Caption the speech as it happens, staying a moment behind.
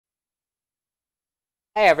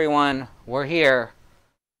Hey everyone, we're here.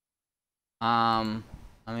 Let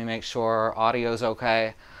me make sure audio's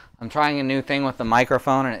okay. I'm trying a new thing with the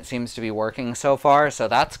microphone and it seems to be working so far, so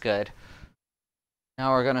that's good.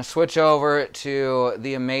 Now we're gonna switch over to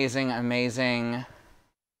the amazing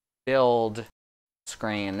build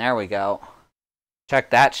screen. There we go. Check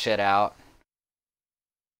that shit out.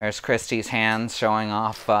 There's Kristie's hands showing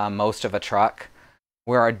off most of a truck.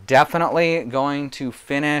 We are definitely going to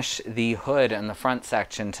finish the hood and the front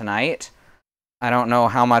section tonight. I don't know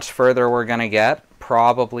how much further we're going to get.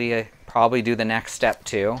 Probably do the next step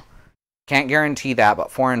too. Can't guarantee that,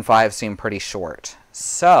 but 4 and 5 seem pretty short.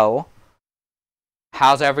 So,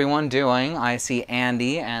 how's everyone doing? I see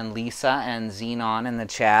Andy and Lisa and Xenon in the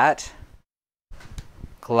chat.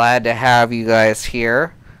 Glad to have you guys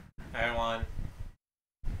here. Hi, everyone.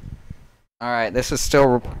 Alright, this is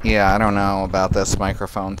still... Yeah, I don't know about this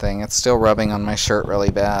microphone thing. It's still rubbing on my shirt really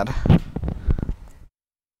bad. How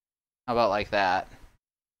about like that?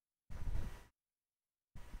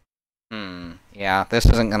 Yeah, this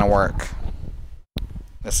isn't gonna work.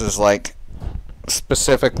 This is like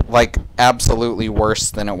specific, like absolutely worse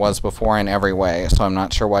than it was before in every way, so I'm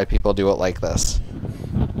not sure why people do it like this.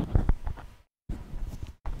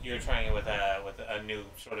 You're trying it with a new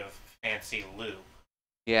sort of fancy loop.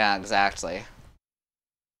 Yeah, exactly.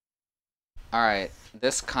 Alright,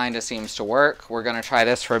 this kind of seems to work. We're gonna try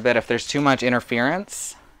this for a bit. If there's too much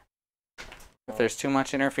interference...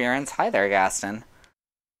 Hi there, Gaston.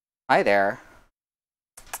 Hi there.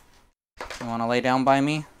 You want to lay down by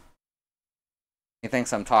me? He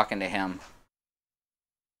thinks I'm talking to him.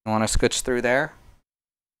 You want to scooch through there?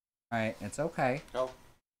 Alright, it's okay. No.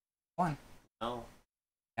 Come on. No.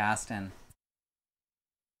 Gaston.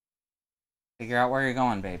 Figure out where you're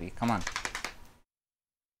going, baby. Come on.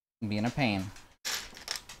 You're being a pain.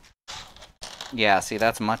 Yeah, see,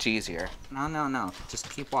 that's much easier. No. Just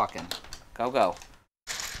keep walking. Go.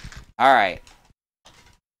 Alright.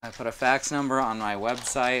 I put a fax number on my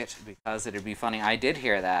website because it'd be funny. I did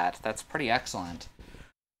hear that. That's pretty excellent.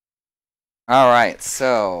 Alright,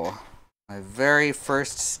 so my very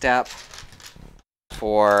first step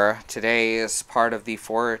for today's part of the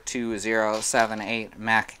 42078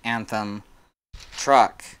 Mack Anthem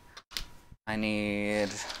truck. I need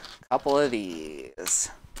a couple of these.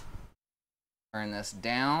 Turn this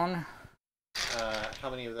down. How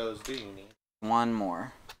many of those do you need? One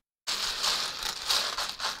more.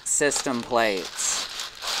 System plates.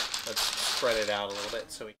 Let's spread it out a little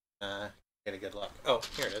bit so we can get a good look. Oh,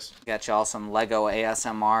 here it is. Got y'all some LEGO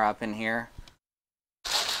ASMR up in here.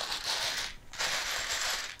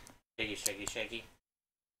 Shaky.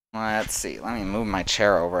 Let's see. Let me move my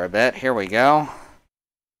chair over a bit. Here we go.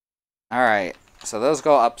 Alright. So those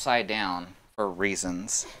go upside down for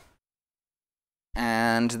reasons.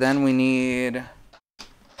 And then we need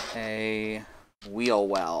a wheel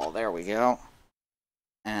well. There we go.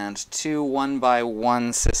 And 2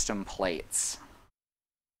 1x1 system plates.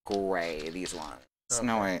 Gray, these ones. Okay.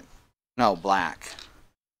 No, wait. No, black.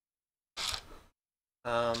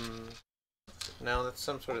 No, that's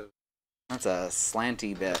some sort of... That's a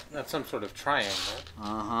slanty bit. That's some sort of triangle.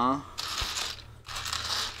 Uh-huh.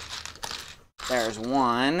 There's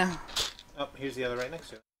one. Oh, here's the other right next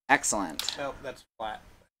to it. Excellent. Oh, that's flat.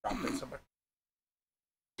 I dropped it somewhere.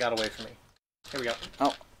 Got away from me. Here we go.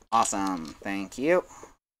 Oh, awesome. Thank you.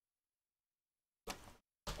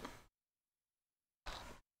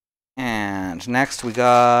 And next we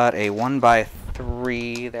got a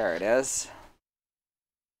 1x3. There it is.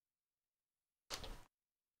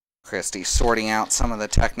 Kristie sorting out some of the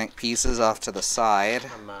Technic pieces off to the side.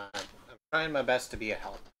 I'm trying my best to be a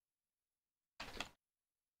help.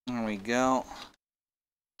 There we go.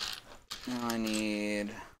 Now I need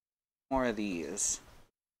more of these.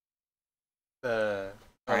 Oh,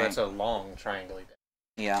 that's a long triangle.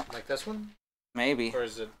 Yeah. Like this one? Maybe. Or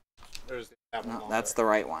is that one No, that's the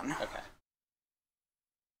right one. Okay.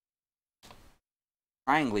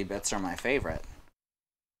 Triangle bits are my favorite.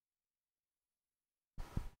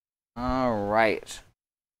 Alright.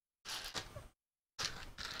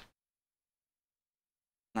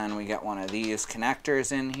 Then we get one of these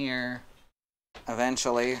connectors in here.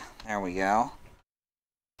 Eventually. There we go.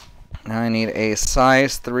 Now I need a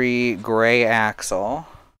size 3 gray axle.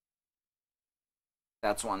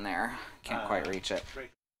 That's one there. Can't quite reach it. Right.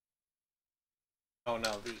 Oh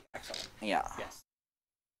no, the axle. Yeah. Yes.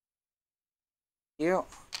 You.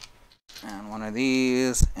 And one of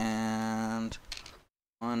these, and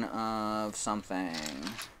one of something.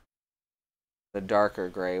 The darker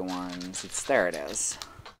gray ones. There it is.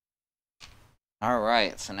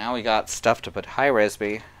 Alright, so now we got stuff to put. Hi,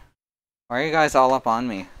 Risby. Why are you guys all up on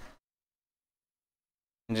me?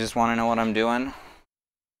 You just want to know what I'm doing?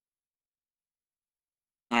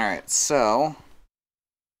 Alright, so...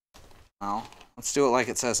 Well, let's do it like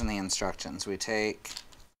it says in the instructions. We take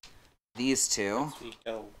these two.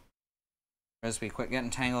 Frisbee, quit getting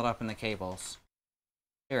tangled up in the cables.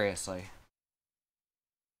 Seriously.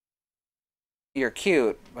 You're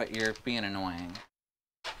cute, but you're being annoying.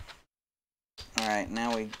 Alright,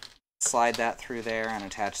 now we slide that through there and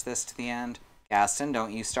attach this to the end. Gaston,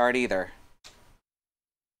 don't you start either.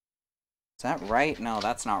 Is that right? No,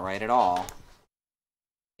 that's not right at all.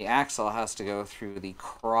 The axle has to go through the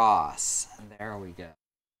cross. There we go.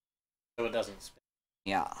 So it doesn't spin.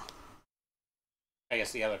 Yeah. I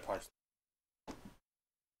guess the other parts.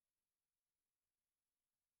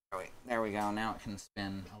 Oh, wait, there we go. Now it can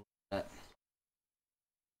spin a little bit.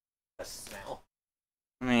 A smell.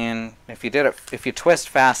 I mean, if you twist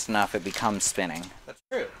fast enough, it becomes spinning. That's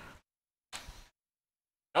true.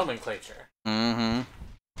 Nomenclature. Mm-hmm.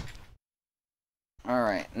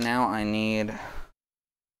 Alright, now I need...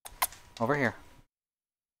 Over here.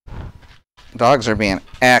 Dogs are being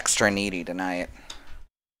extra needy tonight.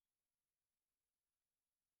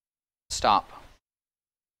 Stop.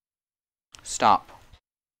 Stop.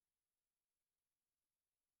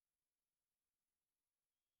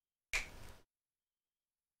 There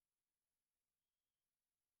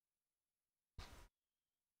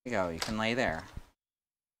you go, you can lay there.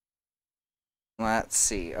 Let's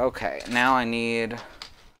see. Okay, now I need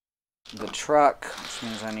the truck, which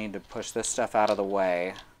means I need to push this stuff out of the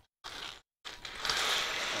way.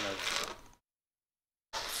 Kind of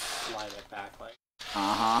slide it back like.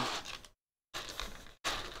 Uh-huh.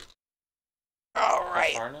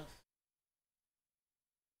 Alright. Harness?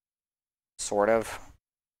 Sort of.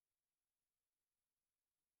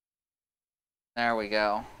 There we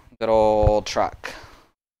go. Good old truck.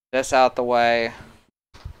 This out the way.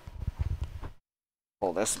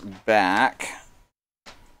 Pull this back.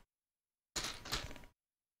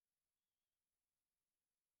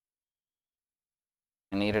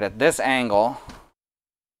 I need it at this angle.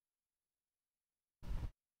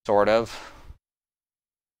 Sort of.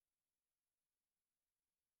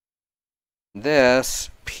 This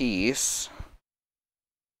piece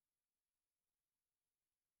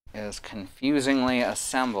is confusingly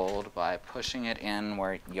assembled by pushing it in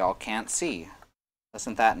where y'all can't see.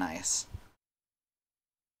 Isn't that nice?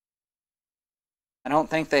 I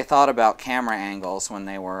don't think they thought about camera angles when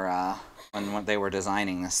they were when they were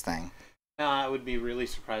designing this thing. No, I would be really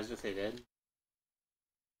surprised if they did.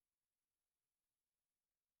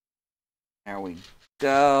 There we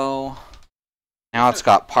go. Now it's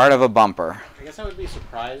got part of a bumper. I guess I would be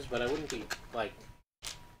surprised, but I wouldn't be like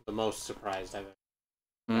the most surprised I've ever.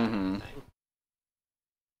 Mm-hmm.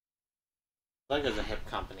 LEGO's a hip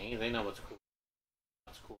company. They know what's cool.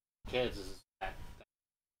 What's cool for kids is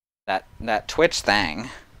That Twitch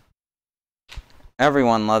thing.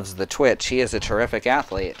 Everyone loves the Twitch. He is a terrific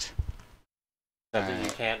athlete. Except that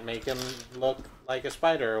you can't make him look like a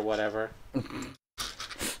spider or whatever.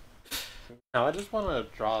 No, I just want to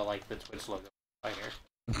draw like the Twitch logo spider.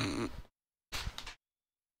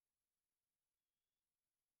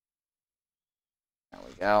 There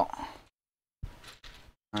we go.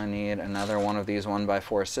 I need another one of these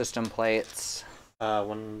 1x4 system plates.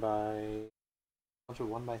 Bunch of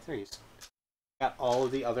 1x3s. Got all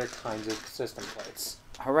of the other kinds of system plates.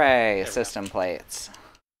 Hooray, system plates.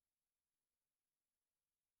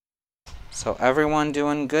 So everyone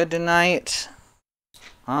doing good tonight?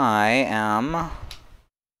 I am...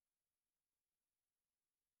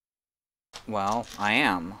 Well, I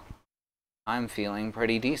am. I'm feeling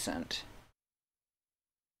pretty decent.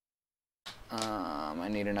 I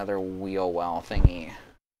need another wheel well thingy.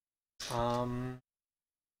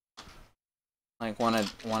 Like one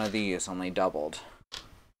of these, only doubled.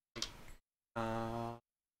 Not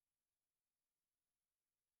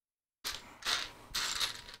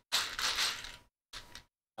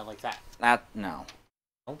like that. No.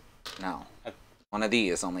 No? No. One of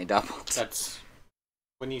these, only doubled. That's...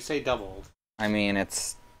 When you say doubled... I mean,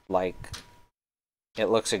 it's like... It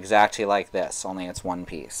looks exactly like this, only it's one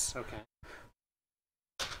piece. Okay.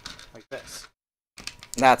 Like this.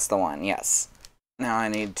 That's the one, yes. Now I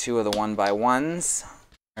need two of the 1x1s.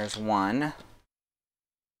 There's one.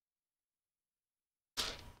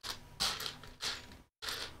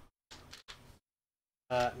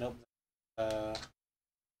 Nope. There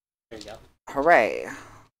you go. Hooray.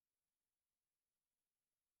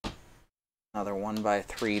 Another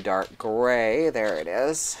 1x3 dark gray. There it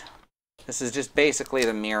is. This is just basically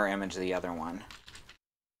the mirror image of the other one.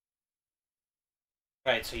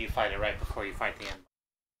 Right, so you fight it right before you fight the end.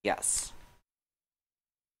 Yes.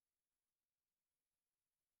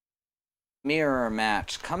 Mirror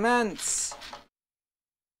match commence.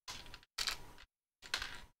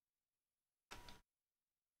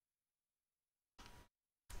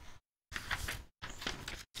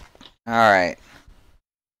 Alright.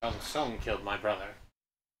 Oh, someone killed my brother.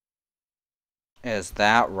 Is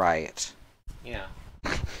that right? Yeah.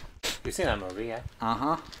 You've seen that movie, yeah?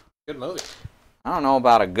 Uh-huh. Good movie. I don't know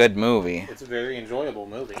about a good movie. It's a very enjoyable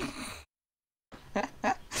movie.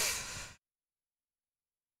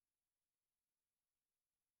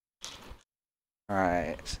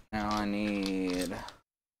 Alright. Now I need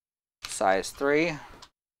size 3.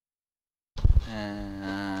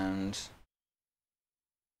 And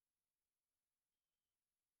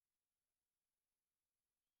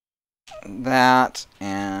that,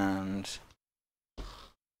 and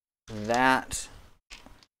that,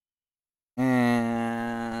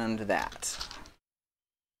 and that.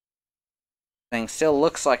 Thing still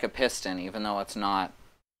looks like a piston, even though it's not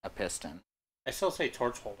a piston. I still say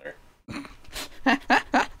torch holder.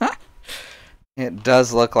 It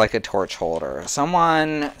does look like a torch holder.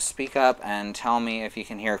 Someone speak up and tell me if you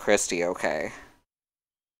can hear Kristie okay.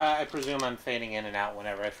 I presume I'm fading in and out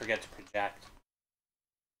whenever I forget to project.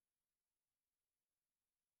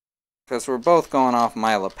 Because we're both going off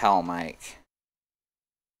my lapel mic.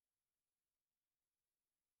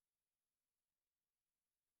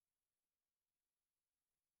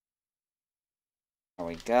 There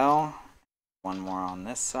we go. One more on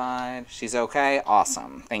this side. She's okay?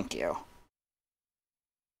 Awesome. Thank you.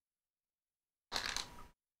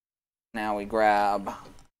 Now we grab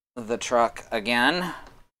the truck again.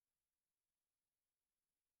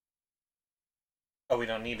 Oh, we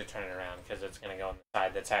don't need to turn it around because it's going to go on the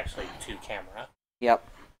side that's actually to camera. Yep.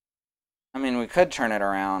 I mean, we could turn it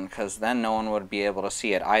around because then no one would be able to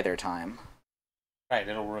see it either time. Right,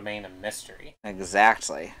 it'll remain a mystery.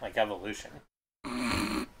 Exactly. Like evolution.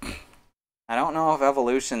 I don't know if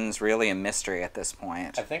evolution's really a mystery at this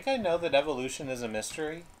point. I think I know that evolution is a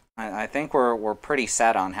mystery. I think we're pretty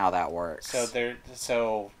set on how that works.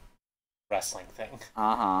 So wrestling thing.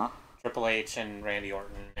 Uh-huh. Triple H and Randy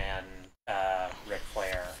Orton and Ric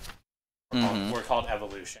Flair were called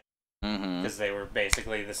Evolution. Because they were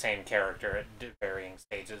basically the same character at varying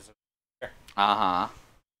stages of their Uh-huh.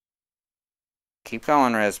 Keep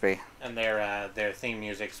going, Risby. And their theme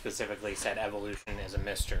music specifically said evolution is a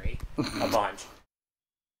mystery. A bunch.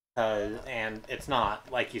 And it's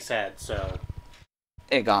not, like you said, so...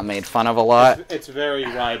 It got made fun of a lot. It's very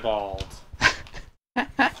ribald.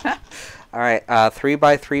 Alright,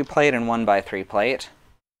 3x3 plate and 1x3 plate.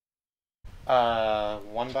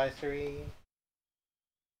 1x3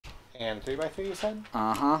 and 3x3 you said?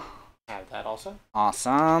 Uh-huh. Have that also.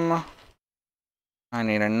 Awesome. I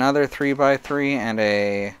need another 3x3 and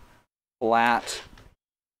a flat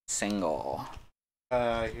single.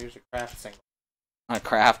 Here's a craft single. A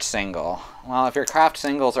craft single. Well, if your craft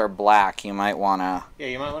singles are black, you might want to... Yeah,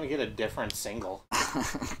 you might want to get a different single.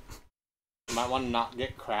 You might want to not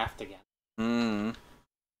get craft again.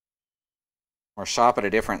 Or shop at a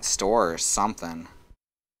different store or something.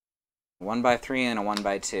 1x3 and a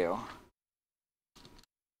 1x2.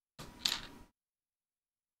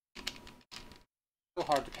 So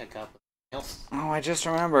hard to pick up. Oh, I just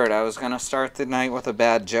remembered. I was going to start the night with a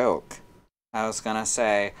bad joke. I was going to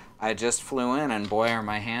say, I just flew in and boy are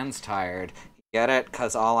my hands tired. Get it?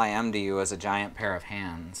 Because all I am to you is a giant pair of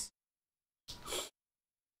hands.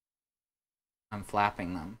 I'm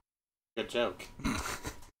flapping them. Good joke.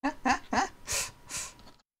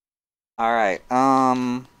 Alright,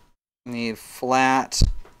 need flat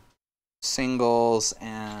singles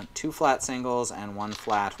and 2 flat singles and 1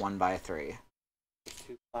 flat 1x3.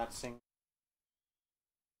 2 flat singles.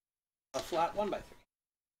 A flat 1x3.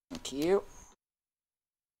 Thank you.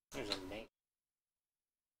 There's a nail.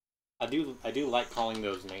 I do like calling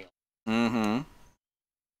those nails. Yeah,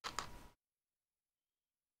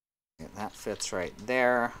 that fits right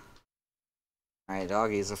there. Alright,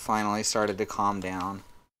 doggies have finally started to calm down.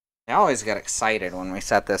 They always get excited when we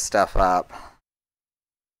set this stuff up.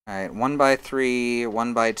 Alright, 1x3,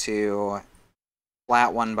 1x2,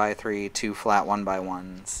 flat 1x3, 2 flat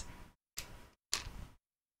 1x1s.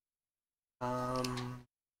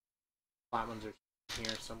 Flat ones are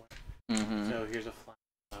here somewhere. So here's a flat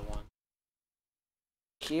 1x1.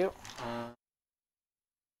 Cute.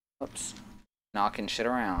 Oops. Knocking shit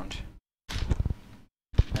around.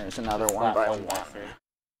 There's another 1x1.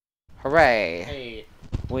 Hooray! Hey.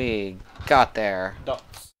 We got there.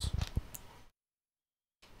 Dots.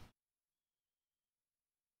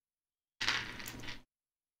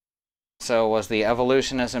 So was the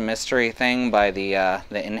evolution as a mystery thing by the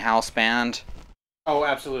in-house band? Oh,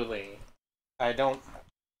 absolutely. I don't.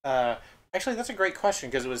 Actually, that's a great question,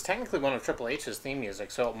 because it was technically one of Triple H's theme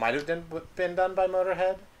music, so it might have been done by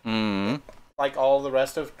Motorhead. Mm-hmm. Like all the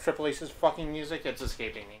rest of Triple H's fucking music, it's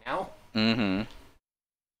escaping me now. Mm-hmm.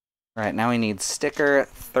 Right, now we need sticker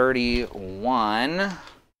 31.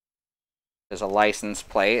 There's a license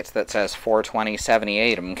plate that says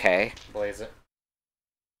 42078 MK. Blaze it.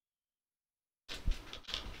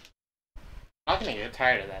 I'm not gonna get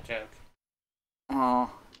tired of that joke.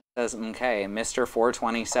 Oh, it says MK. Mr.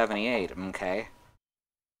 42078 MK.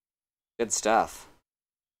 Good stuff.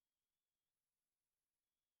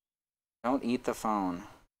 Don't eat the phone.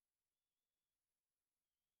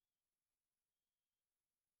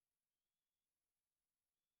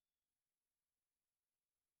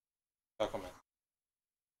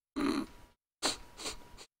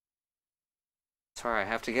 Sorry, I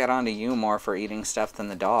have to get onto you more for eating stuff than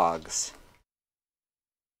the dogs.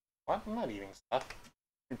 What? I'm not eating stuff.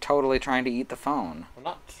 You're totally trying to eat the phone. I'm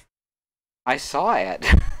not. I saw it.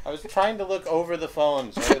 I was trying to look over the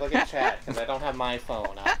phone so I could look at chat, because I don't have my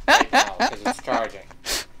phone out right now, because it's charging.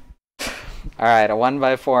 Alright, a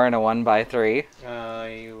 1x4 and a 1x3.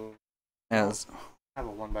 You Yes. have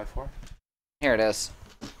a 1x4? Here it is.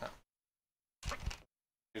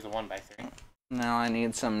 There's a 1x3. Now I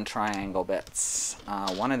need some triangle bits.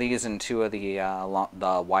 One of these and two of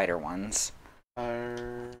the wider ones.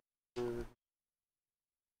 Can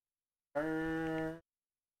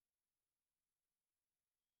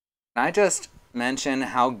I just mention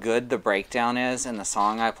how good the breakdown is in the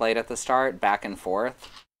song I played at the start, Back and Forth?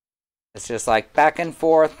 It's just like, back and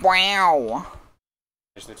forth, wow!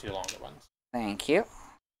 There's the two longer ones. Thank you.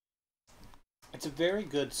 It's a very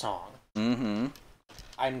good song. Mm-hmm.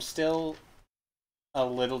 I'm still a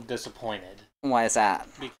little disappointed. Why is that?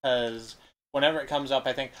 Because whenever it comes up,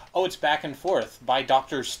 I think, oh, it's Back and Forth by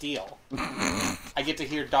Dr. Steele. I get to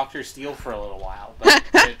hear Dr. Steele for a little while, but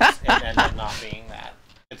it ended up not being that.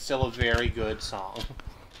 It's still a very good song.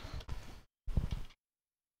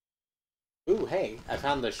 Ooh, hey, I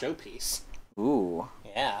found the showpiece. Ooh.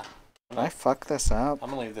 Yeah. Did I fuck this up? I'm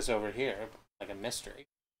gonna leave this over here, like a mystery.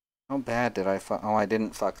 How bad did I fuck? Oh, I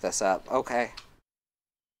didn't fuck this up. Okay.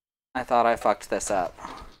 I thought I fucked this up.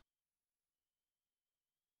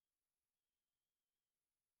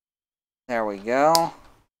 There we go.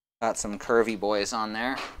 Got some curvy boys on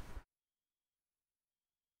there.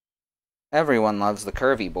 Everyone loves the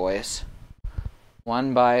curvy boys.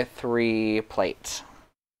 1x3 plate.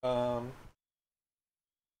 I'm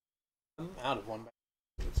out of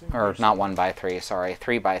 1x3. Or not 1x3, sorry,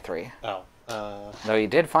 3x3. Oh. Though you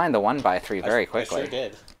did find the 1x3 very quickly. I sure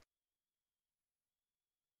did.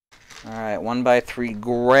 Alright, 1x3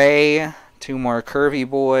 gray. Two more curvy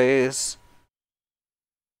boys.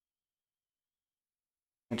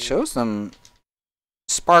 It shows them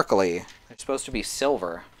sparkly. They're supposed to be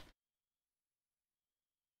silver.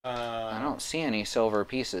 I don't see any silver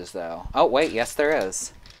pieces, though. Oh, wait, yes there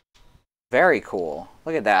is. Very cool.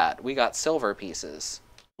 Look at that. We got silver pieces.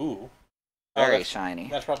 Ooh. Very shiny.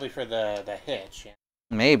 That's probably for the hitch, yeah.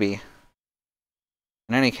 Maybe.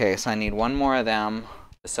 In any case, I need one more of them,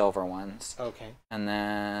 the silver ones. Okay. And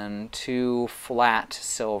then two flat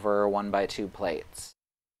silver 1x2 plates.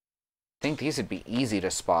 I think these would be easy to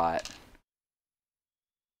spot.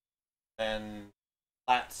 Then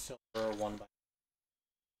flat silver 1x.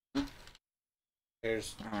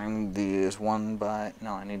 There's. I need these No,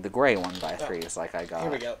 I need the gray 1x3s like I got.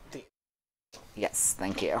 Here we go. Yes,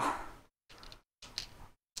 thank you.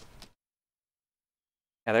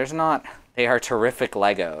 Yeah, there's not. They are terrific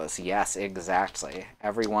Legos. Yes, exactly.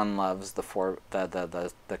 Everyone loves the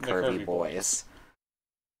curvy boys.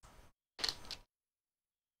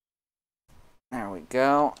 There we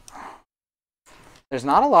go. There's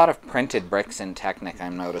not a lot of printed bricks in Technic,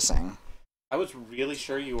 I'm noticing. I was really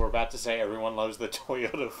sure you were about to say everyone loves the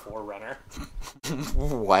Toyota 4Runner.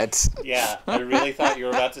 What? Yeah, I really thought you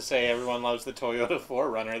were about to say everyone loves the Toyota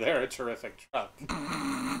 4Runner. They're a terrific truck. Did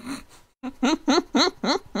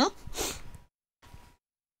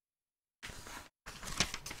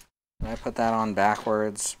I put that on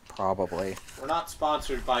backwards? Probably. We're not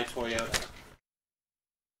sponsored by Toyota.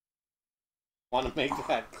 Want to make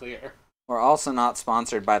that clear. We're also not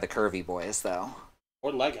sponsored by the Curvy Boys, though.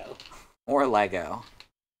 Or Lego. Or Lego.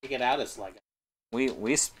 We get out as Lego.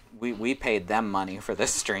 We paid them money for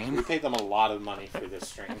this stream. We paid them a lot of money for this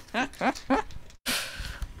stream.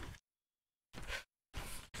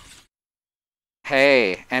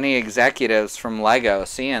 Hey, any executives from Lego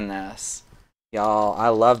seeing this? Y'all, I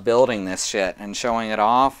love building this shit and showing it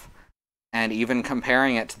off, and even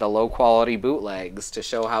comparing it to the low-quality bootlegs to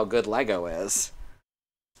show how good Lego is.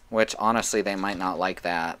 Which, honestly, they might not like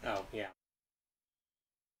that. Oh, yeah.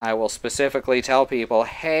 I will specifically tell people,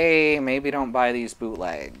 hey, maybe don't buy these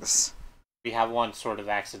bootlegs. We have one sort of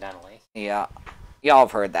accidentally. Yeah. Y'all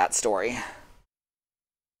have heard that story.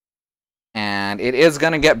 And it is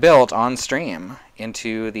going to get built on stream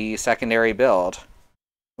into the secondary build,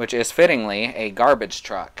 which is fittingly a garbage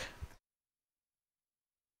truck.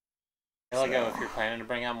 LEGO, if you're planning to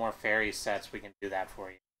bring out more fairy sets, we can do that for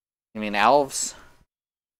you. You mean elves?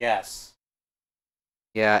 Yes.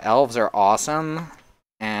 Yeah, elves are awesome,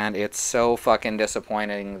 and it's so fucking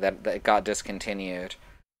disappointing that it got discontinued.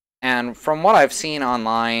 And from what I've seen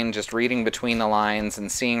online, just reading between the lines and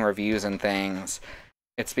seeing reviews and things,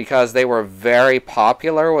 it's because they were very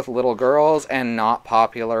popular with little girls and not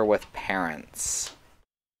popular with parents.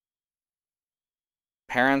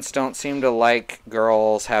 Parents don't seem to like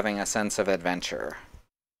girls having a sense of adventure.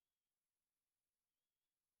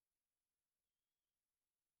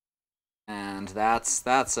 And that's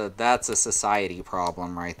a society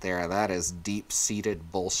problem right there. That is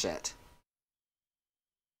deep-seated bullshit.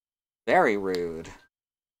 Very rude.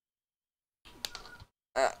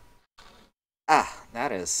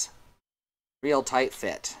 That is real tight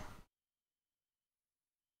fit.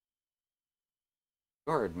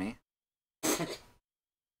 You heard me.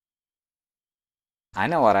 I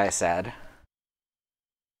know what I said.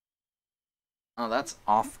 Oh, that's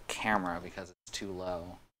off camera because it's too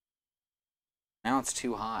low. Now it's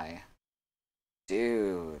too high.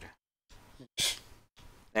 Dude.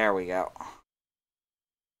 There we go.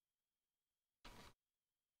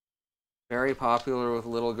 Very popular with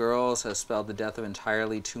little girls, has spelled the death of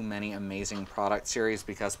entirely too many amazing product series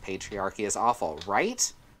because patriarchy is awful,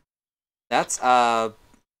 right? That's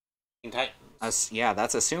Teen Titans. Yeah,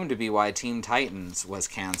 that's assumed to be why Teen Titans was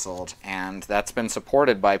canceled, and that's been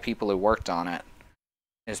supported by people who worked on it.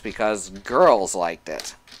 Is because girls liked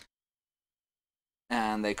it.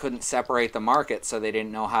 And they couldn't separate the market, so they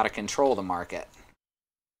didn't know how to control the market.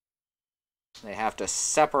 They have to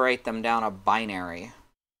separate them down a binary.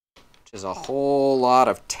 Which is a whole lot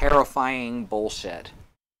of terrifying bullshit.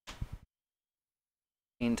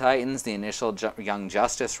 Teen Titans, the initial Young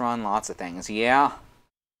Justice run, lots of things. Yeah.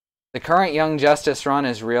 The current Young Justice run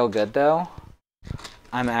is real good, though.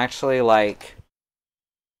 I'm actually, like,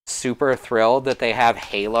 super thrilled that they have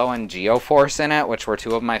Halo and Geoforce in it, which were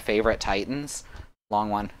two of my favorite Titans. Long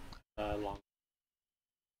one. Long.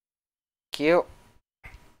 Cute.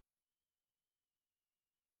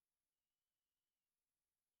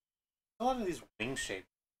 A lot of these wing shapes.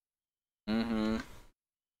 Mm-hmm.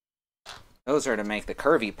 Those are to make the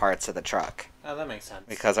curvy parts of the truck. Oh, that makes sense.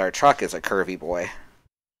 Because our truck is a curvy boy.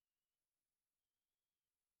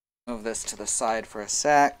 Move this to the side for a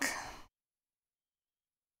sec.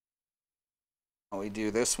 We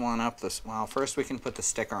do this one up this. Well, first we can put the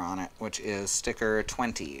sticker on it, which is sticker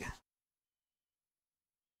 20.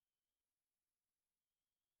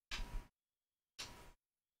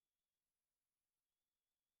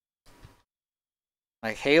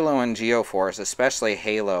 Like Halo and Geoforce, especially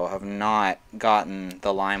Halo, have not gotten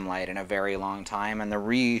the limelight in a very long time, and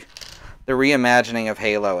the reimagining of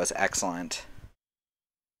Halo is excellent.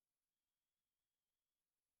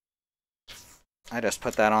 I just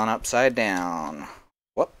put that on upside down.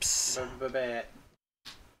 Whoops.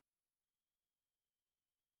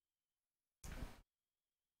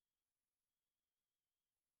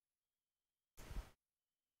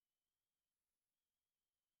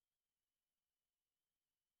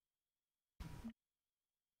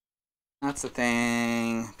 That's the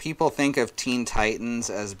thing. People think of Teen Titans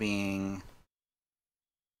as being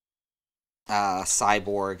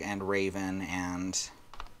Cyborg and Raven and...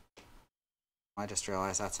 I just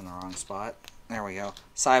realized that's in the wrong spot. There we go.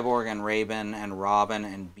 Cyborg and Raven and Robin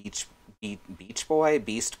and Beast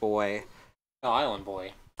Boy. Oh, Island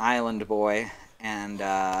Boy. Island Boy and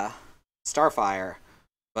Starfire.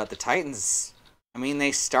 But the Titans, I mean,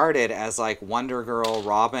 they started as like Wonder Girl,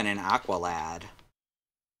 Robin, and Aqualad.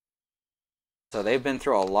 So they've been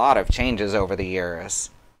through a lot of changes over the years.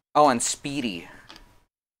 Oh, and Speedy.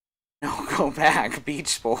 No, go back,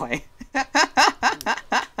 Beach Boy.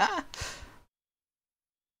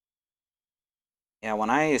 Yeah,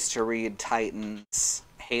 when I used to read Titans,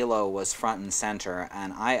 Halo was front and center,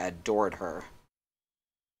 and I adored her.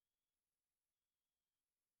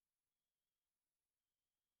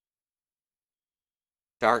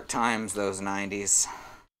 Dark times, those 90s.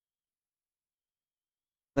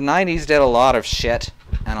 The 90s did a lot of shit,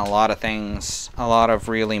 and a lot of things, a lot of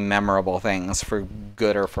really memorable things, for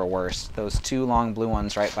good or for worse. Those two long blue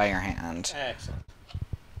ones right by your hand. Excellent.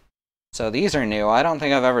 So these are new. I don't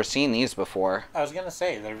think I've ever seen these before. I was gonna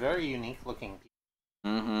say, they're very unique looking.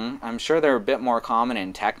 I'm sure they're a bit more common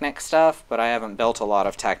in Technic stuff, but I haven't built a lot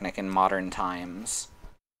of Technic in modern times.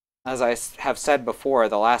 As I have said before,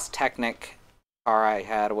 the last Technic car I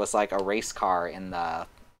had was like a race car in the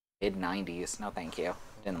mid-90s. No thank you.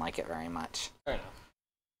 Didn't like it very much. Fair enough.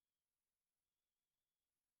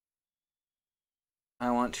 I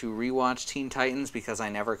want to rewatch Teen Titans because I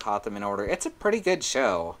never caught them in order. It's a pretty good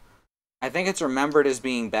show. I think it's remembered as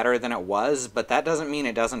being better than it was, but that doesn't mean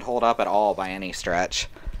it doesn't hold up at all by any stretch.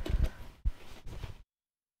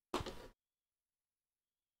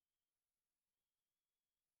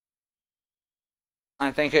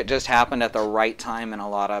 I think it just happened at the right time in a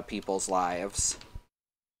lot of people's lives.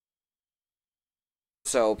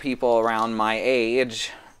 So people around my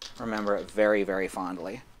age remember it very, very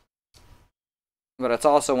fondly. But it's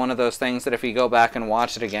also one of those things that if you go back and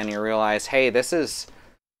watch it again, you realize, hey, this is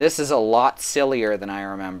a lot sillier than I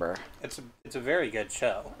remember. It's a very good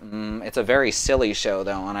show. It's a very silly show,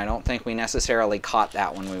 though, and I don't think we necessarily caught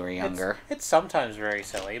that when we were younger. It's sometimes very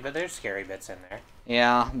silly, but there's scary bits in there.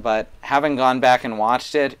 Yeah, but having gone back and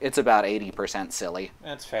watched it, it's about 80% silly.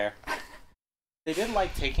 That's fair. They did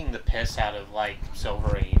like taking the piss out of, like,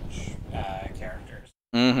 Silver Age characters.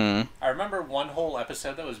 I remember one whole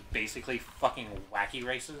episode that was basically fucking wacky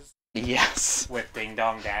races. Yes. With Ding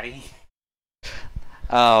Dong Daddy.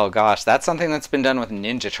 Oh gosh, that's something that's been done with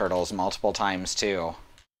Ninja Turtles multiple times too.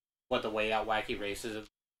 What, the way out wacky races of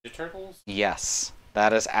Ninja Turtles? Yes,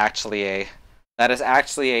 that is actually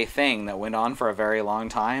a thing that went on for a very long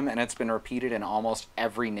time, and it's been repeated in almost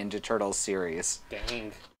every Ninja Turtles series.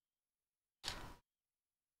 Dang.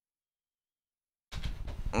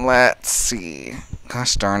 Let's see.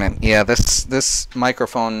 Gosh darn it. Yeah, this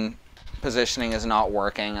microphone positioning is not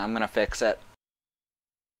working. I'm gonna fix it.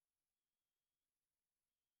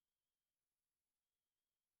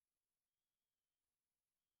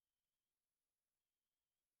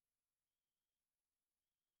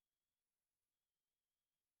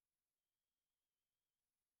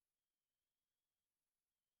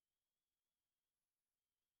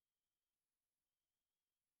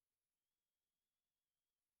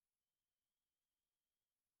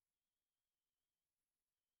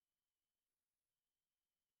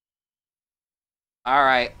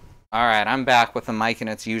 Alright, I'm back with the mic in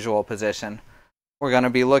its usual position. We're going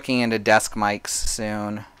to be looking into desk mics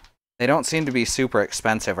soon. They don't seem to be super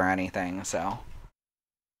expensive or anything, so...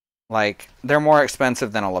 Like, they're more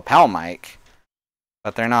expensive than a lapel mic,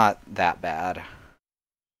 but they're not that bad.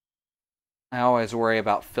 I always worry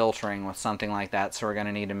about filtering with something like that, so we're going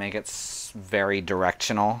to need to make it very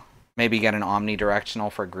directional. Maybe get an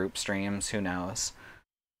omnidirectional for group streams, who knows.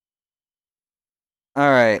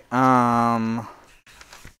 Alright,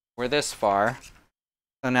 we're this far.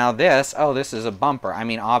 So now this is a bumper. I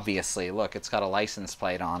mean, obviously, look, it's got a license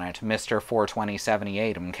plate on it. Mr.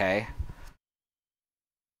 42078, okay?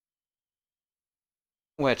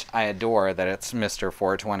 Which, I adore that it's Mr.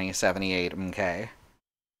 42078, okay?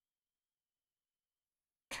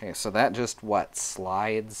 Okay, so that just, what,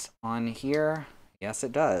 slides on here? Yes,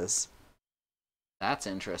 it does. That's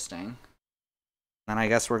interesting. Then I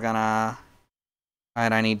guess we're gonna...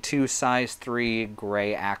 Alright, I need 2 size 3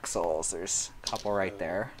 gray axles. There's a couple right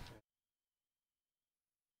there.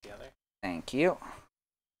 Thank you.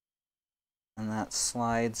 And that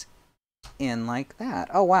slides in like that.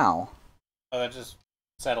 Oh, wow. Oh, that just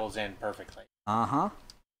settles in perfectly. Uh-huh.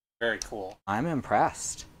 Very cool. I'm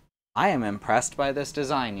impressed. I am impressed by this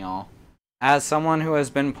design, y'all. As someone who has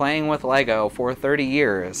been playing with LEGO for 30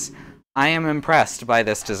 years, I am impressed by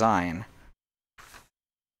this design.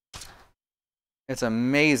 It's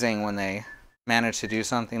amazing when they manage to do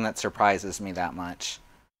something that surprises me that much.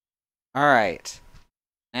 Alright.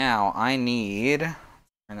 Now, I need...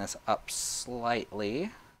 Turn this up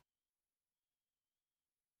slightly.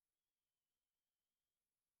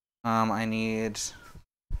 I need...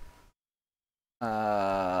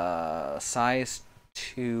 size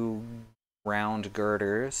 2 round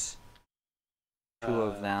girders. 2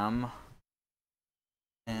 of them.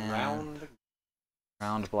 And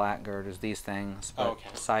round black girders, these things. But okay.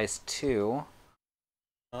 Size 2.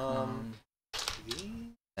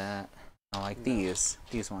 These? I like these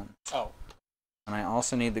ones. Oh. And I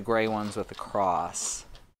also need the gray ones with the cross.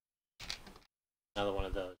 Another one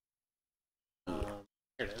of those.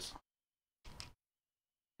 Here it is.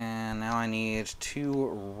 And now I need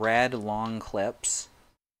 2 red long clips.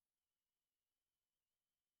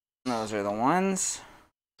 Those are the ones.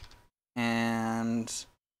 And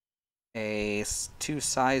 2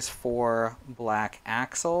 size 4 black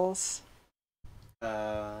axles.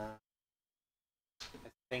 I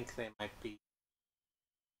think they might be.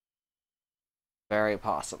 Very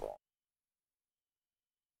possible.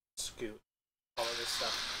 scoot all of this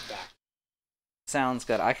stuff back. Sounds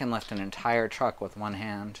good. I can lift an entire truck with one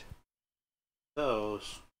hand. So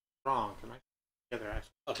strong. Can I together?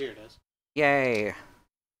 Actually, oh, here it is. Yay!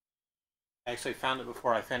 I actually found it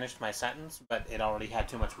before I finished my sentence, but it already had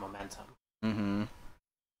too much momentum. Mm-hmm.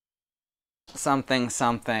 Something,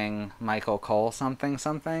 something, Michael Cole, something,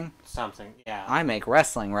 something? Something, yeah. I make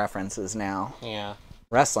wrestling references now. Yeah.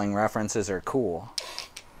 Wrestling references are cool.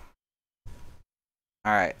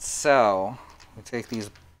 Alright, so we take these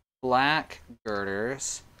black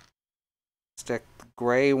girders, stick the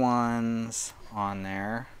gray ones on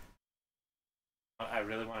there. I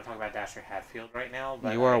really want to talk about Dasher Hatfield right now,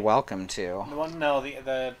 but You are welcome to. No,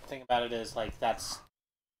 the thing about it is, like, that's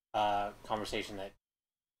a conversation that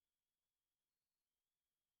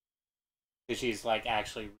she's, like,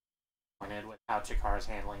 actually disappointed with how Chikara's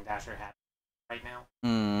handling Dasher Hatfield right now.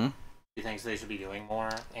 Mm. She thinks they should be doing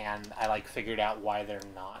more, and I, like, figured out why they're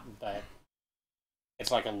not, but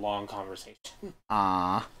it's, like, a long conversation.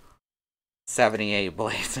 78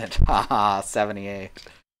 Blazed. Haha, 78.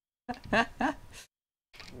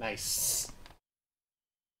 Nice.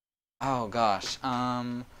 Oh gosh.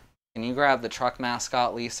 Can you grab the truck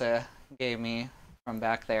mascot Lisa gave me from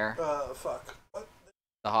back there? Fuck. What?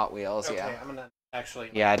 The Hot Wheels, Okay, yeah. I'm gonna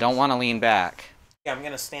actually... Yeah, I don't want to lean back. Yeah, I'm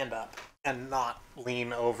gonna stand up and not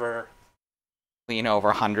lean over... Lean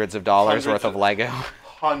over hundreds of dollars worth of Lego.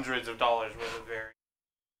 Hundreds of dollars worth of very...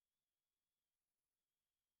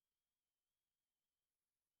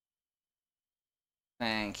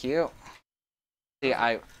 Thank you. See,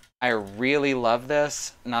 I really love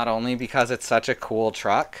this, not only because it's such a cool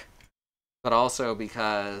truck, but also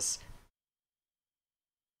because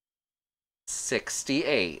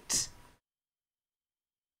 68.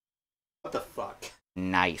 What the fuck?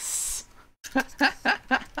 Nice.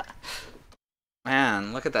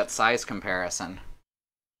 Man, look at that size comparison.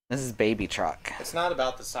 This is baby truck. It's not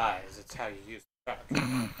about the size, it's how you use the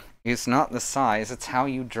truck. It's not the size, it's how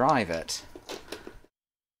you drive it.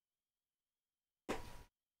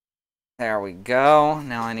 There we go.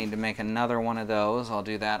 Now I need to make another one of those. I'll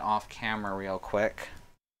do that off camera real quick.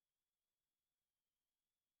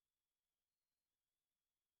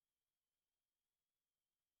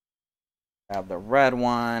 Grab the red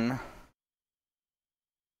one.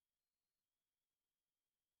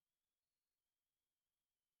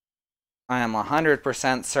 I am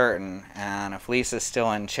 100% certain, and if Lisa's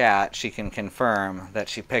still in chat, she can confirm that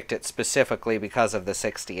she picked it specifically because of the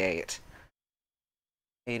 68.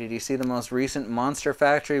 Hey, did you see the most recent Monster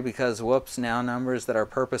Factory? Because whoops, now numbers that are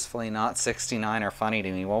purposefully not 69 are funny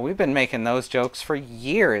to me. Well, we've been making those jokes for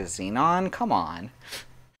years, Xenon. Come on.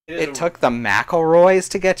 It took the McElroys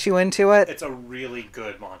to get you into it? It's a really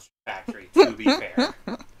good Monster Factory, to be fair.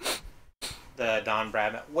 The Don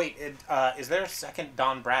Bradman... Wait, is there a second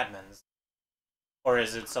Don Bradman's? Or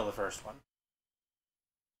is it still the first one?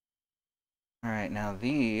 Alright, now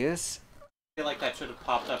these... I feel like that should have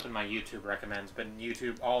popped up in my YouTube recommends, but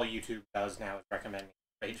YouTube, all YouTube does now is recommend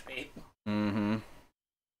Rage Bait. Mm-hmm.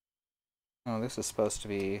 Oh, this is supposed to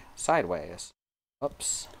be sideways.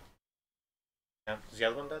 Oops. Yeah, does the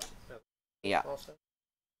other one does? Yeah. Also?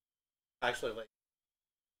 Actually, like...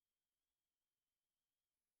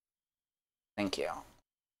 Thank you.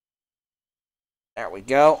 There we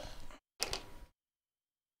go.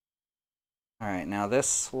 Alright, now this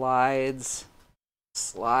slides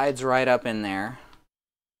right up in there.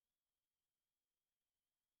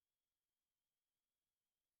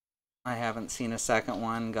 I haven't seen a second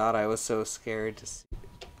one. God, I was so scared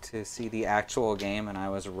to see the actual game, and I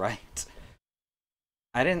was right.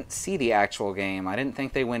 I didn't see the actual game. I didn't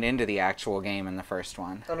think they went into the actual game in the first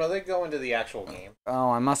one. Oh no, they go into the actual game.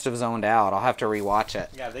 Oh, I must have zoned out. I'll have to rewatch it.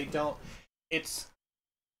 Yeah, they don't... It's...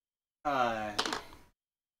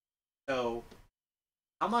 So...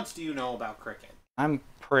 How much do you know about cricket? I'm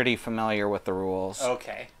pretty familiar with the rules.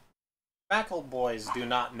 Okay. Spackle boys do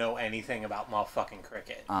not know anything about motherfucking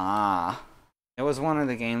cricket. Ah. It was one of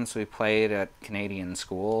the games we played at Canadian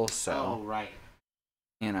school, so... Oh, right.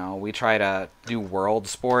 You know, we try to do world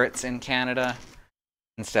sports in Canada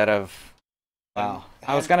instead of... Well,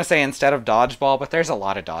 I was going to say instead of dodgeball, but there's a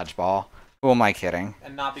lot of dodgeball. Who am I kidding?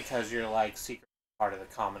 And not because you're, like, secret part of the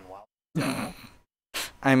Commonwealth.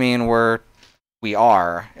 I mean, we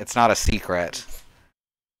are. It's not a secret.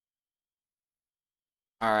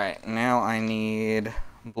 Alright, now I need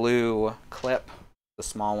blue clip, the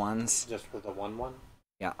small ones. Just for the one?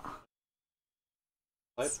 Yeah.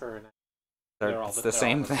 Clip or... It's the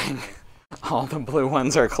same thing. All the blue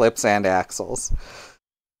ones are clips and axles.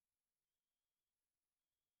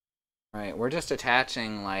 Right, we're just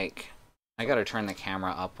attaching, like... I gotta turn the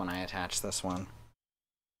camera up when I attach this one.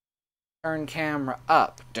 Turn camera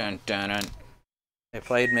up. Dun dun dun. They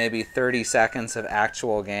played maybe 30 seconds of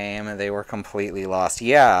actual game and they were completely lost.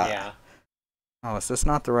 Yeah. Yeah. Oh, is this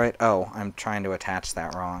not the right... Oh, I'm trying to attach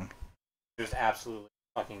that wrong. Just absolutely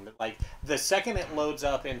fucking... Like, the second it loads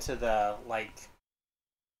up into the, like,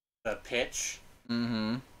 the pitch,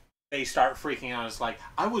 they start freaking out. It's like,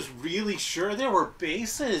 I was really sure there were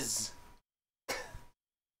bases.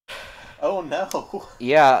 Oh, no.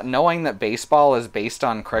 Yeah, knowing that baseball is based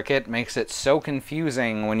on cricket makes it so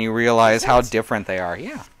confusing when you realize how different they are.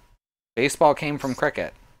 Yeah. Baseball came from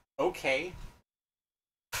cricket. Okay.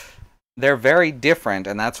 They're very different,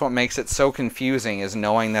 and that's what makes it so confusing, is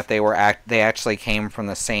knowing that they actually came from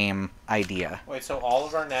the same idea. Wait, so all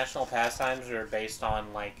of our national pastimes are based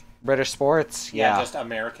on, like... British sports? Yeah. Just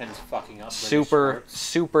Americans fucking up super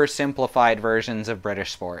simplified versions of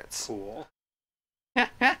British sports. Cool.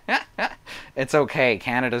 It's okay.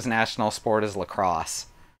 Canada's national sport is lacrosse.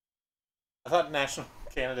 I thought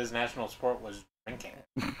Canada's national sport was drinking.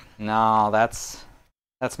 No, that's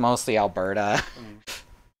mostly Alberta.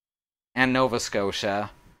 And Nova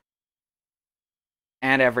Scotia.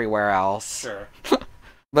 And everywhere else. Sure.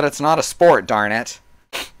 But it's not a sport, darn it.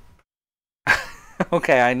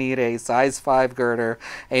 Okay, I need a size 5 girder,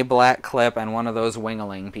 a black clip, and one of those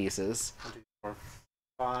wingling pieces. 1, 2, 4,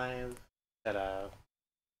 5.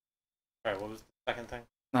 Alright, what was the second thing?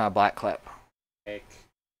 Black clip. And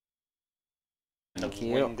Thank the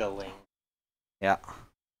you. wingling. Yeah.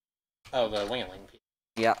 Oh, the wingling piece.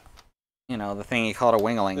 Yeah. You know, the thing you called a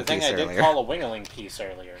wingling piece earlier. The thing I did call a wingling piece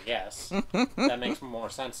earlier, yes. That makes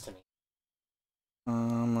more sense to me.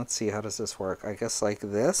 Let's see, how does this work? I guess like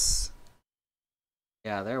this?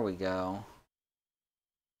 Yeah, there we go.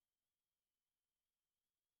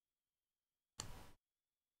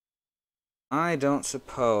 I don't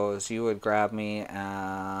suppose you would grab me,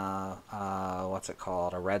 what's it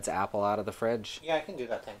called? A Red's apple out of the fridge? Yeah, I can do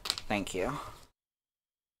that thing. Thank you.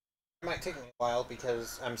 It might take me a while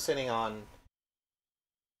because I'm sitting on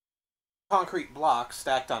concrete blocks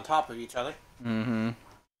stacked on top of each other. And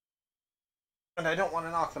I don't want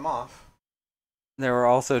to knock them off. There were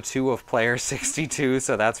also 2 of player 62,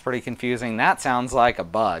 so that's pretty confusing. That sounds like a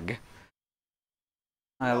bug.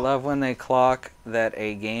 I love when they clock that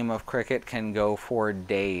a game of cricket can go for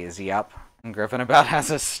days. Yep. And Griffin about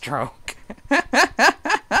has a stroke.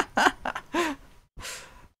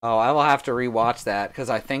 Oh, I will have to rewatch that, because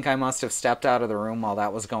I think I must have stepped out of the room while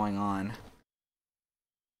that was going on.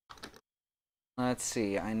 Let's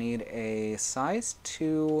see, I need a size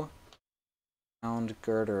 2 round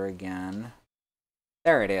girder again.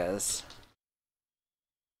 There it is.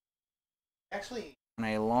 Actually... And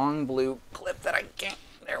a long blue clip that I can't...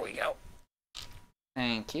 There we go.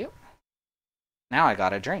 Thank you. Now I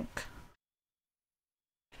got a drink.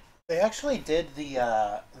 They actually did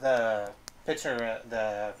the picture,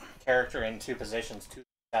 the character in 2 positions to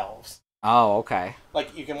themselves. Oh, okay.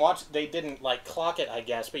 Like, you can watch, they didn't, like, clock it, I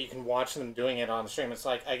guess, but you can watch them doing it on the stream. It's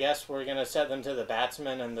like, I guess we're gonna set them to the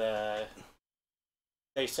batsman and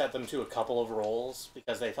they set them to a couple of roles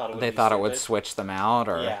because they thought it would it would switch them out,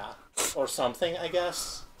 or... Yeah. Or something, I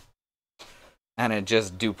guess. And it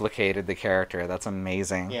just duplicated the character. That's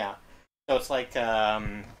amazing. Yeah. So it's like,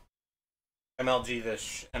 MLB the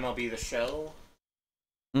Show.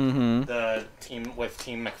 The team with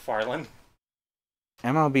Team McFarlane.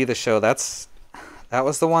 MLB The Show, that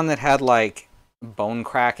was the one that had, like,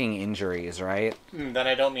 bone-cracking injuries, right? Then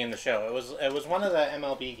I don't mean the show. It was one of the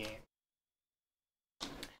MLB games.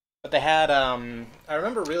 But they had, I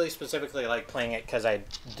remember really specifically, like, playing it because I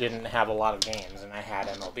didn't have a lot of games, and I had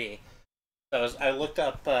MLB. So I looked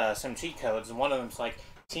up some cheat codes, and one of them's like,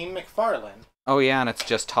 Team McFarlane. Oh yeah, and it's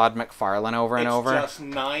just Todd McFarlane over and over? It's just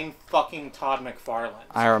 9 fucking Todd McFarlanes.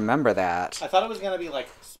 I remember that. I thought it was going to be, like,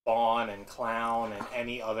 Spawn and Clown and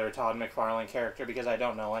any other Todd McFarlane character, because I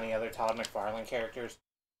don't know any other Todd McFarlane characters.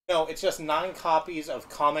 No, it's just 9 copies of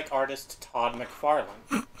comic artist Todd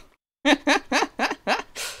McFarlane.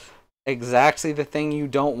 Exactly the thing you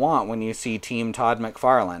don't want when you see Team Todd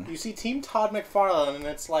McFarlane. You see Team Todd McFarlane, and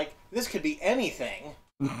it's like, this could be anything.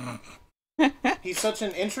 He's such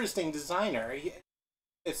an interesting designer.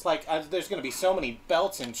 It's like, there's going to be so many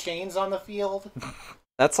belts and chains on the field.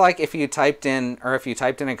 That's like if you typed in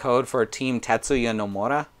a code for Team Tetsuya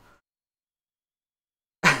Nomura,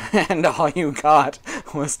 and all you got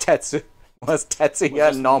was Tetsuya Nomura. 9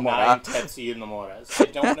 Tetsuya Nomuras. I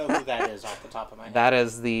don't know who that is off the top of my head. That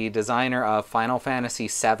is the designer of Final Fantasy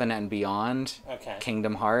VII and beyond. Okay.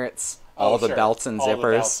 Kingdom Hearts. All the sure. belts and zippers. All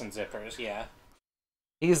the belts and zippers, yeah.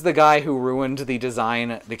 He's the guy who ruined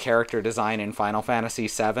the character design in Final Fantasy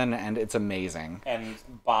VII, and it's amazing. And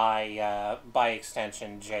by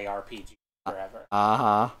extension, JRPG forever.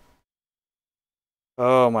 Uh-huh.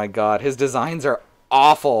 Oh my god, his designs are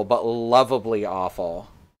awful, but lovably awful.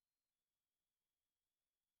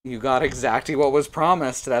 You got exactly what was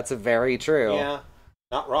promised, that's very true. Yeah,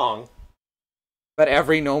 not wrong. But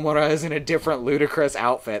every Nomura is in a different ludicrous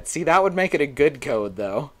outfit. See, that would make it a good code,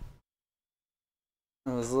 though.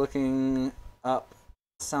 I was looking up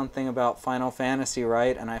something about Final Fantasy,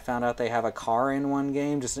 right? And I found out they have a car in one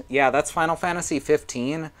game. Yeah, that's Final Fantasy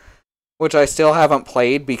 15, which I still haven't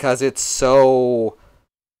played because it's so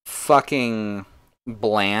fucking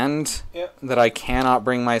bland that I cannot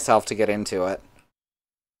bring myself to get into it.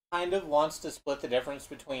 Kind of wants to split the difference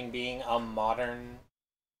between being a modern,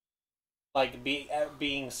 like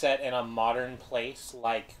being set in a modern place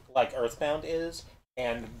like Earthbound is,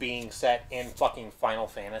 and being set in fucking Final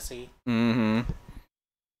Fantasy. Mm-hmm.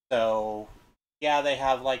 So, yeah, they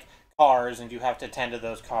have, like, cars, and you have to tend to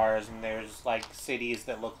those cars, and there's, like, cities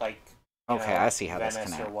that look like, okay, I see how Venice this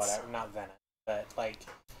connects. or whatever. Not Venice, but, like,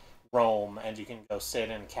 Rome, and you can go sit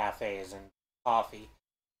in cafes and coffee.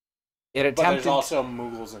 But there's also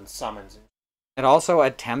Moogles and summons. It also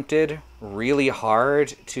attempted really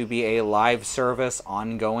hard to be a live service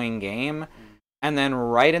ongoing game, and then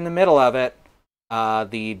right in the middle of it,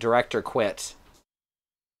 the director quit.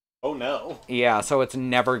 Oh no. Yeah, so it's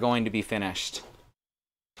never going to be finished.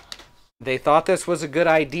 They thought this was a good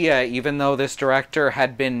idea, even though this director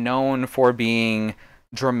had been known for being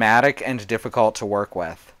dramatic and difficult to work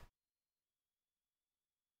with.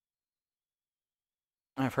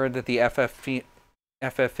 I've heard that the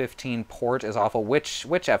FF15 port is awful. Which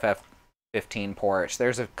FF15 ports?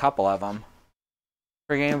 There's a couple of them.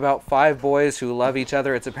 For a game about 5 boys who love each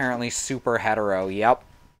other, it's apparently super hetero. Yep.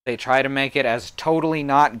 They try to make it as totally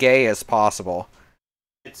not gay as possible.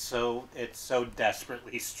 It's so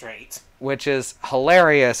desperately straight. Which is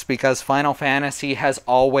hilarious because Final Fantasy has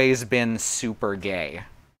always been super gay.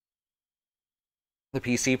 The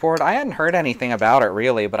PC port? I hadn't heard anything about it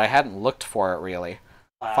really, but I hadn't looked for it really.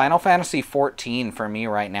 Final Fantasy 14 for me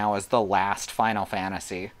right now is the last Final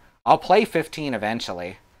Fantasy. I'll play 15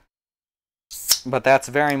 eventually. But that's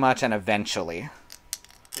very much an eventually.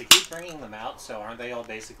 They keep bringing them out, so aren't they all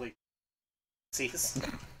basically C's?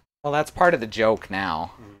 Well, that's part of the joke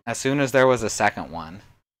now. As soon as there was a second one.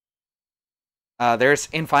 There's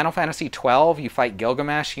in Final Fantasy 12, you fight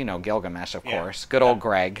Gilgamesh. You know Gilgamesh, of course. Good old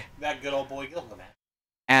Greg. That good old boy Gilgamesh.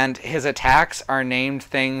 And his attacks are named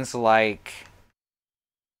things like...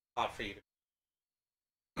 Hot for you.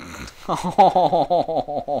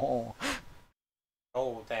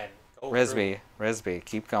 Oh, then. Risby,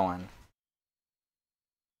 keep going.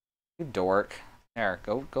 You dork. There,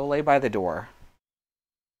 go lay by the door.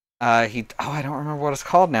 I don't remember what it's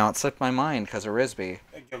called now. It slipped my mind because of Risby.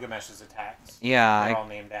 Gilgamesh's attacks. Yeah. They're all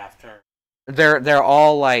named after. They're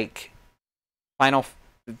all like final.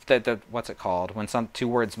 What's it called when two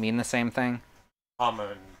words mean the same thing?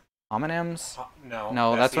 Homonyms?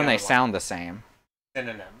 No, that's when they sound the same.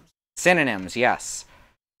 Synonyms, yes.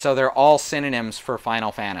 So they're all synonyms for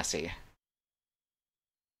Final Fantasy.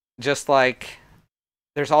 Just like,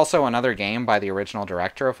 there's also another game by the original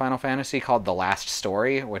director of Final Fantasy called The Last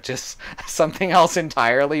Story, which is something else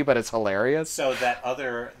entirely, but it's hilarious. So the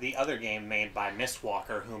other game made by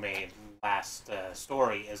Mistwalker, who made Last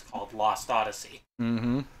Story, is called Lost Odyssey.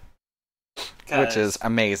 Mm-hmm. Which is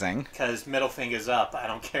amazing. Because middle finger's up, I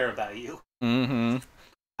don't care about you. Mm-hmm.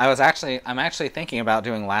 I'm actually thinking about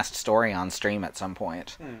doing Last Story on stream at some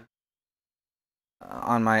point.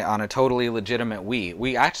 On a totally legitimate Wii.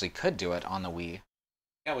 We actually could do it on the Wii.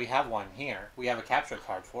 Yeah, we have one here. We have a capture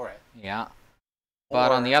card for it. Yeah.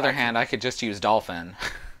 But on the other hand, I could just use Dolphin.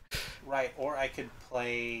 Right, or I could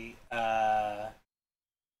play... I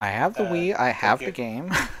have the Wii, I have the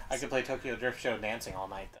game. I could play Tokyo Drift Show Dancing all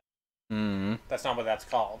night, though. That's not what that's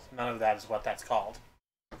called. None of that is what that's called.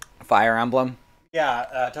 Fire Emblem?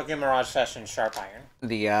 Yeah, Tokyo Mirage Session Sharp Iron.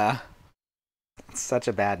 It's such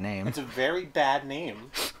a bad name. It's a very bad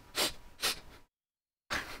name.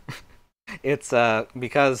 It's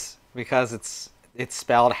because it's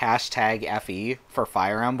spelled #FE for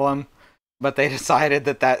Fire Emblem, but they decided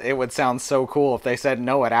that it would sound so cool if they said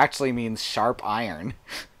no, it actually means sharp iron.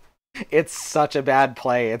 It's such a bad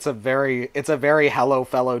play. It's a very hello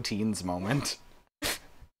fellow teens moment.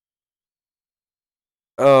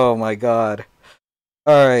 Oh my god.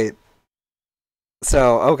 All right.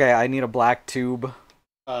 So, okay, I need a black tube.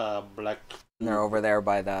 Black tube. And they're over there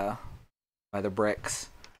by the bricks.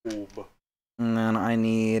 Tube. And then I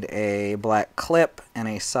need a black clip and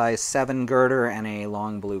a size 7 girder and a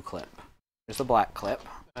long blue clip. Here's the black clip.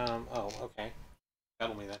 Oh, okay.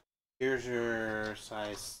 That'll be that. Here's your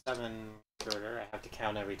size 7 girder. I have to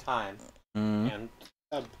count every time. And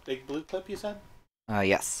a big blue clip, you said?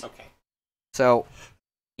 Yes. Okay. So,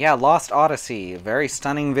 yeah, Lost Odyssey. Very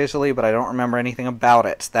stunning visually, but I don't remember anything about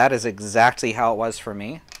it. That is exactly how it was for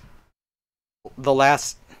me. The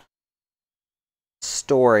last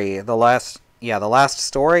story, the last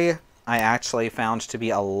story I actually found to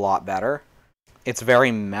be a lot better. It's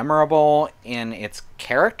very memorable in its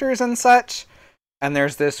characters and such, and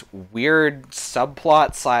there's this weird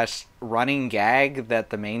subplot / running gag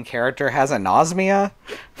that the main character has anosmia,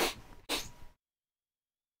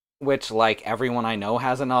 which, like, everyone I know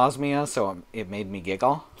has anosmia, so it made me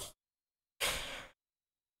giggle.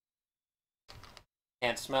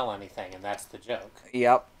 Can't smell anything, and that's the joke.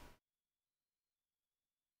 Yep.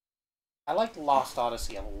 I like Lost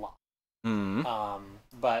Odyssey a lot.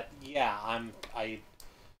 But yeah,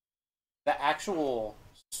 the actual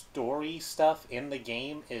story stuff in the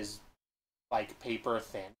game is like paper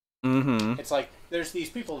thin. It's like there's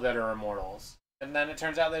these people that are immortals, and then it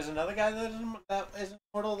turns out there's another guy that is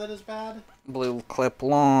immortal that is bad. Blue clip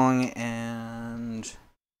long and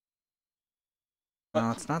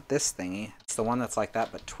no, it's not this thingy. It's the one that's like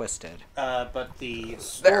that but twisted. But the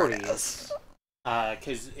There it stories,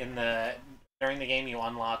 because during the game you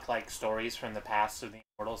unlock like stories from the past of the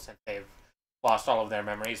immortals since they've lost all of their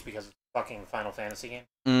memories because it's a fucking Final Fantasy game.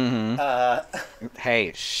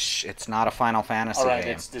 Hey, shh! It's not a Final Fantasy Alright,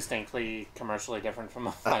 game. it's distinctly commercially different from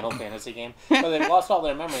a Final Fantasy game. But they've lost all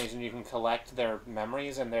their memories, and you can collect their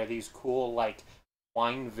memories, and they're these cool like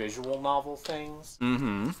wine visual novel things.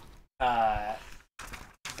 That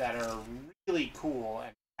are really cool,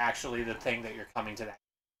 and actually the thing that you're coming to that.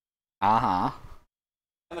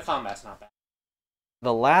 And the combat's not bad.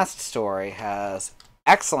 The last story has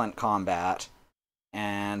excellent combat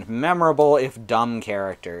and memorable if dumb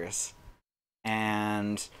characters.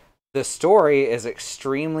 And the story is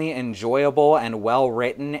extremely enjoyable and well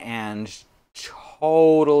written and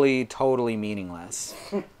totally meaningless.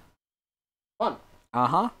 Fun.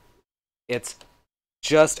 It's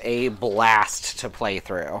just a blast to play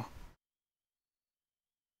through.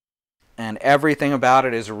 And everything about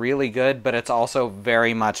it is really good, but it's also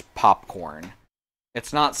very much popcorn.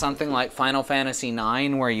 It's not something like Final Fantasy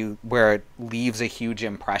IX where it leaves a huge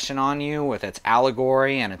impression on you with its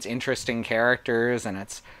allegory and its interesting characters and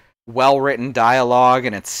its well-written dialogue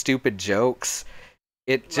and its stupid jokes.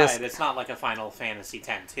 It's not like a Final Fantasy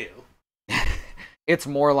X-2. It's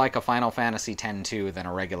more like a Final Fantasy X-2 than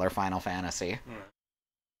a regular Final Fantasy.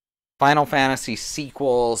 Final Fantasy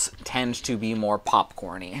sequels tend to be more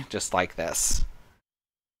popcorny, just like this.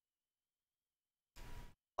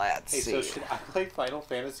 Let's see. So should I play Final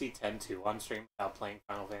Fantasy X-2 on stream without playing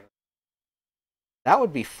Final Fantasy? That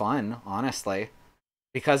would be fun, honestly.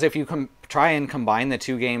 Because if you try and combine the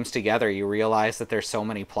two games together, you realize that there's so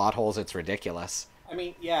many plot holes, it's ridiculous. I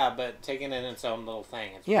mean, yeah, but taking in its own little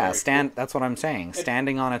thing. It's cool. That's what I'm saying.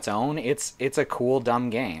 Standing on its own, it's a cool, dumb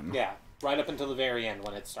game. Yeah, right up until the very end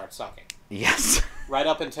when it starts sucking. Yes. Right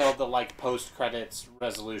up until the, like, post-credits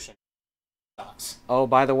resolution sucks. Oh,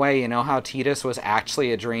 by the way, you know how Tidus was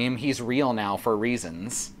actually a dream? He's real now for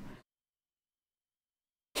reasons.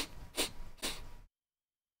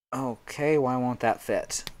 Okay, why won't that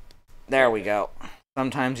fit? There we go.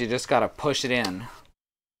 Sometimes you just gotta push it in.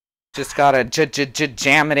 Just gotta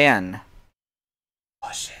jam it in.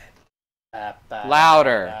 Push it.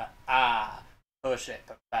 Louder. Push it.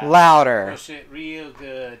 Louder. Push it real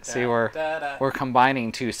good. See, we're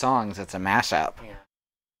combining two songs. It's a mashup. Yeah.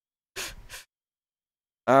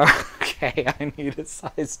 Okay, I need a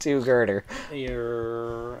size 2 girder.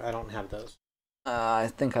 I don't have those. I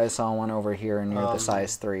think I saw one over here near the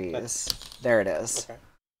size 3s. There it is. Okay.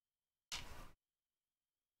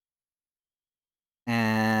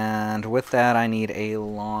 And with that, I need a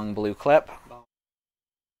long blue clip.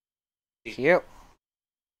 Cute.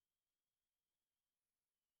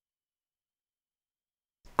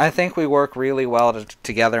 I think we work really well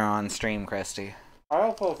together on stream, Kristie. I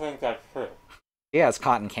also think that's true. She has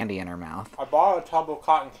cotton candy in her mouth. I bought a tub of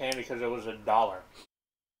cotton candy because it was $1.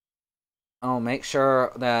 Oh, make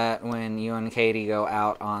sure that when you and Katie go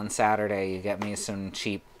out on Saturday, you get me some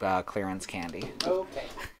cheap clearance candy. Okay.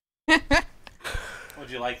 Would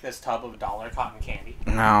you like this tub of $1 cotton candy?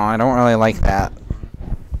 No, I don't really like that.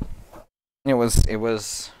 It was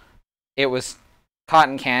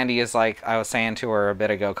cotton candy is like I was saying to her a bit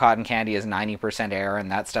ago. Cotton candy is 90% air,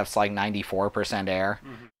 and that stuff's like 94% air.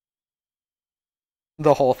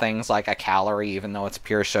 The whole thing's like a calorie, even though it's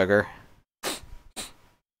pure sugar.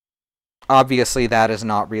 Obviously, that is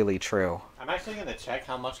not really true. I'm actually going to check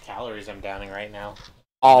how much calories I'm downing right now.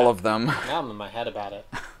 All of them. Now I'm in my head about it.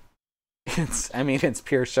 It's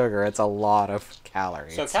pure sugar. It's a lot of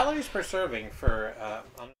calories. So calories per serving for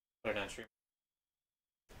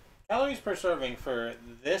calories per serving for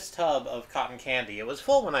this tub of cotton candy. It was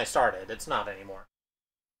full when I started. It's not anymore.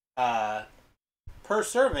 Per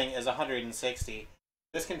serving is 160.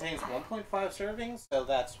 This contains 1.5 servings, so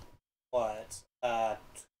that's what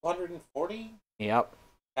 240. Yep.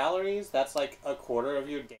 Calories. That's like a quarter of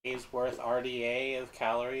your day's worth RDA of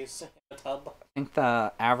calories in a tub. I think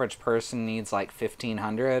the average person needs like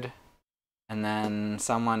 1,500, and then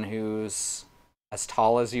someone who's as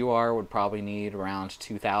tall as you are would probably need around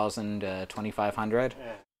 2,000 to 2,500.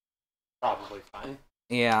 Yeah, probably fine.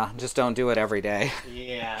 Yeah, just don't do it every day.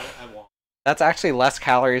 Yeah, I won't. That's actually less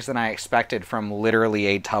calories than I expected from literally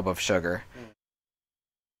a tub of sugar.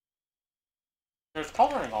 There's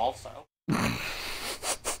coloring also.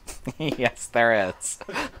 Yes, there is.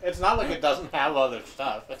 It's not like it doesn't have other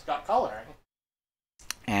stuff. It's got coloring.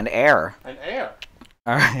 And air. And air.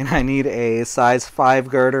 Alright, I need a size 5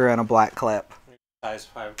 girder and a black clip. Size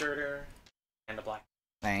 5 girder and a black.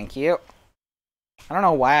 Thank you. I don't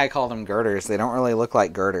know why I call them girders. They don't really look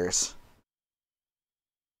like girders.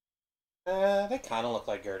 They kind of look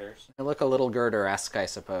like girders. They look a little girder-esque, I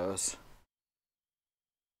suppose.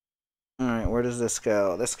 Alright, where does this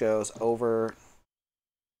go? This goes over...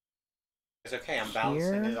 It's okay, I'm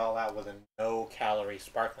balancing it all out with a no-calorie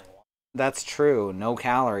sparkling water. That's true. No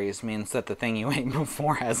calories means that the thing you ate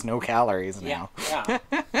before has no calories now. Yeah.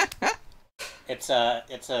 It's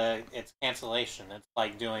cancellation. It's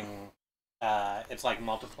like doing... it's like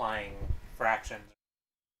multiplying fractions.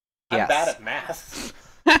 I'm bad at math.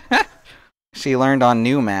 She learned on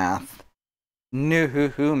new math.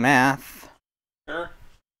 New math. Sure.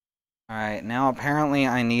 Alright, now apparently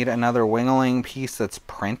I need another wingling piece that's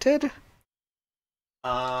printed?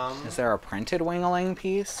 Is there a printed wingling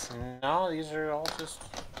piece? No, these are all just...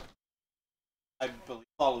 I believe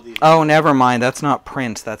all of these... Oh, never mind. That's not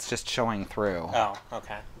print. That's just showing through. Oh,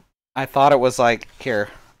 okay. I thought it was like... Here,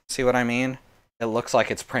 see what I mean? It looks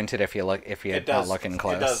like it's printed if you're looking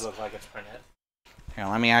close. It does look like it's printed. Here,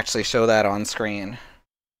 let me actually show that on screen.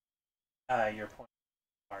 Your point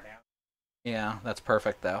far down. Yeah, that's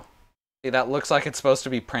perfect, though. See, that looks like it's supposed to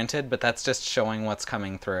be printed, but that's just showing what's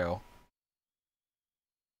coming through.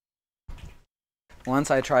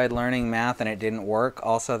 Once I tried learning math and it didn't work.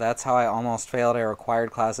 Also, that's how I almost failed a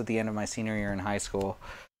required class at the end of my senior year in high school.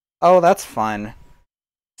 Oh, that's fun.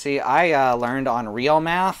 See, I learned on real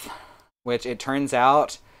math, which it turns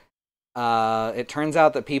out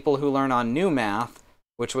that people who learn on new math,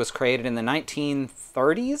 which was created in the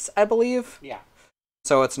 1930s, I believe. Yeah.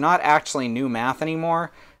 So it's not actually new math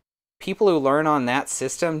anymore. People who learn on that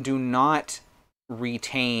system do not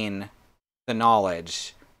retain the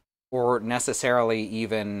knowledge or necessarily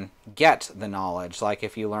even get the knowledge, like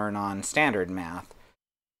if you learn on standard math.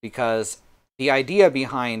 Because the idea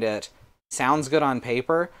behind it sounds good on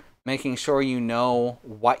paper, making sure you know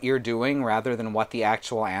what you're doing rather than what the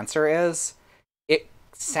actual answer is. It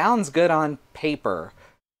sounds good on paper,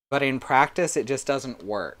 but in practice it just doesn't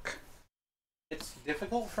work. It's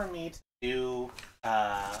difficult for me to do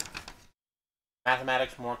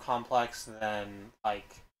mathematics more complex than, like,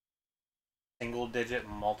 single-digit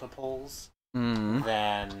multiples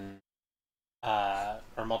than,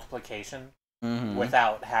 or multiplication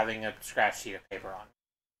without having a scratch sheet of paper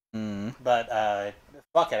on. But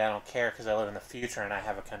fuck it, I don't care because I live in the future and I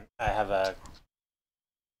have a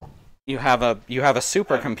You have a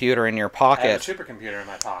supercomputer in your pocket. I have a supercomputer in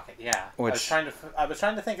my pocket. Yeah. Which I was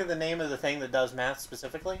trying to think of the name of the thing that does math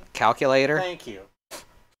specifically. Calculator. Thank you.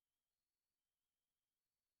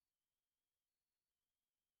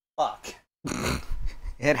 Fuck.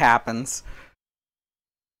 It happens.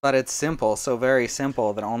 But it's simple, so very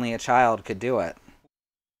simple that only a child could do it.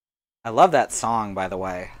 I love that song, by the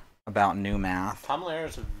way, about new math. Tom Lehrer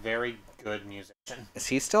is a very good musician. Is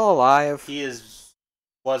he still alive? He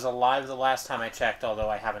was alive the last time I checked, although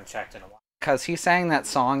I haven't checked in a while. Because he sang that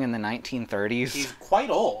song in the 1930s. He's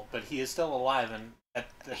quite old, but he is still alive. And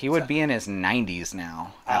he would be in his 90s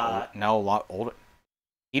now. No, a lot older.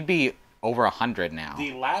 He'd be over 100 now.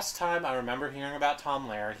 The last time I remember hearing about Tom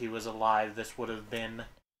Lehrer, he was alive. This would have been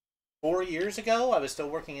 4 years ago. I was still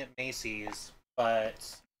working at Macy's,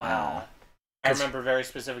 but wow. I remember very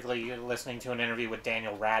specifically listening to an interview with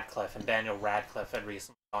Daniel Radcliffe, and Daniel Radcliffe had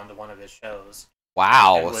recently gone to one of his shows.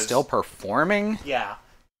 Wow, still performing? Yeah.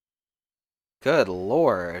 Good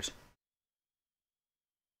lord.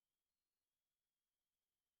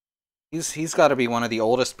 He's got to be one of the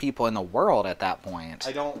oldest people in the world at that point.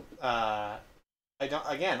 I don't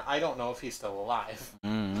know if he's still alive.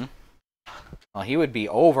 Mm. Well, he would be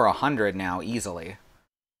over 100 now, easily.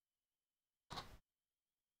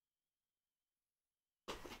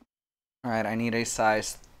 Alright, I need a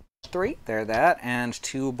size 3, there that, and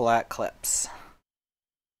 2 black clips.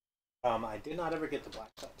 I did not ever get the black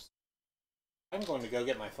clips. I'm going to go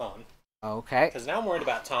get my phone. Okay. Because now I'm worried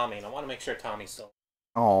about Tommy, and I want to make sure Tommy's still...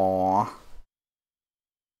 Aww.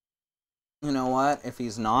 You know what? If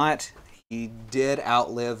he's not, he did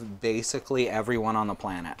outlive basically everyone on the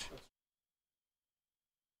planet.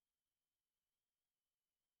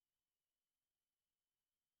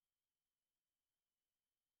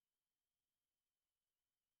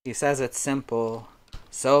 He says it's simple,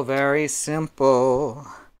 so very simple,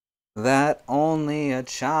 that only a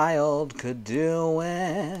child could do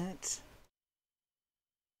it.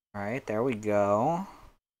 Alright, there we go.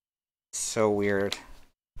 So weird.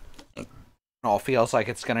 It all feels like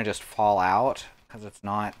it's gonna just fall out, because it's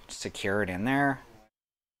not secured in there.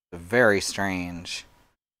 Very strange.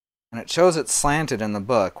 And it shows it's slanted in the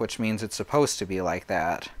book, which means it's supposed to be like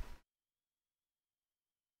that.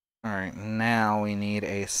 Alright, now we need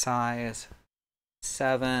a size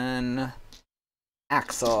 7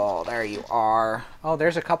 axle. There you are. Oh,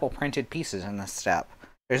 there's a couple printed pieces in this step.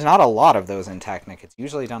 There's not a lot of those in Technic. It's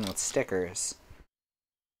usually done with stickers.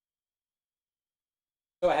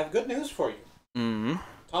 So I have good news for you. Mm-hmm.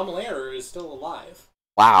 Tom Lehrer is still alive.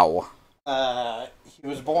 Wow. He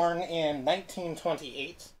was born in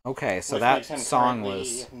 1928. Okay, so that song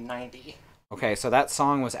was 90. Okay, so that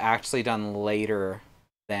song was actually done later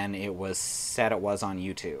than it was said it was on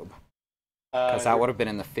YouTube. Because that would have been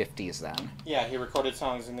in the 50s then. Yeah, he recorded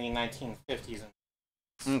songs in the 1950s.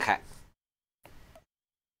 Okay.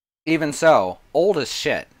 Even so, old as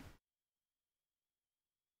shit.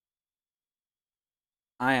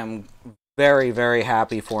 I am very, very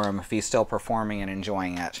happy for him if he's still performing and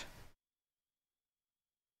enjoying it.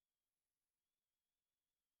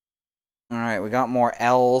 Alright, we got more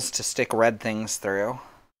L's to stick red things through.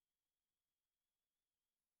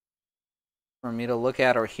 For me to look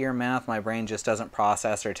at or hear math, my brain just doesn't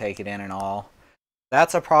process or take it in at all.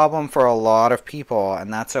 That's a problem for a lot of people,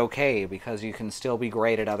 and that's okay, because you can still be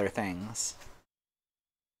great at other things.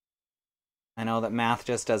 I know that math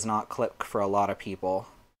just does not click for a lot of people,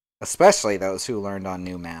 especially those who learned on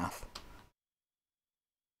New Math.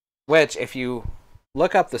 Which, if you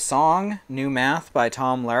look up the song, New Math by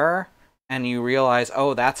Tom Lehrer, and you realize,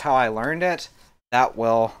 oh, that's how I learned it,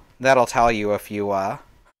 that'll tell you if you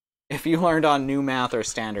learned on New Math or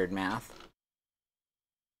Standard Math.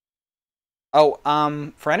 Oh,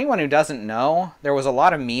 for anyone who doesn't know, there was a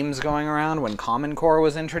lot of memes going around when Common Core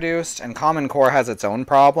was introduced, and Common Core has its own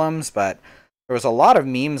problems, but there was a lot of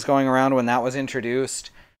memes going around when that was introduced,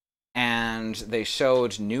 and they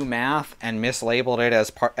showed New Math and mislabeled it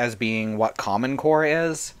as being what Common Core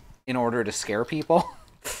is in order to scare people.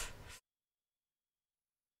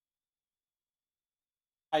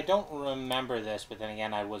 I don't remember this, but then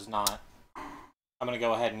again, I was not... I'm going to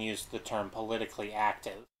go ahead and use the term politically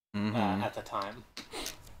active at the time.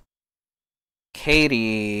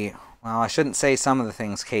 Katie... Well, I shouldn't say some of the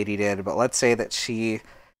things Katie did, but let's say that she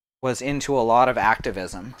was into a lot of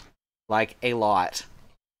activism. Like, a lot.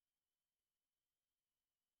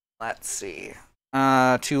 Let's see.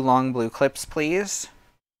 2 long blue clips, please.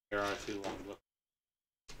 There are 2 long blue.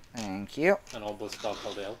 Thank you. An old bliss called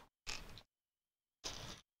Caldale.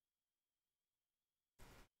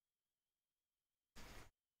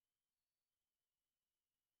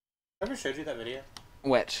 Ever showed you that video?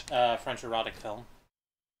 Which? French erotic film.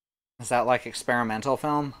 Is that like experimental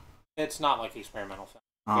film? It's not like experimental film.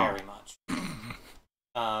 Oh. Very much.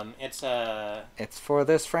 It's for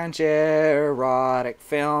this French erotic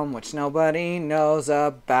film which nobody knows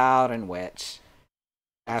about, and which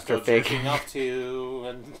after jerking off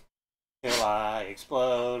to until I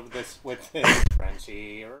explode with this French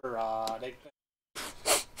erotic film.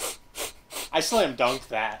 I slam dunked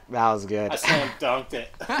that. That was good. I slam dunked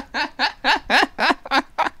it.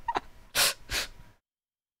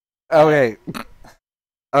 Okay.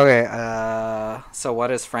 Okay, so what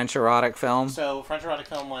is French erotic film? So, French erotic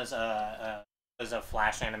film was a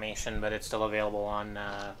Flash animation, but it's still available on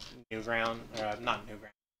Newground. Not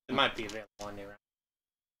Newground. It might be available on Newground.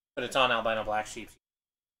 But it's on Albino Black Sheep.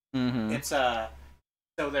 Mm-hmm. It's a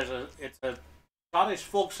Scottish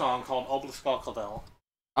folk song called Obliscal Caldel.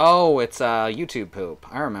 Oh, it's YouTube poop.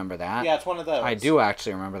 I remember that. Yeah, it's one of those. I do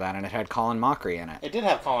actually remember that, and it had Colin Mockery in it. It did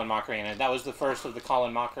have Colin Mockery in it. That was the first of the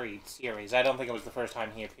Colin Mockery series. I don't think it was the first time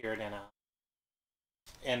he appeared in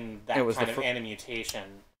that kind of animutation.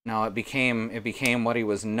 No, it became what he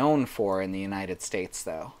was known for in the United States,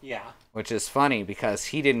 though. Yeah. Which is funny because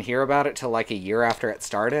he didn't hear about it till like a year after it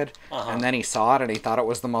started, and then he saw it and he thought it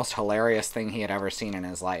was the most hilarious thing he had ever seen in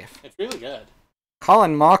his life. It's really good.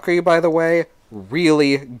 Colin Mochrie, by the way,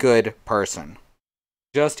 really good person.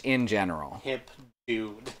 Just in general. Hip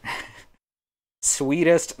dude.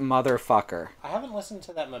 Sweetest motherfucker. I haven't listened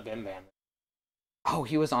to that Mabim Bam. Oh,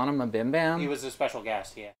 he was on a Mabim Bam? He was a special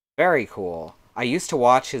guest, yeah. Very cool. I used to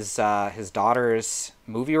watch his daughter's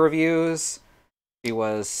movie reviews. He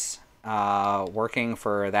was working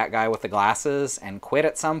for that guy with the glasses and quit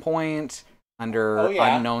at some point under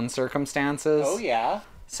unknown circumstances. Oh, yeah.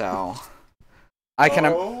 So, I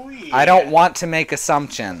don't want to make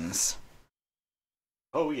assumptions.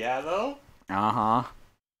 Oh, yeah, though? Uh-huh.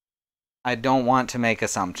 I don't want to make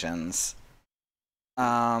assumptions.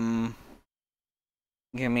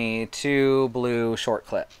 Give me 2 blue short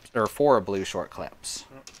clips, or 4 blue short clips.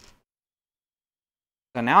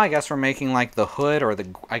 So now I guess we're making like the hood or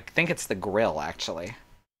I think it's the grill actually.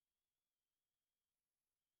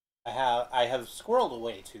 I have squirreled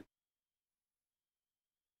away too.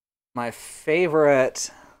 My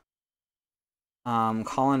favorite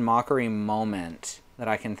Colin Mochrie moment that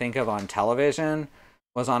I can think of on television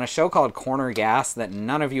was on a show called Corner Gas that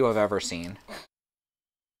none of you have ever seen.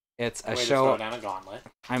 It's a show. To throw down a gauntlet.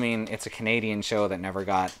 I mean, it's a Canadian show that never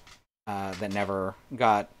got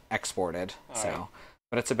exported. All so, right.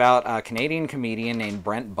 But it's about a Canadian comedian named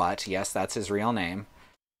Brent Butt. Yes, that's his real name.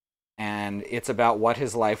 And it's about what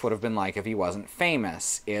his life would have been like if he wasn't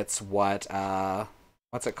famous. It's what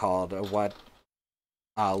what's it called? What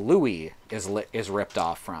Louis is ripped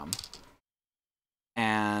off from.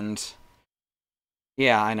 And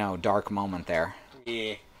yeah, I know, dark moment there.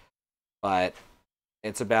 Yeah. But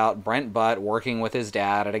it's about Brent Butt working with his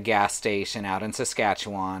dad at a gas station out in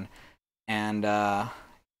Saskatchewan. And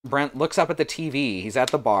Brent looks up at the TV. He's at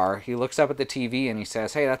the bar. He looks up at the TV and he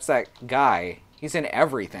says, "Hey, that's that guy. He's in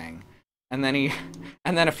everything." And then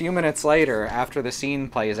a few minutes later, after the scene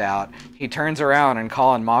plays out, he turns around and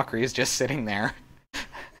Colin Mochrie is just sitting there.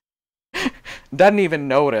 Doesn't even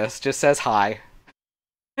notice, just says hi.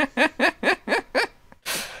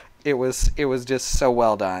 It was just so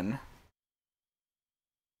well done.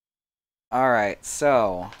 Alright,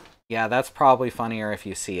 so, yeah, that's probably funnier if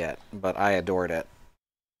you see it, but I adored it.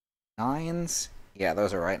 9s? Yeah,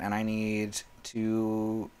 those are right, and I need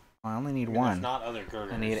to... I only need one. Not other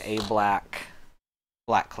girders. I need a black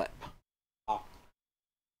clip. Oh.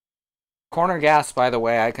 Corner Gas, by the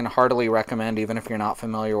way, I can heartily recommend even if you're not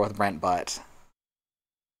familiar with Brent Butt.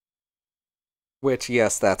 Which,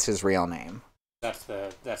 yes, that's his real name. That's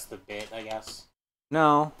the bit, I guess.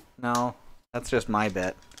 No, that's just my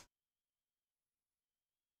bit.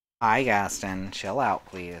 Hi, Gaston. Chill out,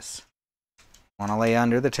 please. Want to lay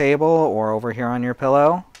under the table or over here on your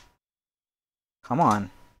pillow? Come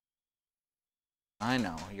on. I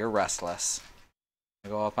know, you're restless.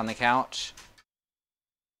 You go up on the couch.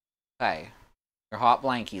 Hey, your hot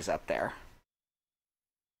blankie's up there.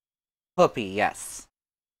 Whoopee, yes.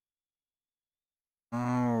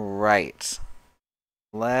 Alright.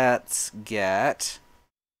 Let's get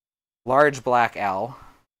large black L,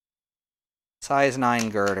 size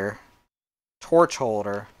 9 girder, torch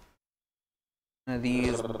holder, one of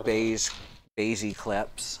these beigey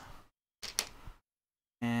clips,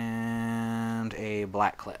 and a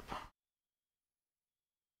black clip.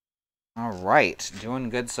 Alright, doing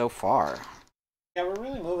good so far. Yeah, we're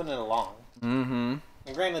really moving it along. Mm-hmm.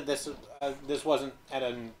 And granted, this wasn't at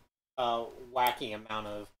a wacky amount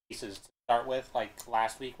of pieces to start with, like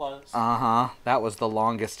last week was. Uh-huh. That was the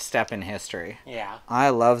longest step in history. Yeah. I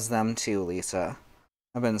loves them too, Lisa.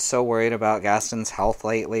 I've been so worried about Gaston's health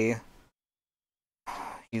lately.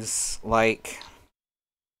 He's like...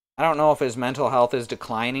 I don't know if his mental health is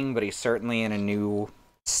declining, but he's certainly in a new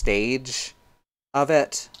stage of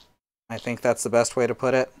it. I think that's the best way to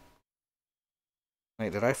put it.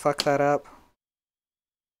 Wait, did I fuck that up?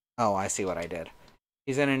 Oh, I see what I did.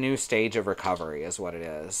 He's in a new stage of recovery, is what it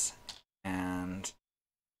is. And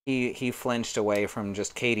he flinched away from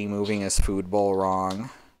just Katie moving his food bowl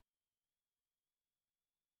wrong.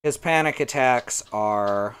 His panic attacks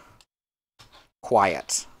are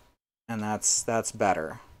quiet, and that's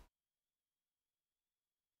better.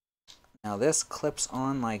 Now this clips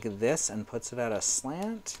on like this and puts it at a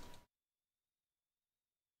slant.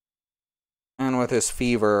 And with his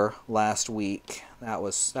fever last week, that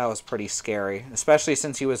was pretty scary, especially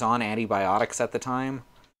since he was on antibiotics at the time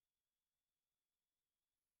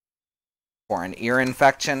for an ear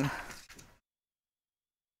infection.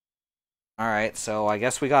 Alright, so I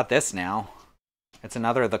guess we got this now. It's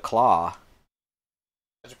another The Claw.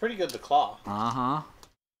 It's pretty good, the claw. Uh-huh.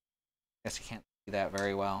 Guess you can't see that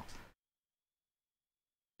very well.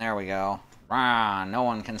 There we go. Rah, no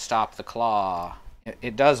one can stop the claw.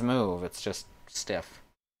 It does move, it's just stiff.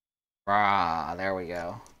 Rah, there we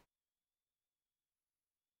go.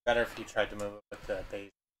 Better if you tried to move it with the base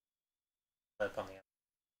clip on the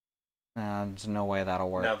end. There's no way that'll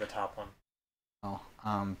work. No, the top one. Oh,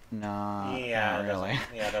 no, yeah, not really.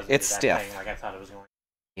 It doesn't It's do that stiff. thing like I thought it was going.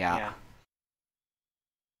 Yeah.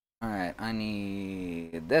 Alright, I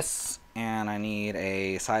need this, and I need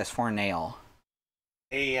a size 4 nail.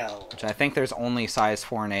 Nail. Which I think there's only size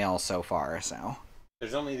 4 nails so far, so.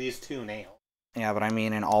 There's only these 2 nails. Yeah, but I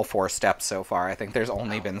mean in all 4 steps so far. I think there's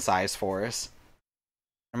only been size 4s.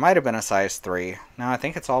 There might have been a size 3. No, I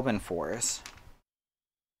think it's all been 4s.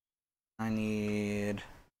 I need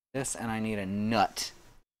this, and I need a nut.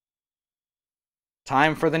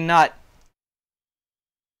 Time for the nut!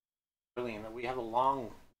 Brilliant. We have a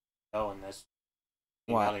long go in this.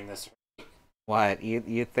 What? This. What?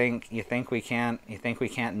 You think we can't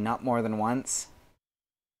nut more than once?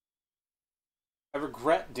 I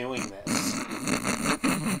regret doing this.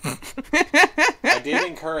 I did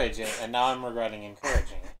encourage it, and now I'm regretting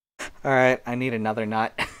encouraging it. Alright, I need another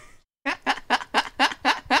nut.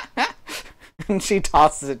 And she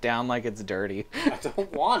tosses it down like it's dirty. I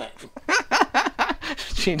don't want it.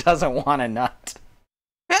 She doesn't want a nut.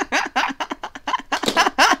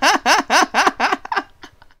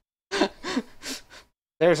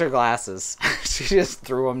 There's her glasses. She just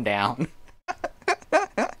threw them down.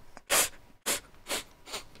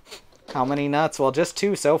 How many nuts? Well, just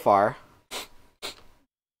 2 so far.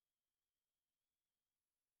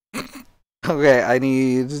 Okay, I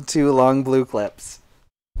need 2 long blue clips.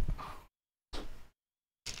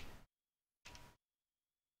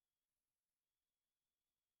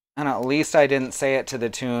 And at least I didn't say it to the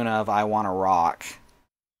tune of I want to rock.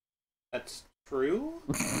 That's true?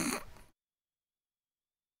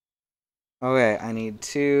 Okay, I need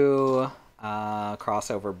 2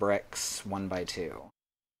 crossover bricks, 1x2.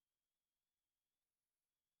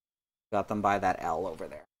 Got them by that L over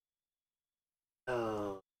there.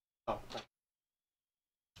 Oh. Right.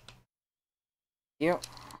 Yep.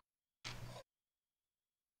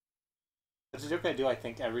 It's a joke I do, I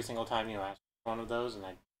think, every single time you ask one of those, and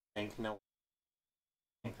I think no. I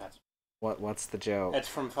think that's... What's the joke? It's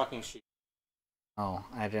from fucking Sheep. Oh,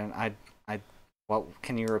 I didn't... What,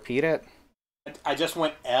 can you repeat it? I just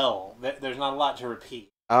went L. There's not a lot to repeat.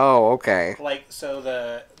 Oh, okay. Like, so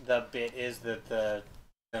the bit is that the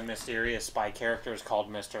mysterious spy character is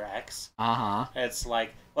called Mr. X. Uh-huh. It's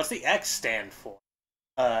like, what's the X stand for?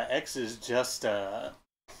 X is just a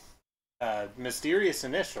mysterious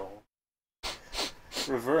initial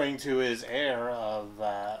referring to his air of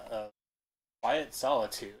quiet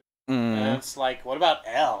solitude. And it's like, what about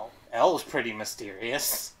L? L is pretty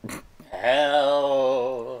mysterious.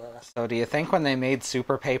 L. So do you think when they made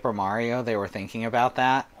Super Paper Mario, they were thinking about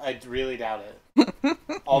that? I really doubt it.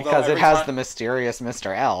 Because it has the mysterious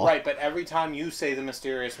Mr. L. Right, but every time you say the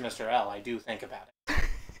mysterious Mr. L, I do think about it.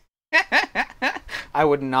 I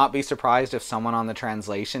would not be surprised if someone on the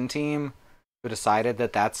translation team who decided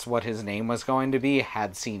that that's what his name was going to be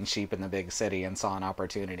had seen Sheep in the Big City and saw an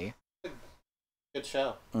opportunity. Good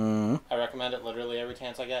show. I recommend it literally every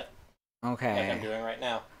chance I get. Okay. Like I'm doing right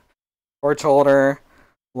now. Torch holder,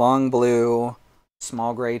 long blue,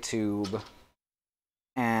 small gray tube,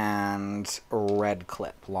 and red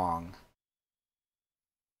clip long.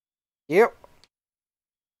 Yep.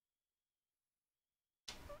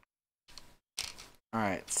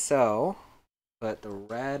 Alright, so put the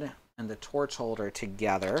red and the torch holder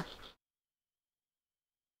together.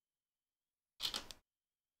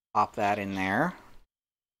 Pop that in there.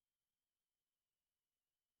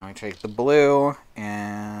 I take the blue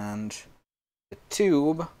and the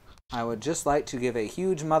tube. I would just like to give a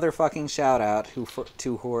huge motherfucking shout out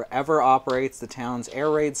to whoever operates the town's air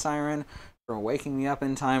raid siren for waking me up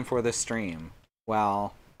in time for the stream.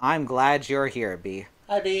 Well, I'm glad you're here, B.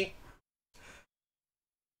 Hi, B.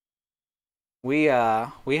 We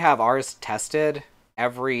have ours tested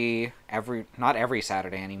every not every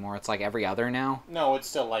Saturday anymore. It's like every other now. No, it's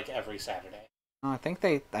still like every Saturday. I think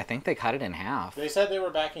they cut it in half. They said they were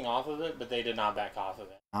backing off of it, but they did not back off of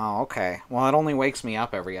it. Oh, okay. Well, it only wakes me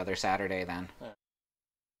up every other Saturday then. Yeah. To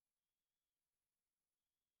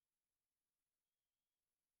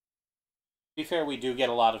be fair, we do get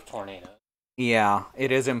a lot of tornadoes. Yeah,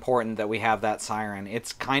 it is important that we have that siren.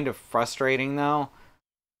 It's kind of frustrating, though,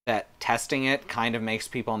 that testing it kind of makes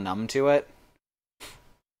people numb to it.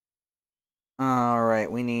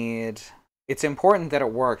 Alright, we need... It's important that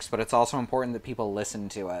it works, but it's also important that people listen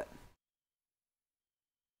to it.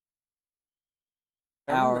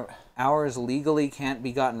 Ours legally can't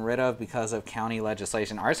be gotten rid of because of county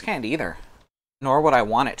legislation. Ours can't either. Nor would I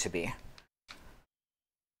want it to be.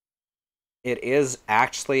 It is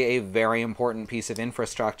actually a very important piece of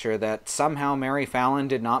infrastructure that somehow Mary Fallon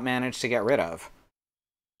did not manage to get rid of.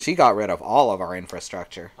 She got rid of all of our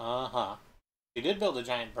infrastructure. Uh-huh. She did build a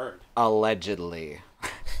giant bird. Allegedly.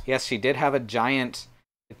 Yes, she did have a giant...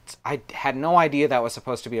 I had no idea that was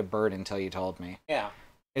supposed to be a bird until you told me. Yeah.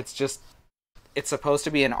 It's supposed to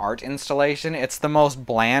be an art installation. It's the most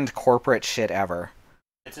bland corporate shit ever.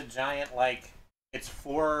 It's a giant, like... It's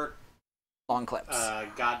 4... long clips.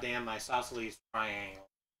 Goddamn isosceles triangle.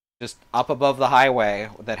 Just up above the highway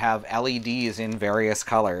that have LEDs in various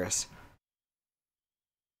colors.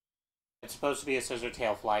 It's supposed to be a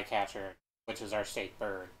scissor-tail flycatcher, which is our state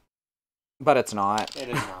bird. But it's not. It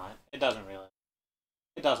is not. It doesn't really.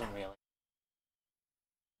 It doesn't really.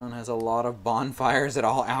 It has a lot of bonfires at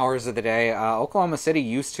all hours of the day. Oklahoma City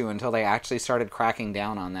used to until they actually started cracking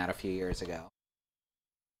down on that a few years ago.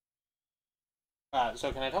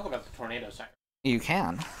 So can I talk about the tornado siren? You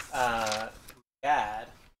can. Dad.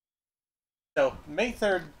 So May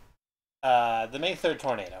 3rd, the May 3rd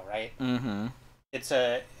tornado, right? Mm-hmm. It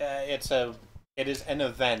is an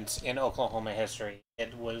event in Oklahoma history.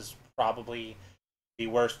 It was probably the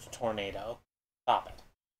worst tornado. Stop it.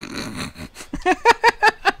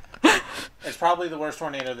 It's probably the worst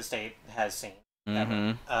tornado the state has seen.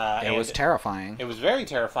 Mm-hmm. It was terrifying. It was very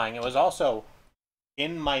terrifying. It was also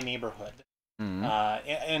in my neighborhood. Mm-hmm.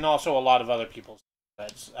 And also a lot of other people's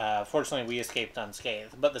neighborhoods. Fortunately, we escaped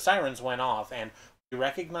unscathed. But the sirens went off, and we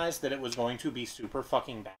recognized that it was going to be super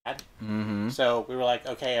fucking bad. Mm-hmm. So we were like,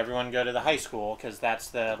 okay, everyone go to the high school, because that's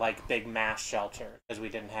the, like, big mass shelter, because we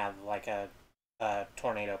didn't have, like, a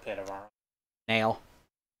tornado pit of our own. Nail.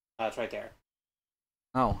 It's right there.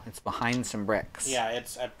 Oh, it's behind some bricks. Yeah,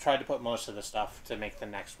 I've tried to put most of the stuff to make the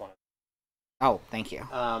next one. Oh, thank you.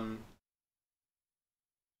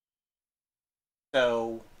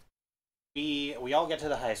 So we all get to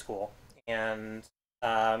the high school, and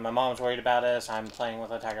my mom's worried about us. I'm playing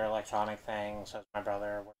with a Tiger Electronic thing, so is my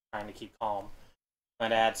brother. We're trying to keep calm. My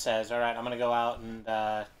dad says, all right, I'm going to go out, and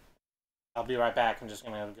I'll be right back. I'm just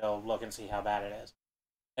going to go look and see how bad it is.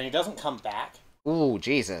 And he doesn't come back. Ooh,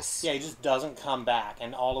 Jesus. Yeah, he just doesn't come back,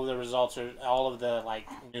 and all of the results are, all of the, like,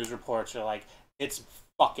 news reports are like, it's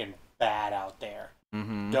fucking bad out there.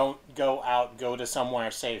 Mm-hmm. Don't go out, go to somewhere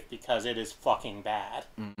safe, because it is fucking bad.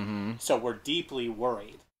 Mm-hmm. So we're deeply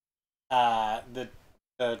worried. The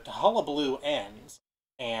hullabaloo ends,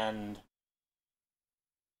 and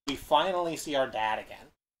we finally see our dad again.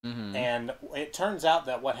 Mm-hmm. And it turns out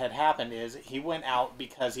that what had happened is he went out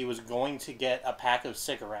because he was going to get a pack of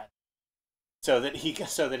cigarettes, so that he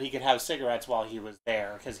could have cigarettes while he was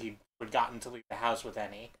there, because he had gotten to leave the house with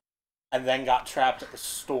any, and then got trapped at the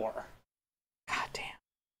store. God damn.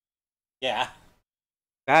 Yeah.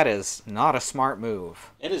 That is not a smart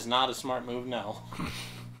move. It is not a smart move, no.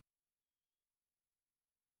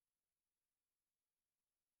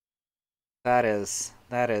 That is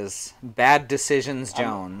bad decisions,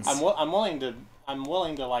 Jones. I'm willing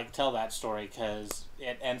to like tell that story, because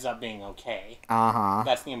it ends up being okay. Uh-huh.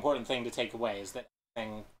 That's the important thing to take away, is that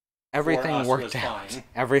everything worked out. Fine.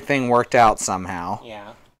 Everything worked out somehow.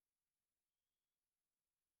 Yeah.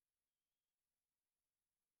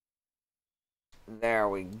 There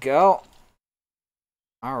we go.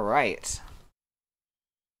 All right.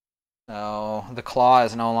 So the claw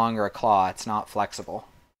is no longer a claw. It's not flexible.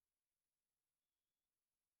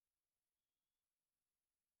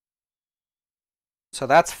 So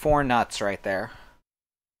that's 4 nuts right there.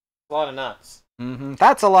 A lot of nuts. Mm-hmm.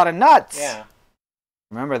 That's a lot of nuts! Yeah.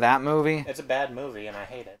 Remember that movie? It's a bad movie, and I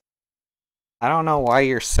hate it. I don't know why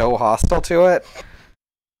you're so hostile to it.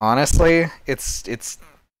 Honestly,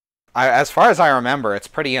 as far as I remember, it's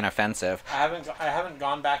pretty inoffensive. I haven't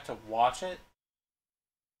gone back to watch it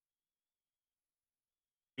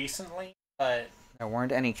recently, but There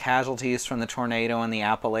weren't any casualties from the tornado in the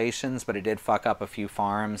Appalachians, but it did fuck up a few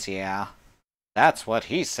farms, yeah. That's what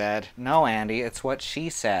he said. No, Andy, it's what she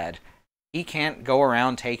said. He can't go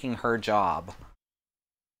around taking her job.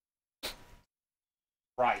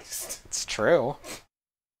 Christ. It's true.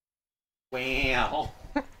 Well.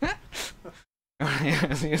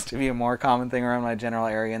 It used to be a more common thing around my general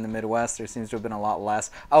area in the Midwest. There seems to have been a lot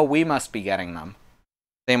less. Oh, we must be getting them.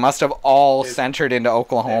 They must have all centered into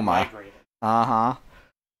Oklahoma. Uh-huh.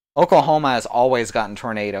 Oklahoma has always gotten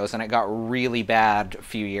tornadoes, and it got really bad a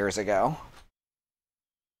few years ago.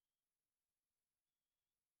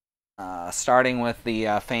 Starting with the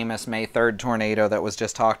famous May 3rd tornado that was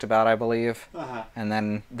just talked about, I believe. Uh-huh. And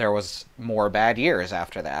then there was more bad years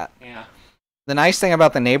after that. Yeah. The nice thing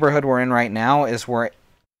about the neighborhood we're in right now is we're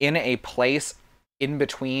in a place in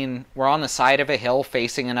between. We're on the side of a hill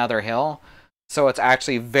facing another hill, so it's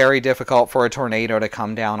actually very difficult for a tornado to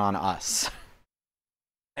come down on us.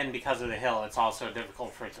 And because of the hill, it's also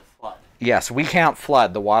difficult for it to flood. Yes, we can't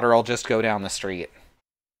flood. The water will just go down the street.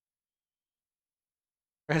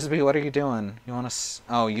 Frisbee, what are you doing? You want to...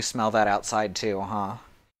 Oh, you smell that outside too, huh?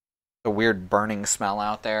 The weird burning smell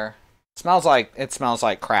out there. It smells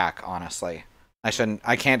like crack, honestly.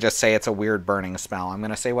 I can't just say it's a weird burning smell. I'm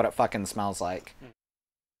gonna say what it fucking smells like.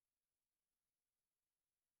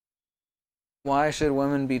 Why should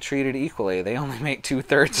women be treated equally? They only make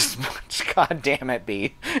 2/3 as much. God damn it,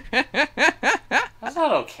 B. That's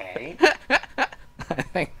not okay. I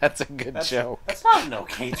think that's a good joke. That's not an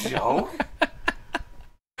okay joke.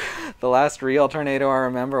 The last real tornado I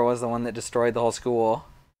remember was the one that destroyed the whole school.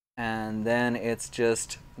 And then it's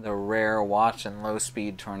just the rare watch and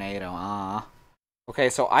low-speed tornado. Okay,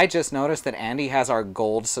 so I just noticed that Andy has our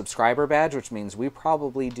gold subscriber badge, which means we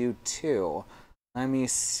probably do too. Let me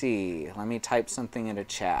see. Let me type something into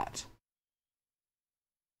chat.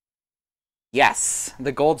 Yes,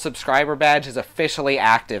 the gold subscriber badge is officially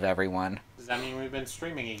active, everyone. Does that mean we've been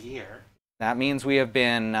streaming a year? That means we have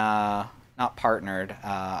been, not partnered,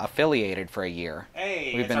 affiliated for a year.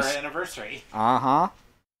 Hey, it's our anniversary. Uh-huh.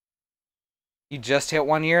 You just hit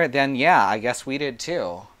 1 year? Then yeah, I guess we did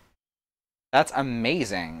too. That's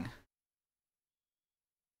amazing.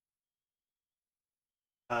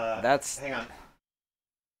 Hang on.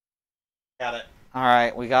 Got it. All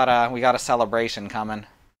right, we got a celebration coming.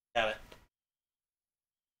 Got it.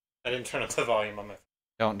 I didn't turn up the volume on my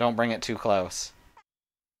phone. Don't bring it too close.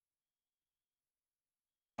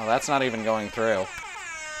 Oh, that's not even going through.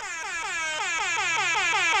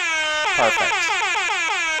 Perfect.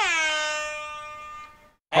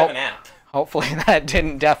 I have an app. Hopefully that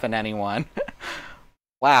didn't deafen anyone.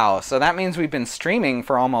 Wow, so that means we've been streaming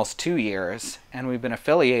for almost 2 years, and we've been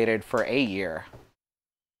affiliated for a year.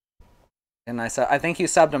 And I think you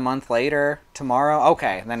subbed a month later, tomorrow?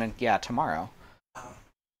 Okay, then yeah, tomorrow.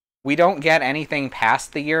 We don't get anything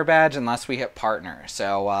past the year badge unless we hit partner.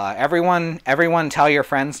 So everyone tell your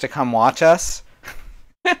friends to come watch us.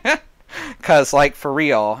 Because, like, for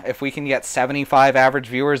real, if we can get 75 average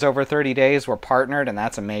viewers over 30 days, we're partnered, and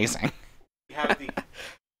that's amazing.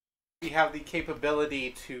 We have the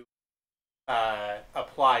capability to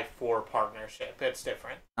apply for partnership. It's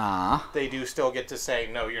different. They do still get to say,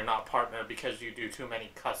 no, you're not partner because you do too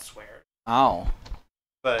many cuss swears. Oh.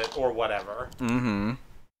 Or whatever. Mm-hmm.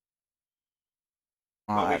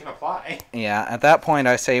 But we can apply. Yeah, at that point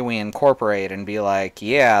I say we incorporate and be like,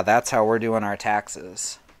 yeah, that's how we're doing our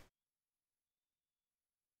taxes.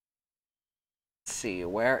 Let's see,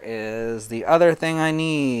 where is the other thing I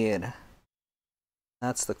need?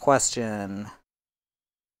 That's the question.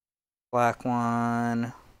 Black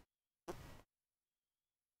one.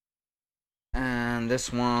 And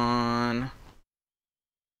this one.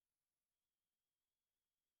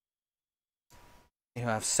 You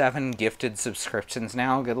have 7 gifted subscriptions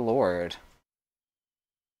now? Good lord.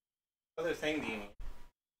 What other thing do you need?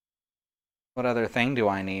 What other thing do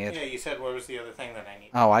I need? Yeah, you said what was the other thing that I need?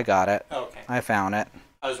 Oh, I got it. Oh, okay. I found it.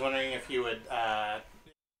 I was wondering if you would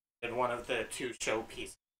did one of the 2 show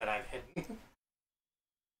pieces that I've hidden.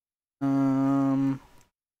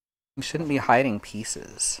 You shouldn't be hiding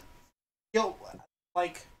pieces.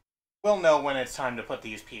 We'll know when it's time to put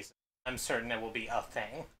these pieces. I'm certain it will be a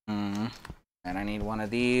thing. And I need one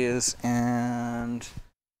of these and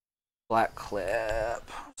black clip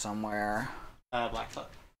somewhere. Black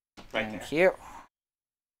clip. Right there. Thank you.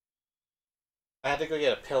 I had to go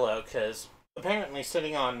get a pillow because apparently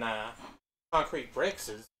sitting on concrete bricks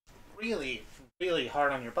is really, really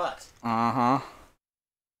hard on your butt. Uh-huh.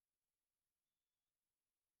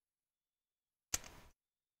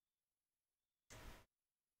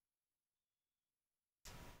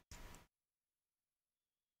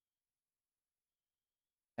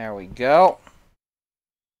 There we go.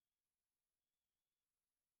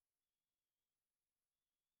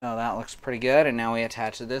 Oh, that looks pretty good. And now we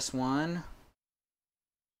attach this one.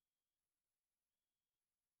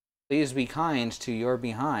 Please be kind to your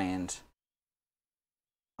behind.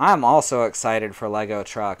 I'm also excited for LEGO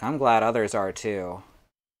Truck. I'm glad others are too.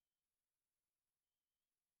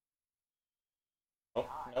 Oh,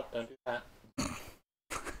 nope, don't do that.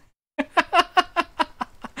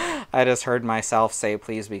 I just heard myself say,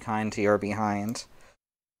 please be kind to your behind.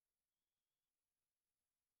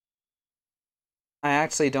 I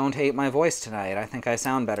actually don't hate my voice tonight. I think I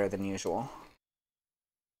sound better than usual.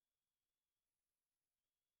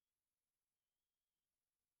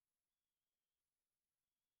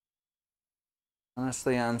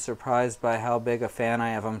 Honestly, I'm surprised by how big a fan I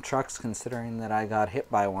am of trucks, considering that I got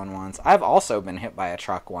hit by one once. I've also been hit by a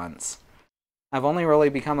truck once. I've only really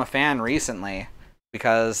become a fan recently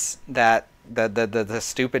because the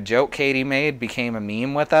stupid joke Katie made became a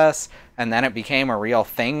meme with us, and then it became a real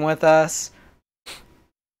thing with us.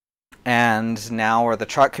 And now we're the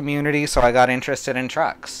truck community, so I got interested in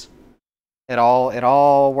trucks. It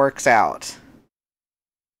all works out.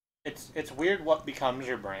 It's weird what becomes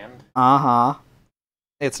your brand. Uh-huh.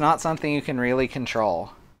 It's not something you can really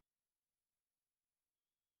control.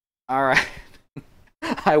 Alright.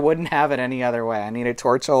 I wouldn't have it any other way. I need a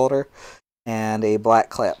torch holder and a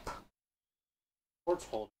black clip. Torch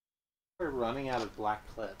holder? We're running out of black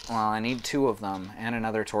clips. Well, I need 2 of them and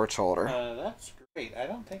another torch holder. That's great. I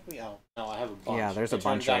don't think we... Oh, no, I have a bunch. Yeah, there's a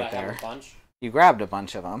bunch right there. I have a bunch. You grabbed a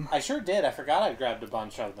bunch of them. I sure did. I forgot I grabbed a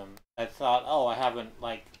bunch of them. I thought, oh, I haven't,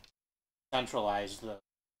 like, centralized the...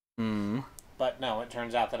 But no, it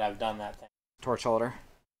turns out that I've done that thing. Torch holder.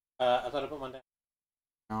 I thought I put one down.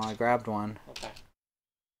 No, I grabbed one. Okay.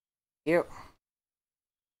 Yep.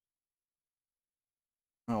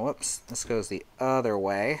 Oh, whoops. This goes the other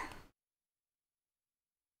way.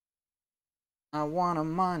 I want to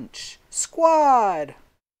munch. Squad!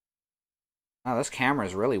 Wow, this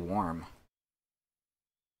camera's really warm.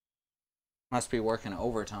 Must be working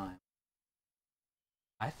overtime.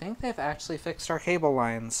 I think they've actually fixed our cable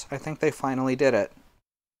lines. I think they finally did it.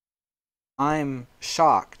 I'm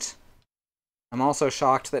shocked. I'm also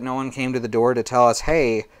shocked that no one came to the door to tell us,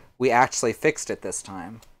 hey, we actually fixed it this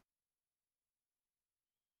time.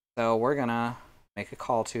 So we're gonna make a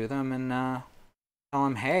call to them and tell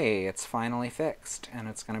them, hey, it's finally fixed. And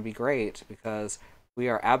it's gonna be great because we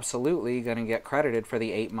are absolutely gonna get credited for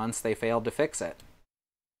the 8 months they failed to fix it.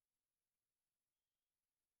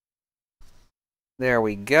 There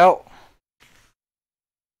we go.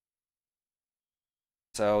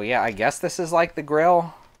 So yeah, I guess this is like the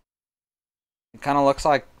grill. It kind of looks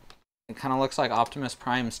like Optimus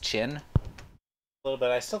Prime's chin. A little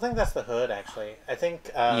bit. I still think that's the hood, actually. I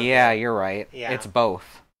think... yeah, you're right. Yeah. It's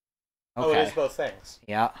both. Okay. Oh, it is both things.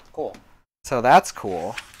 Yeah. Cool. So that's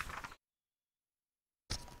cool.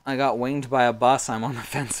 I got winged by a bus. I'm on the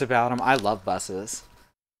fence about them. I love buses.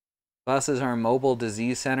 Buses are mobile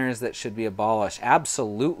disease centers that should be abolished.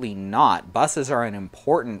 Absolutely not. Buses are an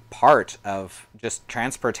important part of just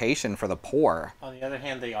transportation for the poor. On the other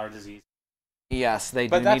hand, they are disease. Yes, they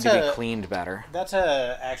do need to be cleaned better. That's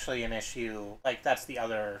actually an issue. Like, that's the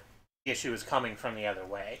other issue is coming from the other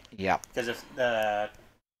way. Yeah. Because if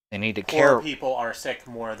they need to poor people are sick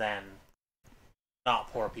more than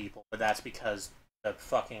not poor people, but that's because the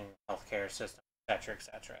fucking healthcare system, etc.,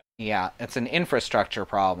 etc. Yeah, it's an infrastructure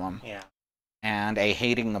problem. Yeah. And a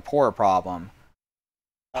hating the poor problem.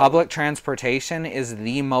 Public transportation is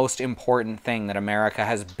the most important thing that America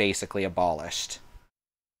has basically abolished.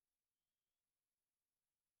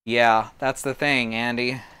 Yeah, that's the thing,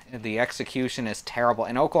 Andy. The execution is terrible.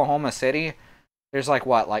 In Oklahoma City, there's like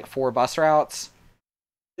what, like 4 bus routes?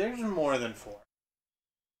 There's more than 4.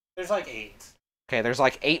 There's like 8. Okay, there's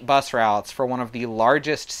like 8 bus routes for one of the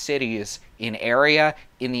largest cities in area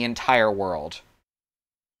in the entire world.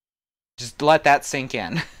 Just let that sink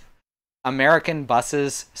in. American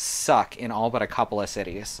buses suck in all but a couple of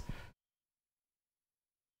cities.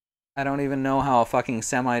 I don't even know how a fucking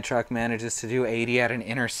semi-truck manages to do 80 at an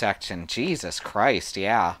intersection. Jesus Christ,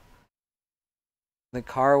 yeah. The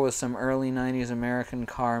car was some early 90s American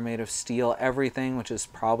car made of steel everything, which is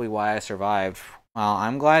probably why I survived. Well,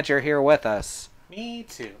 I'm glad you're here with us. Me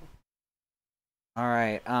too.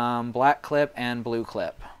 Alright, black clip and blue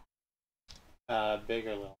clip. Big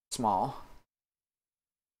or little? Small.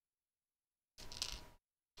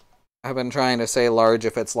 I've been trying to say large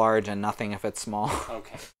if it's large and nothing if it's small.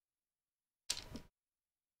 Okay.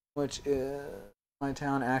 Which is... My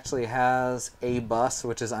town actually has a bus,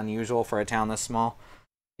 which is unusual for a town this small.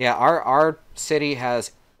 Yeah, our city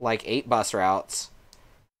has like 8 bus routes.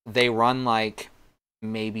 They run like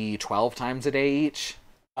maybe 12 times a day each.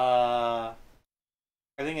 I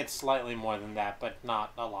think it's slightly more than that, but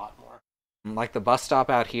not a lot more. Like the bus stop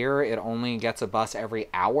out here, it only gets a bus every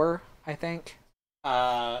hour, I think.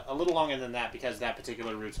 A little longer than that because that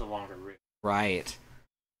particular route's a longer route. Right.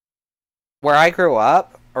 Where I grew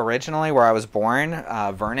up, originally, where I was born,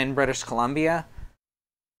 Vernon, British Columbia,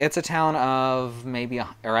 it's a town of maybe,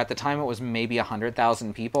 or at the time it was maybe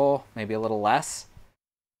 100,000 people, maybe a little less.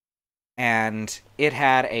 And it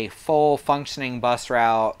had a full functioning bus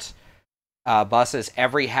route, buses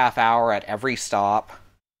every half hour at every stop.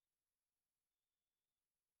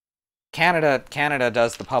 Canada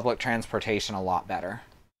does the public transportation a lot better.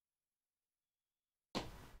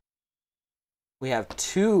 We have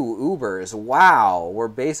 2 Ubers. Wow, we're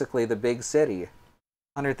basically the big city.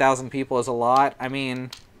 100,000 people is a lot. I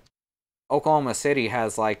mean, Oklahoma City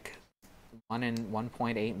has like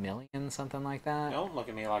 1.8 million, something like that. Don't look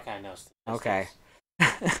at me like I know statistics. Okay.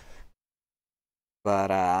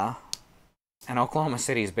 But, and Oklahoma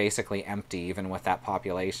City is basically empty even with that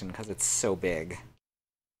population because it's so big.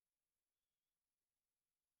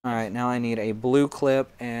 Alright, now I need a blue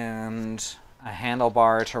clip and a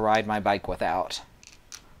handlebar to ride my bike without.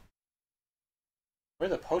 We're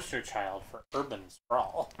the poster child for urban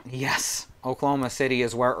sprawl. Yes, Oklahoma City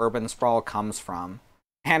is where urban sprawl comes from,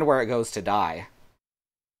 and where it goes to die.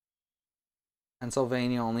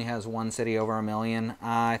 Pennsylvania only has 1 city over 1 million.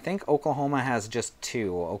 I think Oklahoma has just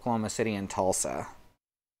 2, Oklahoma City and Tulsa.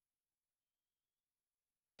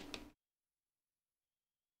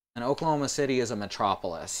 And Oklahoma City is a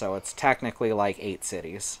metropolis, so it's technically like 8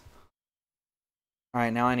 cities.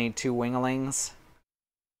 Alright, now I need 2 winglings.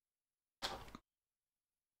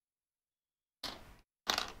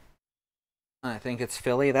 I think it's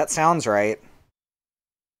Philly. That sounds right.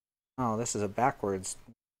 Oh, this is a backwards.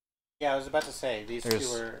 Yeah, I was about to say, these two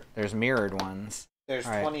are... There's mirrored ones. There's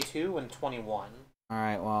 22 and 21.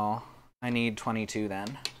 Alright, well, I need 22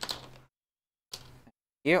 then.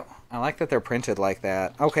 Ew, I like that they're printed like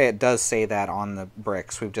that. Okay, it does say that on the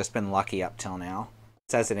bricks. We've just been lucky up till now.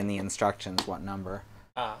 It says it in the instructions, what number.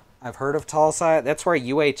 I've heard of Tulsa. That's where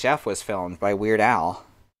UHF was filmed by Weird Al.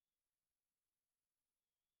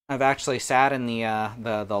 I've actually sat in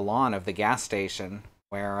the lawn of the gas station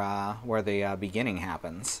where the beginning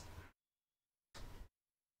happens.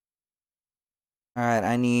 Alright,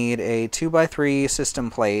 I need a 2x3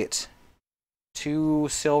 system plate, 2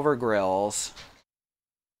 silver grills,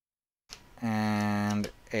 and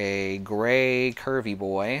a gray curvy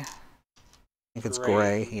boy. I think it's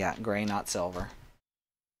gray. Yeah, gray, not silver.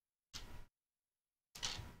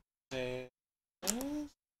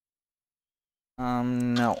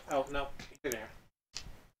 No. Oh, no. You're there.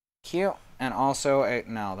 Cute. And also a...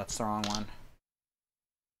 No, that's the wrong one.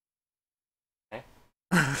 Okay.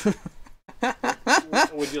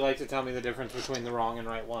 Would you like to tell me the difference between the wrong and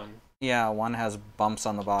right one? Yeah, one has bumps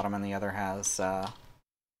on the bottom and the other has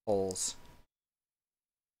holes.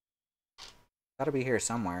 Gotta be here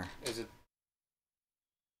somewhere. Is it?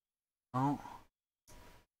 Oh.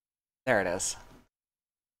 There it is.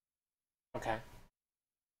 Okay.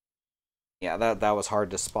 Yeah, that was hard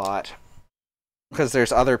to spot. Because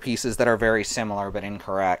there's other pieces that are very similar but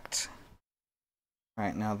incorrect.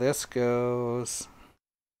 Alright, now this goes...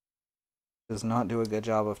 Does not do a good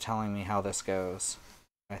job of telling me how this goes.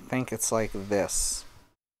 I think it's like this.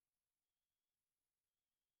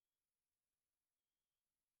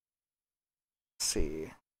 Let's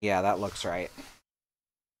see. Yeah, that looks right.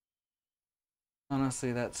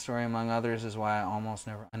 Honestly, that story, among others, is why I almost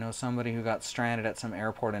never... I know somebody who got stranded at some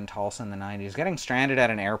airport in Tulsa in the 90s. Getting stranded at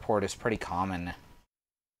an airport is pretty common.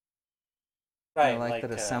 Right, I like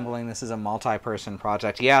that assembling this is a multi-person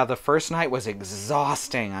project. Yeah, the first night was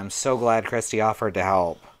exhausting. I'm so glad Kristie offered to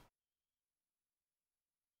help.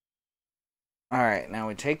 Alright, now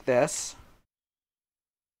we take this.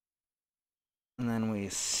 And then we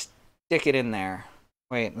stick it in there.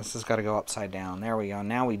 Wait, this has got to go upside down. There we go.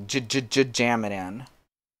 Now we jam it in.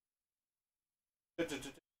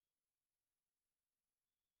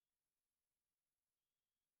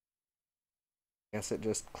 Guess it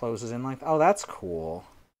just closes in like... Oh, that's cool.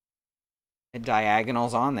 It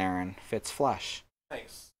diagonals on there and fits flush.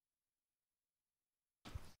 Nice.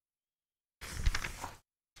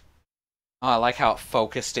 Oh, I like how it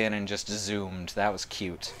focused in and just zoomed. That was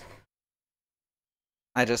cute.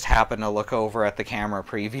 I just happened to look over at the camera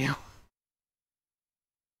preview.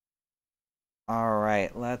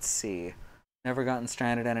 Alright, let's see. Never gotten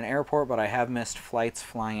stranded at an airport, but I have missed flights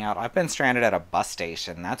flying out. I've been stranded at a bus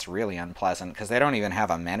station. That's really unpleasant, because they don't even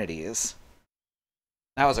have amenities.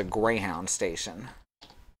 That was a Greyhound station.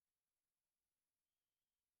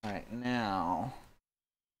 Alright, now...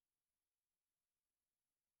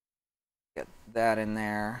 Get that in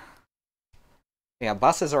there. Yeah,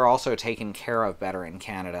 buses are also taken care of better in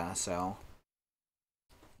Canada, so...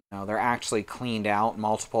 You know, they're actually cleaned out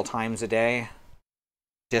multiple times a day.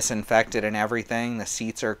 Disinfected and everything. The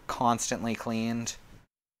seats are constantly cleaned.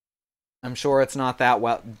 I'm sure it's not that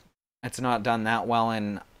well... It's not done that well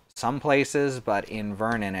in some places, but in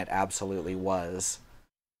Vernon it absolutely was.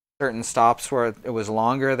 Certain stops where it was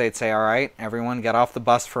longer, they'd say, alright, everyone get off the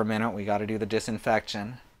bus for a minute, we gotta do the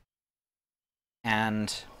disinfection.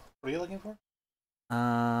 And... What are you looking for?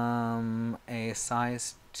 A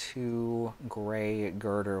size 2 gray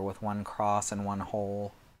girder with 1 cross and 1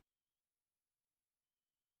 hole.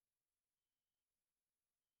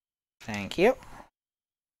 Thank you.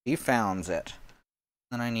 He founds it.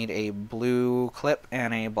 Then I need a blue clip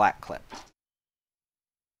and a black clip.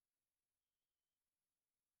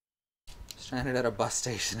 Stranded at a bus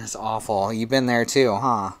station is awful. You've been there too,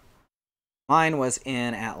 huh? Mine was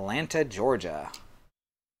in Atlanta, Georgia.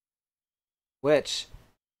 Which,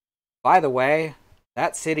 by the way,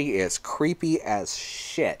 that city is creepy as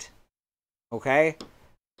shit. Okay?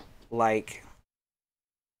 Like,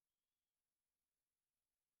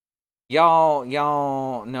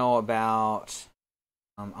 y'all know about...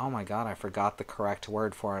 oh my god, I forgot the correct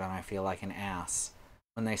word for it and I feel like an ass.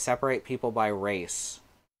 When they separate people by race.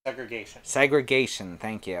 Segregation. Segregation,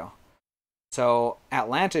 thank you. So,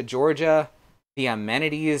 Atlanta, Georgia, the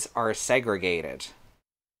amenities are segregated.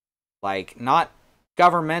 Like, not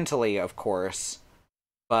governmentally, of course,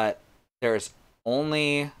 but there's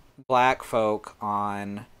only black folk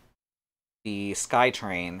on the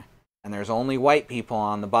SkyTrain, and there's only white people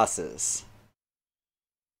on the buses.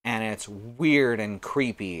 And it's weird and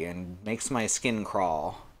creepy and makes my skin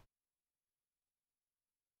crawl.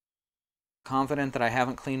 Confident that I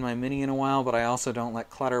haven't cleaned my Mini in a while, but I also don't let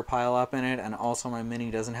clutter pile up in it, and also my Mini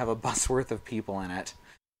doesn't have a bus worth of people in it.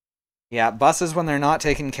 Yeah, buses when they're not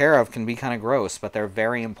taken care of can be kind of gross, but they're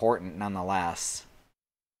very important nonetheless.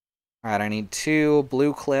 Alright, I need 2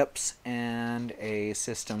 blue clips and a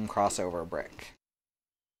system crossover brick.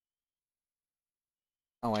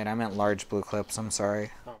 Oh wait, I meant large blue clips, I'm sorry.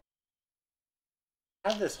 Oh.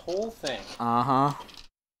 I have this whole thing. Uh-huh.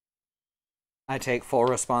 I take full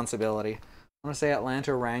responsibility. I want to say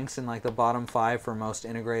Atlanta ranks in like the bottom 5 for most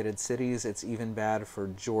integrated cities. It's even bad for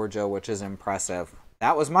Georgia, which is impressive.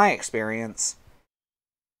 That was my experience.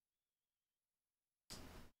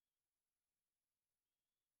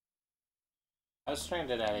 I was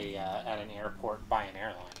stranded at an airport by an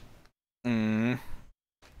airline.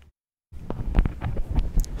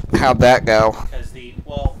 How'd that go? Because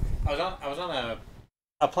I was on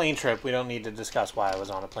a plane trip. We don't need to discuss why I was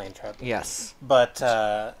on a plane trip. Yes. But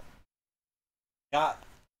the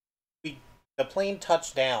plane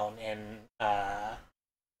touched down in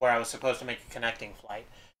where I was supposed to make a connecting flight,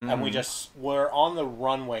 and we just were on the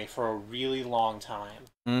runway for a really long time.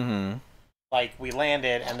 Mm-hmm. Like, we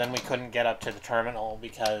landed, and then we couldn't get up to the terminal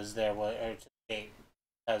because there was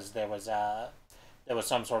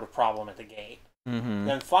some sort of problem at the gate. Mm-hmm.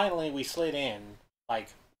 Then finally we slid in, like,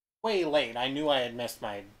 way late. I knew I had missed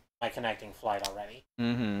my connecting flight already.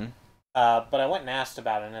 Mm-hmm. But I went and asked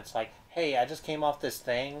about it, and it's like, hey, I just came off this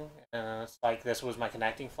thing, and it's like, this was my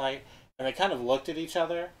connecting flight. And they kind of looked at each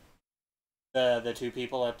other, the 2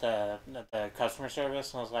 people at the customer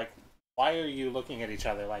service, and I was like, why are you looking at each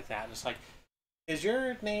other like that? And it's like, is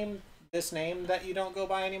your name this name that you don't go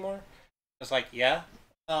by anymore? It's like, yeah.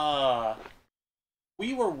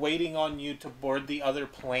 We were waiting on you to board the other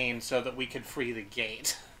plane so that we could free the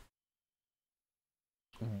gate.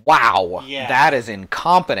 Wow. Yeah. That is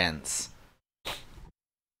incompetence.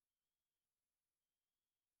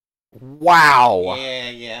 Wow.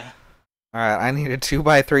 Yeah. Alright, I need a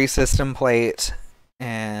 2x3 system plate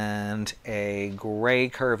and a gray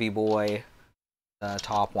curvy boy, the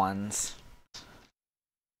top ones.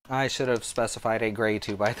 I should have specified a gray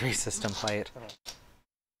 2x3 system plate.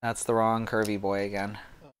 That's the wrong curvy boy again.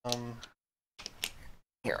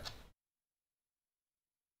 Here.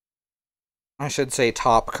 I should say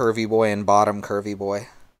top curvy boy and bottom curvy boy.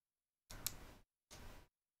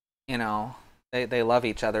 You know, they love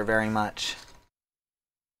each other very much.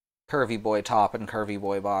 Curvy boy top and curvy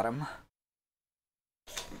boy bottom.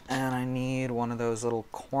 And I need one of those little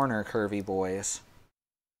corner curvy boys.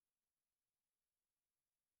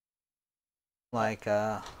 Like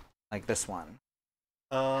this one.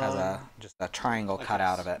 Has just a triangle cut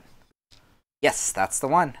out of it. Yes, that's the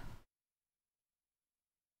one.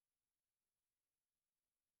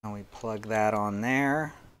 And we plug that on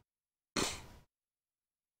there.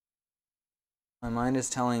 My mind is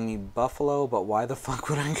telling me Buffalo, but why the fuck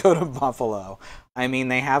would I go to Buffalo? I mean,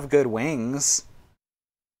 they have good wings.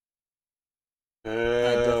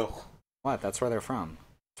 What? That's where they're from.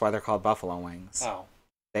 That's why they're called buffalo wings. Oh.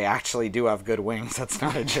 They actually do have good wings. That's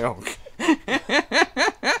not a joke.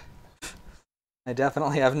 I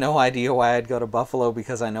definitely have no idea why I'd go to Buffalo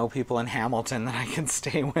because I know people in Hamilton that I can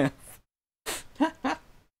stay with.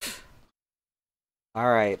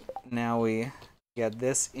 Alright, now we get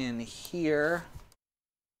this in here.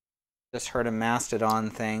 Just heard a Mastodon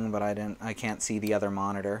thing, but I can't see the other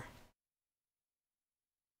monitor.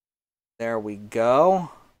 There we go.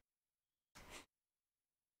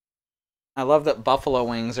 I love that buffalo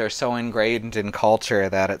wings are so ingrained in culture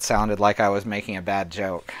that it sounded like I was making a bad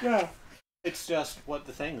joke. Yeah. It's just what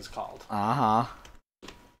the thing is called. Uh-huh.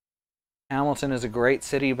 Hamilton is a great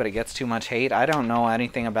city, but it gets too much hate. I don't know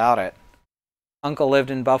anything about it. Uncle lived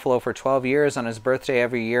in Buffalo for 12 years. On his birthday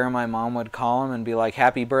every year, my mom would call him and be like,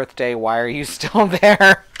 "Happy birthday, why are you still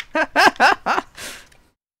there?"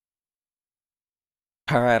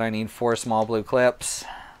 Alright, I need 4 small blue clips.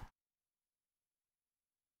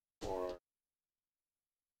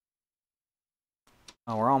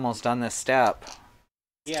 Oh, we're almost done this step.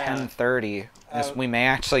 It's 10:30. We may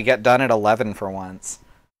actually get done at 11 for once.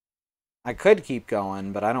 I could keep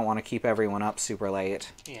going, but I don't want to keep everyone up super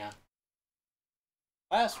late. Yeah.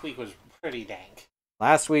 Last week was pretty dank.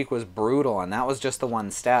 Last week was brutal, and that was just the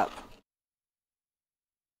one step.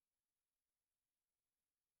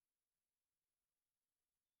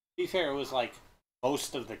 To be fair, it was like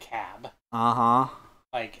most of the cab. Uh-huh.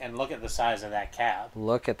 Like, and look at the size of that cab.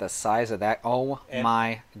 Look at the size of that. Oh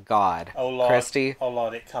my God. Oh Lord. Kristie. Oh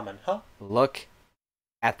Lord, it coming, huh? Look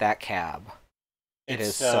at that cab. It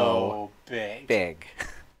is so big. Big.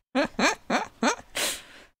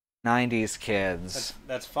 90s kids.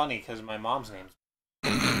 That's funny because my mom's name's.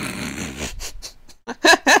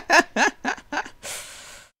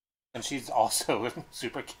 And she's also a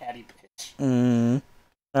super catty bitch.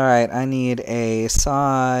 Alright, I need a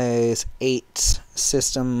size 8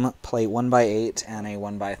 system plate 1x8 and a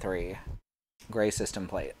 1x3. Gray system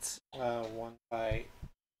plates. 1 by.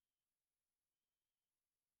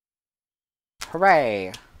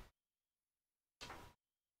 Hooray!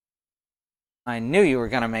 I knew you were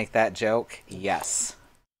going to make that joke. Yes.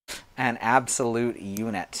 An absolute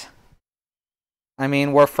unit. I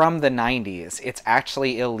mean, we're from the 90s. It's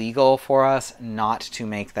actually illegal for us not to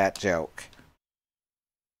make that joke.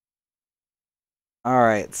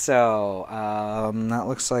 Alright, so, that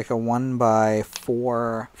looks like a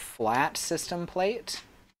 1x4 flat system plate.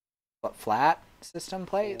 What, flat system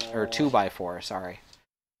plate? Or 2x4, sorry.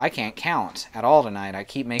 I can't count at all tonight. I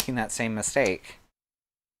keep making that same mistake.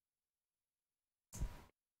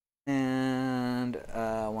 And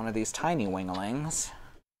one of these tiny winglings.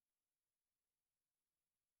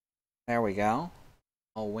 There we go.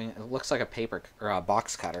 Oh, it looks like a paper or a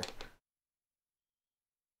box cutter.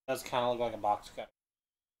 Does kind of look like a box cutter.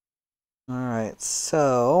 All right,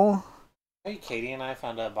 so. Hey, Katie and I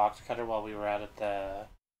found a box cutter while we were out at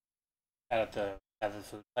the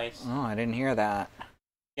food place. Oh, I didn't hear that.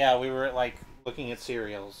 Yeah, we were like looking at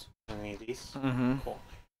cereals. Any of these? Mm-hmm. Cool.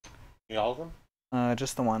 You all of them?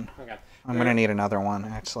 Just the one. Okay. I'm gonna need another one,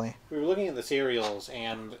 actually. We were looking at the cereals,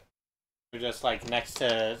 and we were just like next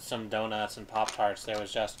to some donuts and Pop-Tarts, there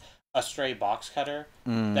was just a stray box cutter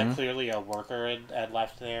that clearly a worker had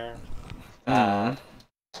left there.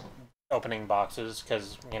 Opening boxes,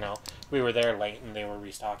 because, you know, we were there late and they were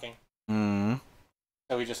restocking.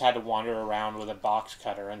 So we just had to wander around with a box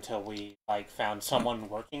cutter until we, like, found someone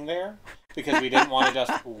working there, because we didn't want to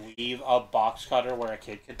just leave a box cutter where a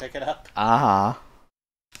kid could pick it up.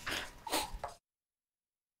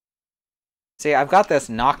 See, I've got this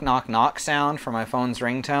knock, knock, knock sound for my phone's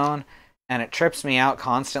ringtone, and it trips me out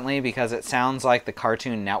constantly because it sounds like the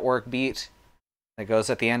Cartoon Network beat that goes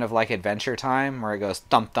at the end of, like, Adventure Time, where it goes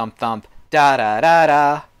thump, thump, thump,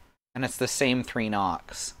 da-da-da-da, and it's the same 3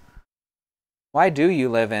 knocks. Why do you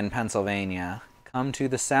live in Pennsylvania? Come to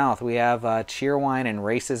the South. We have cheerwine and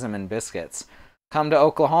racism and biscuits. Come to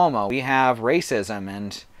Oklahoma. We have racism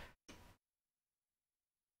and...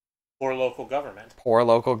 Poor local government. Poor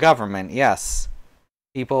local government, yes.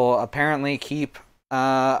 People apparently keep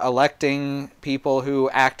electing people who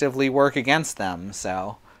actively work against them,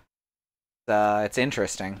 so it's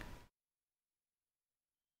interesting.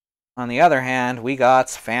 On the other hand, we got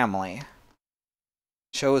family.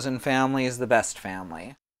 Chosen family is the best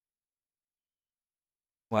family.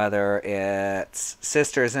 Whether it's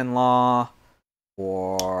sisters-in-law,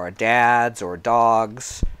 or dads, or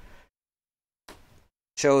dogs.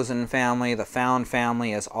 Chosen family, the found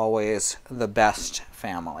family, is always the best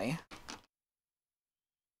family.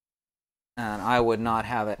 And I would not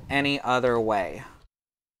have it any other way.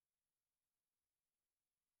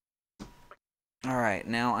 Alright,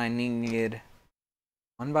 now I need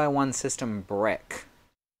 1x1 system brick.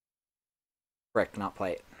 Brick, not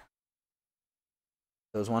plate.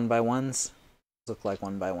 Those 1x1s look like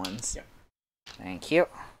 1x1s. Yep. Thank you.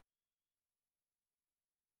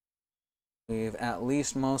 We've at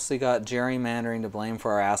least mostly got gerrymandering to blame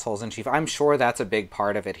for our assholes in chief. I'm sure that's a big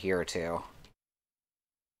part of it here, too.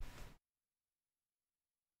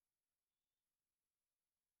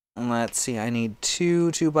 Let's see, I need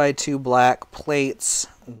 2 2x2 black plates,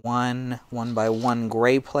 1 1x1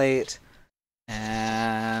 gray plate,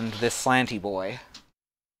 and this slanty boy.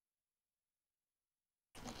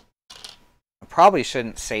 probably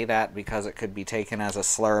shouldn't say that because it could be taken as a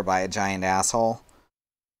slur by a giant asshole.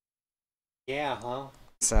 Yeah, huh?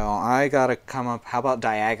 So I gotta come up. How about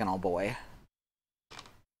diagonal boy?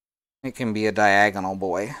 It can be a diagonal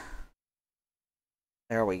boy.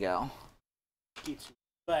 There we go. Get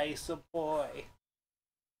your face, a boy.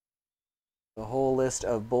 The whole list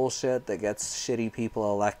of bullshit that gets shitty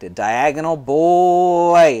people elected. Diagonal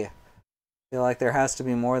boy! I feel like there has to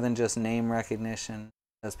be more than just name recognition,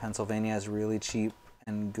 because Pennsylvania has really cheap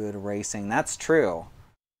and good racing. That's true.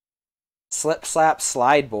 Slip, slap,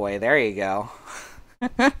 slide boy. There you go.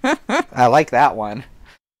 I like that one.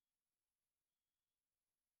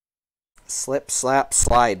 Slip, slap,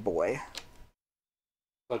 slide boy.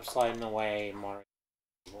 Slip sliding away, Mario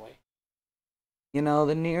boy. You know,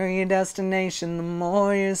 the nearer your destination, the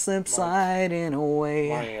more you slip sliding away.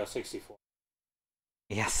 Mario 64.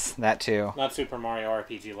 Yes, that too. Not Super Mario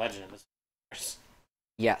RPG Legend.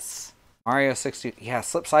 Yes. Mario 60. Yeah,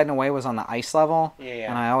 slip sliding away was on the ice level. Yeah.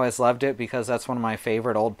 And I always loved it because that's one of my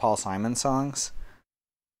favorite old Paul Simon songs.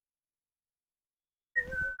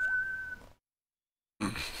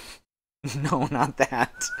 No, not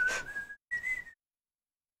that.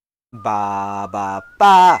 Ba ba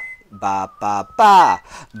ba ba ba ba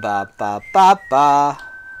ba ba ba ba.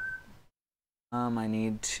 I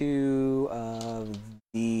need 2 of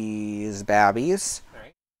these babbies.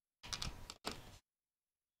 Alright.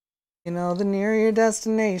 You know, the nearer your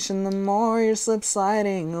destination, the more you're slip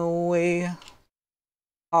sliding away.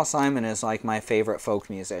 Paul Simon is like my favorite folk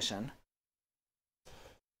musician.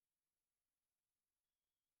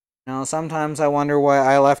 You know, sometimes I wonder why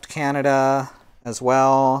I left Canada as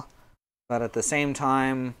well, but at the same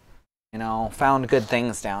time, you know, found good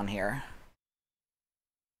things down here.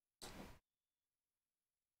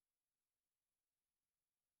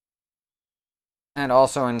 And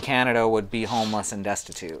also in Canada would be homeless and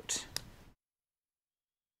destitute.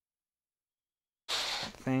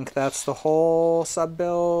 I think that's the whole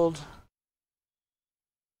sub-build.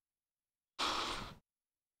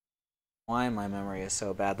 Why my memory is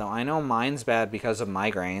so bad, though. I know mine's bad because of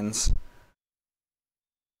migraines.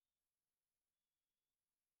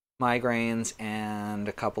 Migraines and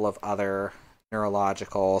a couple of other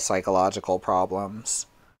neurological, psychological problems.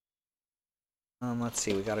 Let's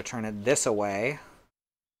see, we gotta turn it this away.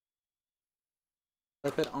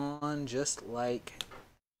 Flip it on just like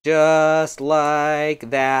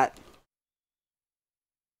that.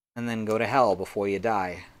 And then go to hell before you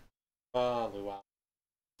die. Oh, wow.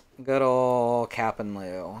 Good old Cap'n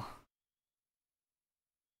Lou.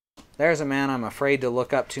 There's a man I'm afraid to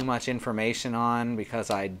look up too much information on because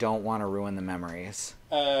I don't want to ruin the memories.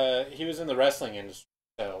 He was in the wrestling industry,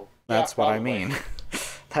 so... That's what I mean.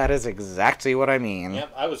 That is exactly what I mean.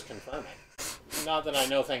 Yep, I was confirming. Not that I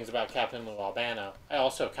know things about Captain Lou Albano. I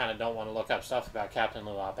also kind of don't want to look up stuff about Captain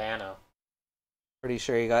Lou Albano. Pretty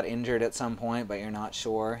sure you got injured at some point, but you're not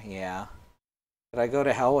sure? Yeah. Did I go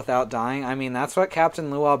to hell without dying? I mean, that's what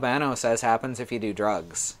Captain Lou Albano says happens if you do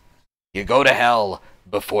drugs. You go to hell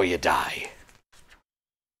before you die.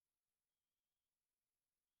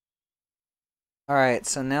 Alright,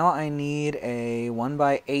 so now I need a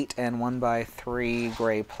 1x8 and 1x3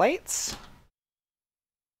 gray plates.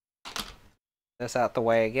 This out the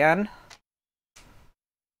way again.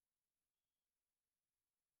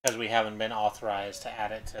 Because we haven't been authorized to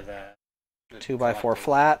add it to the 2x4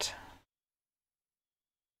 flat.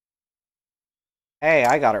 Hey,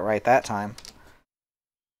 I got it right that time.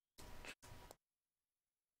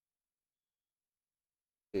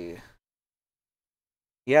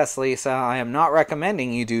 Yes, Lisa, I am not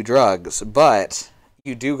recommending you do drugs, but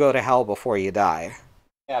you do go to hell before you die.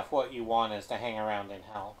 Yeah, if what you want is to hang around in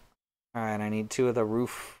hell. Alright, I need 2 of the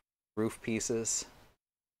roof pieces.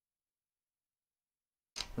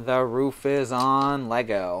 The roof is on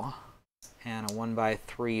Lego. And a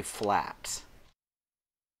 1x3 flat.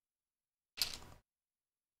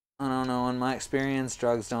 I don't know, in my experience,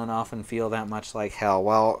 drugs don't often feel that much like hell.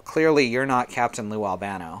 Well, clearly you're not Captain Lou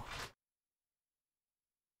Albano.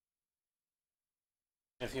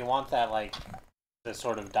 If you want that, like, the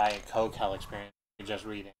sort of Diet Coke hell experience, you just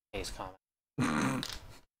read it in case comment.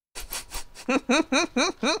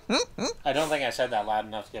 I don't think I said that loud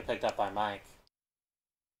enough to get picked up by Mike.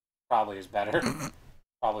 Probably is better.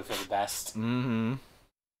 Probably for the best. Mm-hmm.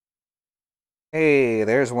 Hey,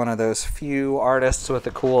 there's one of those few artists with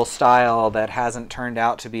a cool style that hasn't turned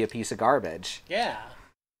out to be a piece of garbage. Yeah.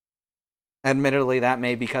 Admittedly, that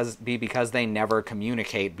may be because they never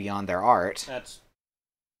communicate beyond their art. That's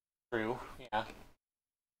true, yeah.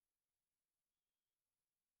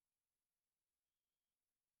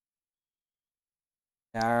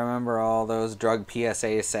 Yeah, I remember all those drug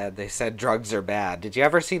PSAs said. They said drugs are bad. Did you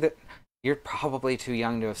ever see the... You're probably too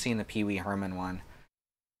young to have seen the Pee Wee Herman one.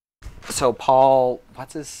 So Paul...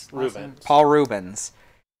 What's his last name? Paul Rubens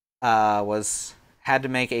had to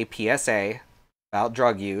make a PSA about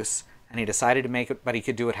drug use, and he decided to make it, but he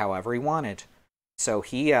could do it however he wanted. So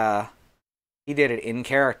he did it in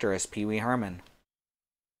character as Pee Wee Herman.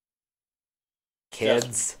 Kids.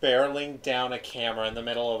 Just barreling down a camera in the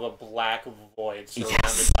middle of a black void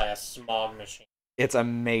surrounded by a smog machine. It's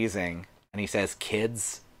amazing. And he says,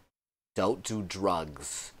 kids, don't do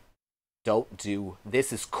drugs.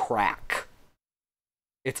 This is crack.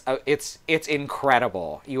 It's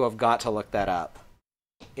incredible. You have got to look that up.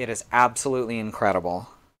 It is absolutely incredible.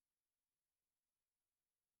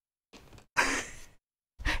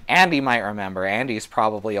 Andy might remember. Andy's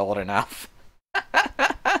probably old enough.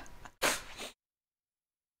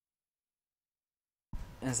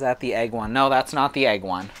 Is that the egg one? No, that's not the egg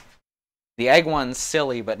one. The egg one's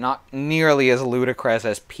silly, but not nearly as ludicrous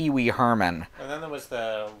as Pee Wee Herman. And then there was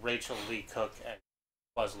the Rachel Lee Cook egg.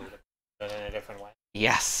 Was ludicrous, but in a different way.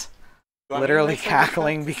 Yes. Literally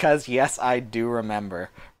cackling because, yes, I do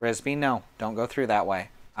remember. Risby, no. Don't go through that way.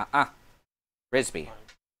 Risby.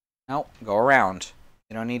 No, go around.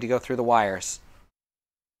 You don't need to go through the wires.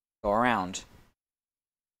 Go around.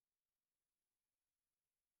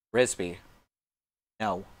 Risby.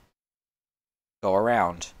 No. Go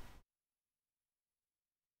around.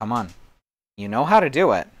 Come on. You know how to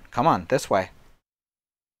do it. Come on, this way.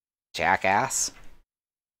 Jackass.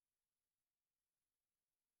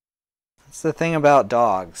 That's the thing about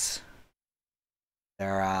dogs. They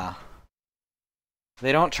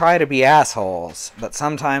don't try to be assholes, but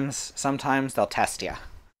sometimes they'll test you.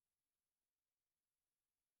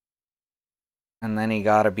 And then you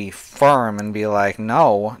gotta be firm and be like,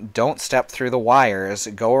 no, don't step through the wires.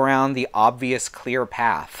 Go around the obvious clear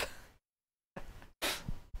path.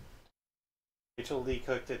 Rachel Lee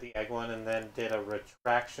Cook did the egg one and then did a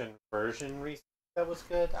retraction version recently that was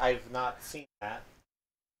good. I've not seen that.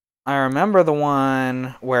 I remember the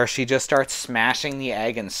one where she just starts smashing the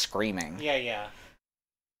egg and screaming. Yeah.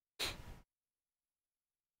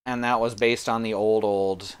 And that was based on the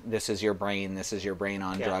old this is your brain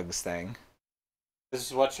on drugs thing. This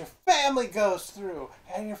is what your family goes through,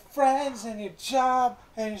 and your friends, and your job,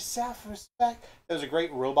 and your self-respect. There was a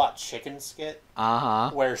great robot chicken skit.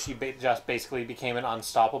 Where she just basically became an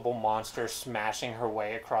unstoppable monster, smashing her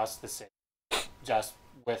way across the city, just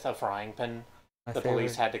with a frying pan. The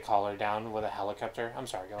police had to call her down with a helicopter. I'm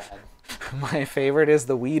sorry, go ahead. My favorite is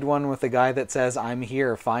the weed one with the guy that says, "I'm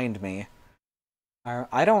here, find me."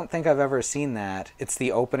 I don't think I've ever seen that. It's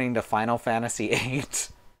the opening to Final Fantasy VIII.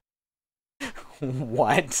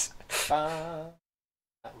 What? That's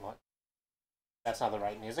not the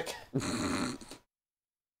right music.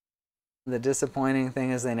 The disappointing thing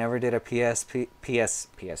is they never did a PSA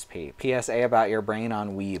about your brain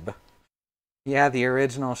on Weeb. Yeah, the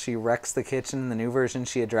original, she wrecks the kitchen. The new version,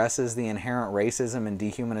 she addresses the inherent racism and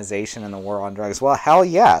dehumanization in the war on drugs. Well, hell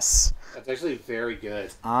yes. That's actually very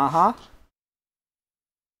good. I'm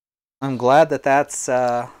glad that that's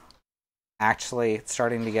actually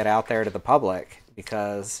starting to get out there to the public,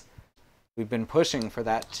 because we've been pushing for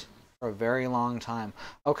that for a very long time.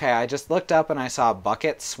 Okay, I just looked up and I saw a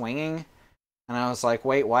bucket swinging, and I was like,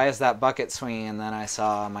 wait, why is that bucket swinging? And then I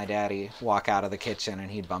saw my daddy walk out of the kitchen and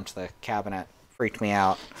he bumped the cabinet. Freaked me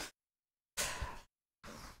out.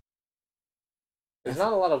 There's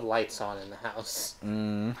not a lot of lights on in the house.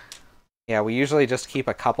 Yeah, we usually just keep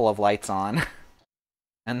a couple of lights on.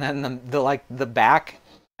 And then the back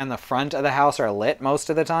and the front of the house are lit most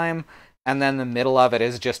of the time, and then the middle of it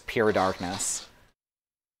is just pure darkness.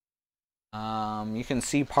 You can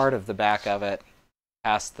see part of the back of it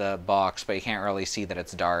past the box, but you can't really see that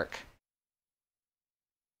it's dark.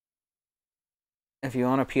 If you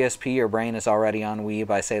own a PSP, your brain is already on Weeb.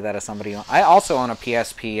 I say that as somebody... I also own a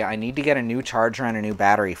PSP. I need to get a new charger and a new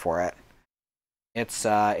battery for it. It's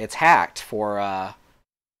hacked for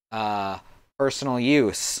personal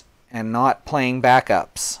use and not playing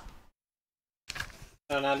backups.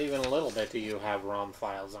 No, not even a little bit do you have ROM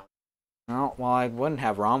files on. No, well, I wouldn't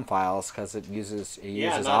have ROM files because it uses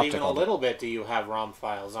not optical. Even a little bit do you have ROM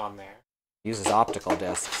files on there. It uses optical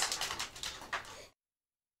discs.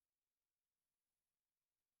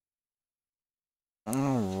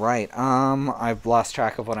 Alright, I've lost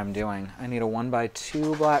track of what I'm doing. I need a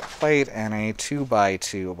 1x2 black plate and a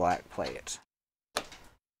 2x2 black plate.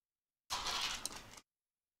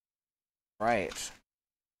 Right.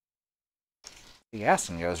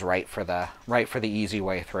 Gaston goes right for the easy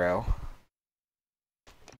way through.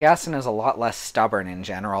 Gaston is a lot less stubborn in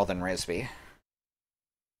general than Risby.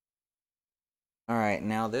 Alright,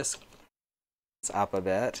 now this is up a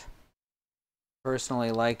bit.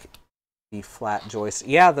 Personally like the flat joystick.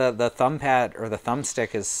 Yeah, the thumb pad or the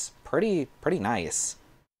thumbstick is pretty nice.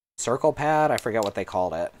 Circle pad, I forget what they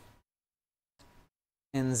called it.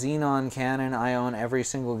 In Xenon canon, I own every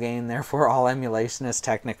single game, therefore all emulation is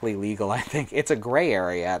technically legal. I think it's a gray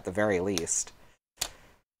area at the very least.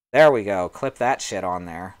 There we go. Clip that shit on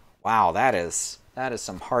there. Wow, that is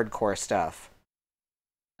some hardcore stuff.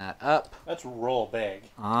 That up. That's real big.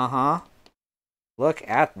 Uh-huh. Look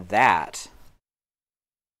at that.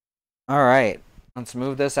 Alright, let's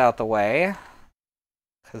move this out the way.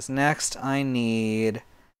 Because next I need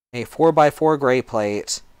a 4x4 gray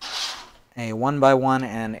plate, a 1x1,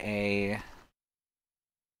 and a...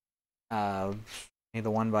 need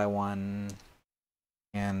the 1x1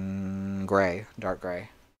 in gray, dark gray.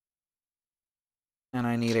 And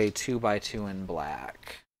I need a 2x2 in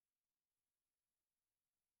black.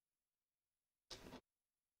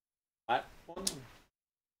 That one?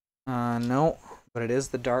 No, but it is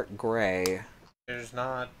the dark gray. There's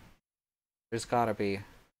not. There's gotta be.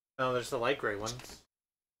 No, there's the light gray ones.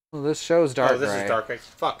 Well, this shows dark gray. Oh, this is dark gray.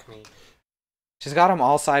 Fuck me. She's got them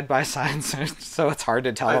all side by side, so it's hard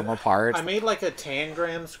to tell them apart. I made like a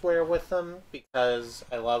tangram square with them because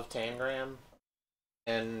I love tangram,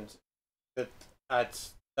 and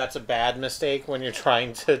that's a bad mistake when you're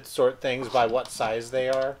trying to sort things by what size they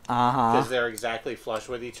are. Because they're exactly flush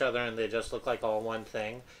with each other and they just look like all one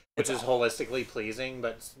thing, which is holistically pleasing,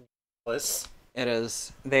 but useless. It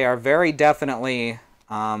is. They are very definitely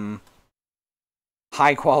high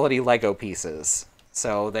quality Lego pieces.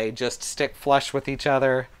 So they just stick flush with each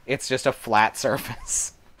other. It's just a flat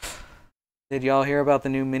surface. Did y'all hear about the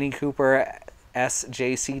new Mini Cooper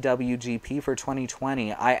SJCWGP for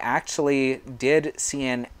 2020? I actually did see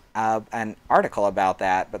an article about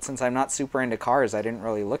that, but since I'm not super into cars, I didn't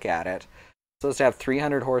really look at it. It's supposed to have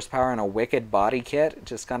 300 horsepower and a wicked body kit.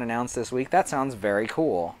 Just got announced this week. That sounds very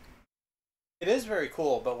cool. It is very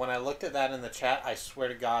cool, but when I looked at that in the chat, I swear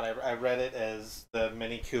to God, I read it as the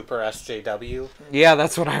Mini Cooper SJW. Yeah,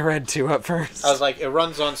 that's what I read too at first. I was like, it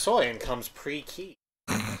runs on soy and comes pre-key.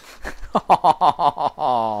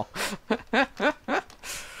 Alright,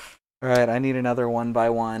 I need another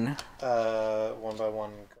 1x1. 1x1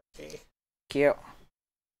 cookie. Cute.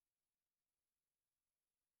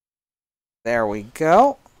 There we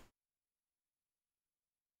go.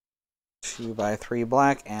 2x3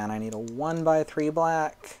 black, and I need a 1x3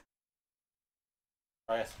 black.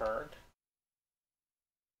 Try a third.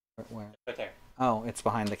 Where? Right there. Oh, it's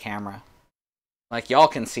behind the camera. Like, y'all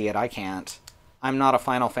can see it, I can't. I'm not a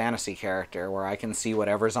Final Fantasy character where I can see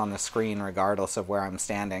whatever's on the screen regardless of where I'm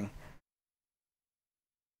standing.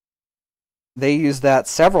 They used that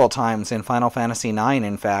several times in Final Fantasy IX,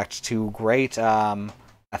 in fact, to great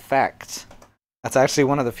effect. That's actually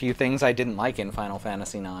one of the few things I didn't like in Final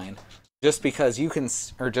Fantasy IX. Just because you can,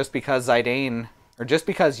 or just because Zidane, or just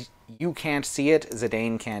because you can't see it,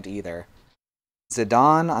 Zidane can't either.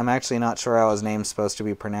 Zidane, I'm actually not sure how his name's supposed to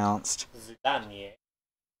be pronounced. Zidane.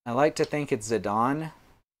 I like to think it's Zidane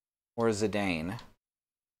or Zidane.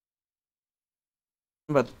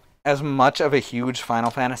 But as much of a huge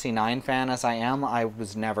Final Fantasy IX fan as I am, I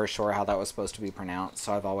was never sure how that was supposed to be pronounced,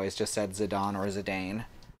 so I've always just said Zidane or Zidane.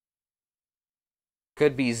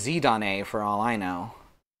 Could be Zidane for all I know.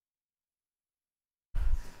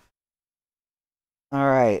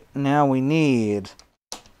 Alright, now we need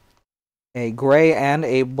a gray and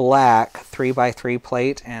a black 3x3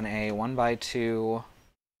 plate and a 1x2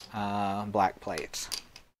 black plate.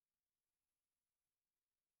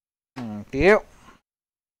 Thank you.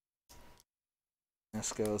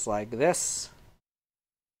 This goes like this.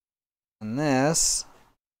 And this.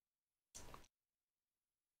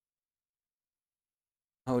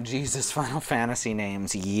 Oh Jesus, Final Fantasy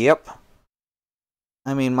names. Yep.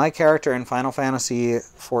 I mean, my character in Final Fantasy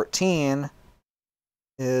XIV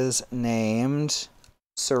is named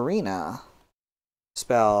Serena.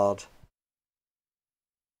 Spelled...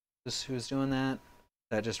 Who's doing that? Is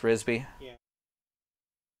that just Risby? Yeah.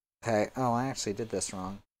 Okay. Oh, I actually did this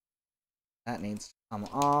wrong. That needs to come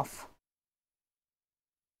off.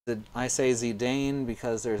 I say Zidane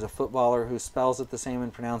because there's a footballer who spells it the same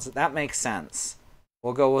and pronounces it. That makes sense.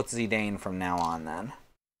 We'll go with Zidane from now on, then.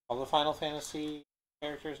 All the Final Fantasy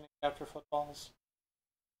characters named after footballs?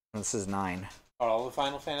 This is 9. Are all the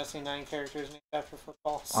Final Fantasy IX characters named after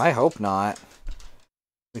footballs? I hope not.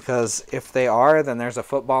 Because if they are, then there's a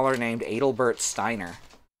footballer named Adelbert Steiner.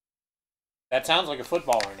 That sounds like a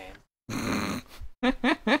footballer name.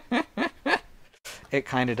 It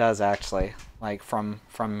kind of does, actually. Like, from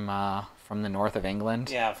the north of England.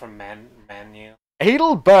 Yeah, from Manu.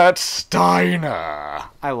 Adelbert Steiner.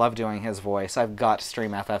 I love doing his voice. I've got to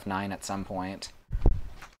stream FF9 at some point.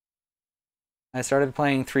 I started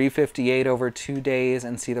playing 358 over 2 days,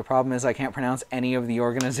 and see, the problem is I can't pronounce any of the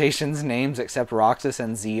organization's names except Roxas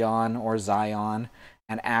and Xeon, or Zion,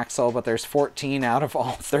 and Axel, but there's 14 out of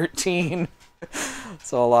all 13.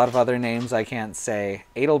 So a lot of other names I can't say.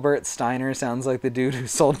 Adelbert Steiner sounds like the dude who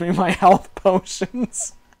sold me my health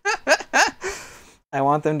potions. I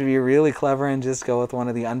want them to be really clever and just go with one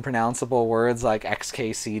of the unpronounceable words like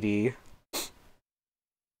XKCD.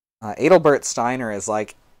 Adelbert Steiner is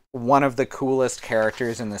like one of the coolest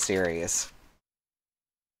characters in the series.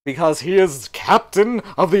 Because he is captain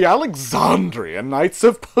of the Alexandrian Knights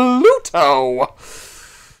of Pluto!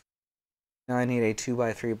 Now I need a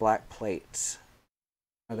 2x3 black plate.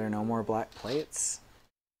 Are there no more black plates?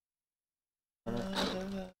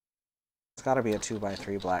 It's gotta be a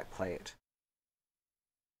 2x3 black plate.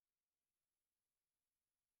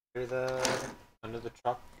 Under the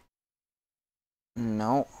truck?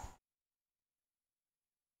 No.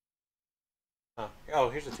 Oh,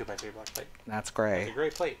 here's a 2x3 black plate. That's gray. It's a gray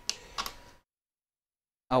plate.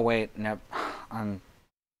 Oh, wait. Nope.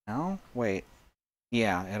 No? Wait.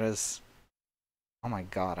 Yeah, it is. Oh my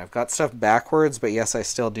god. I've got stuff backwards, but yes, I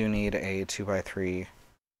still do need a 2x3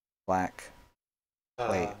 black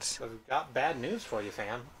plate. I've got bad news for you,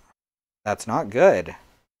 fam. That's not good.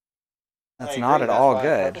 That's not at all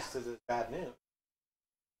good. This is bad news.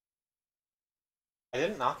 I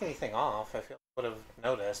didn't knock anything off. I feel I would have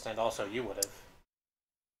noticed, and also you would have.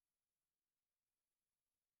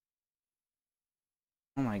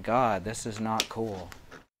 Oh my god, this is not cool.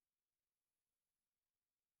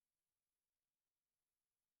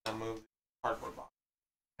 I'll move the cardboard box.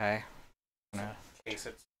 Okay. Case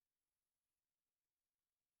it.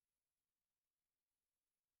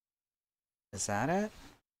 Is that it?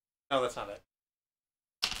 No, that's not it.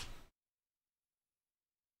 What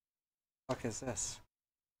the fuck is this?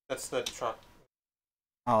 That's the truck.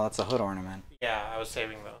 Oh, that's a hood ornament. Yeah, I was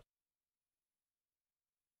saving those.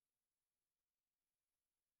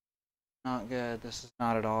 Not good. This is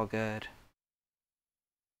not at all good.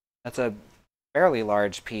 That's a fairly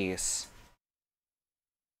large piece.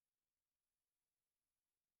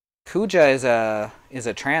 Kuja is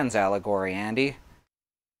a trans allegory, Andy.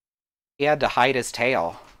 He had to hide his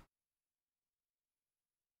tail.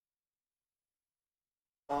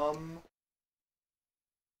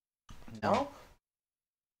 No.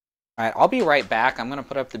 Alright, I'll be right back. I'm going to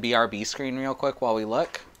put up the BRB screen real quick while we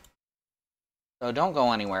look. So don't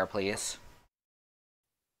go anywhere, please.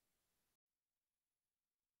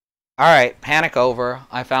 Alright, panic over.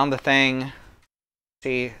 I found the thing.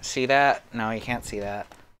 See that? No, you can't see that.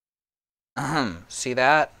 See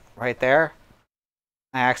that? Right there?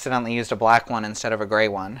 I accidentally used a black one instead of a gray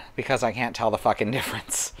one, because I can't tell the fucking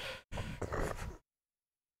difference.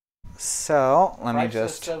 So, let me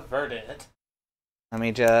just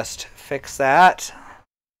fix that.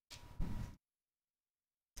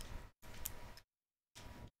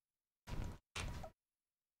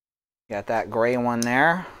 Got that gray one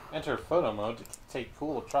there. Enter photo mode to take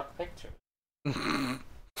cool truck pictures.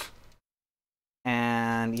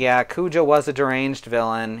 And yeah, Kuja was a deranged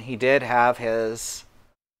villain. He did have his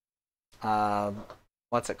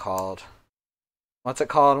what's it called? What's it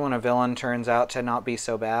called when a villain turns out to not be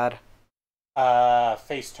so bad?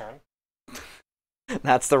 Face turn.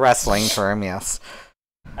 That's the wrestling term, yes.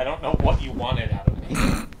 I don't know what you wanted out of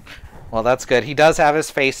me. Well, that's good. He does have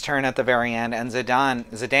his face turn at the very end, and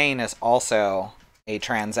Zidane is also a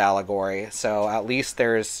trans allegory, so at least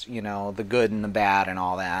there's, you know, the good and the bad and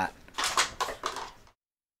all that.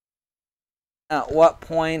 At what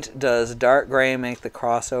point does dark gray make the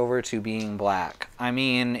crossover to being black? I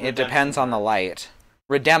mean, it depends on the light.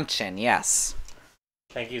 Redemption, yes.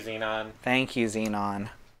 Thank you, Xenon. Thank you, Xenon.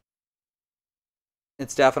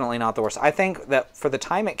 It's definitely not the worst. I think that for the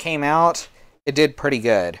time it came out, it did pretty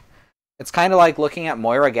good. It's kind of like looking at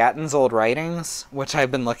Moira Gatton's old writings, which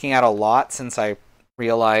I've been looking at a lot since I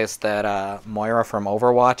realized that Moira from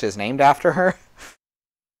Overwatch is named after her.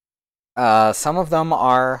 Some of them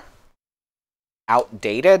are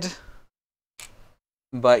outdated,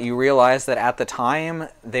 but you realize that at the time,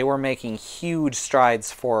 they were making huge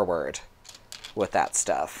strides forward with that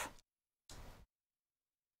stuff.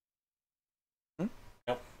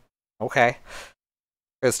 Nope. Okay.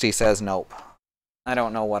 Kristie says nope. I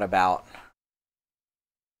don't know what about.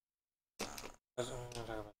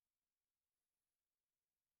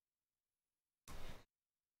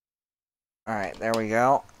 Alright, there we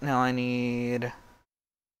go. Now I need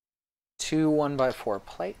 2 1x4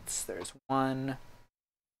 plates. There's one.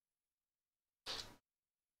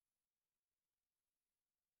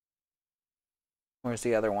 Where's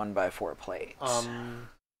the other 1x4 plates?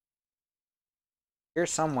 Here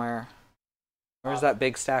somewhere. Where's that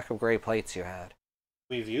big stack of gray plates you had?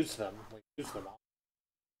 We've used them. We've used them all.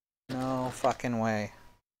 No fucking way.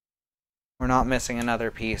 We're not missing another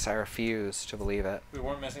piece. I refuse to believe it. We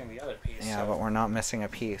weren't missing the other piece. Yeah, so. but we're not missing a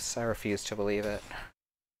piece. I refuse to believe it.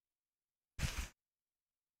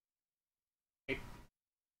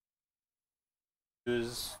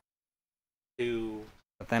 Use to.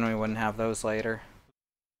 But then we wouldn't have those later.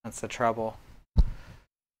 That's the trouble.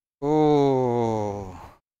 Ooh.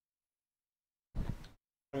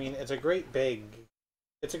 I mean, it's a great big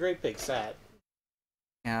set.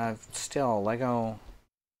 Yeah, still, LEGO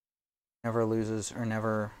never loses or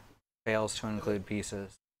never fails to include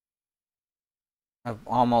pieces. I've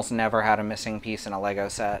almost never had a missing piece in a LEGO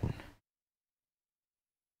set.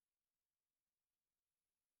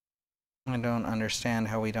 I don't understand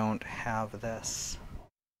how we don't have this.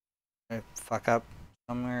 Did I fuck up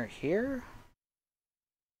somewhere here?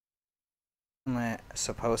 Am I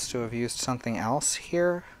supposed to have used something else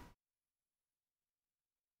here?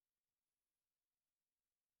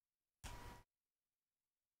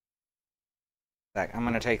 I'm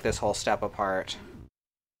going to take this whole step apart.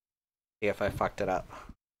 See if I fucked it up.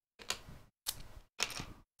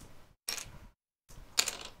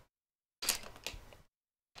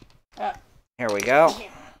 Here we go.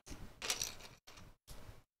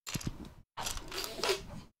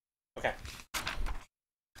 Okay.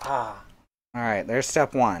 Alright, there's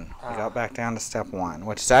step 1. We got back down to step 1,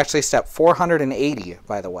 which is actually step 480,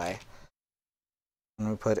 by the way. I'm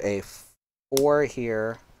going to put a 4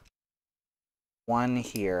 here, 1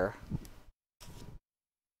 here.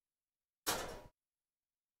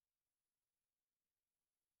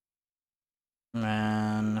 And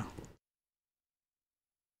then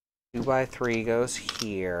 2x3 goes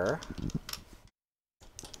here.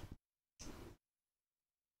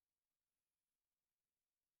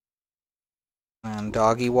 And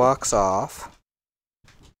doggy walks off.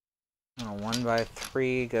 And a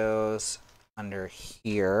 1x3 goes under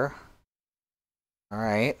here.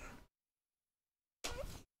 Alright.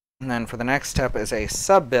 And then for the next step is a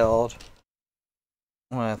sub-build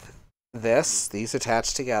with these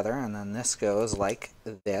attached together, and then this goes like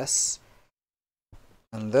this.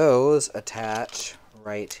 And those attach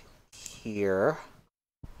right here.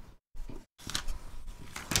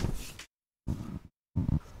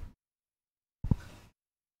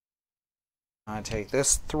 I take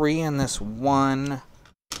this 3 and this 1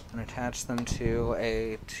 and attach them to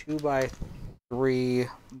a 2x3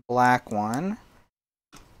 black one.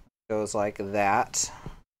 Goes like that.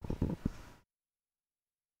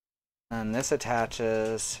 And this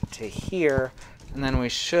attaches to here, and then we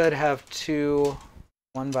should have 2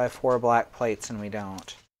 1x4 black plates, and we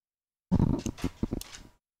don't.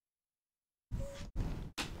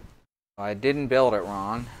 I didn't build it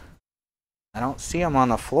wrong. I don't see them on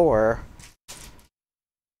the floor.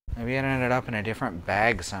 Maybe it ended up in a different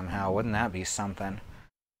bag somehow. Wouldn't that be something?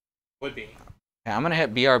 Would be. Okay, I'm gonna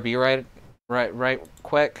hit BRB right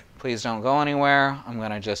quick. Please don't go anywhere. I'm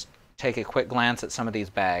gonna just take a quick glance at some of these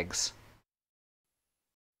bags.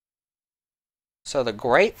 So the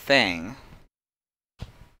great thing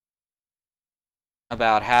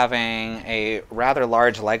about having a rather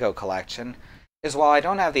large LEGO collection is while I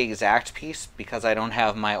don't have the exact piece because I don't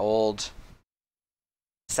have my old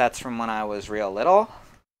sets from when I was real little,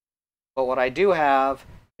 but what I do have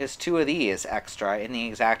is 2 of these extra in the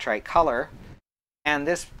exact right color, and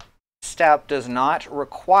this step does not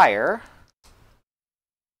require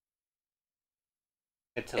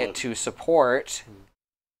it to support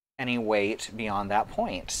any weight beyond that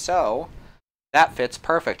point. So that fits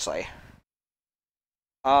perfectly.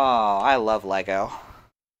 Oh, I love LEGO.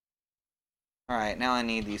 Alright, now I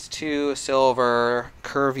need these 2 silver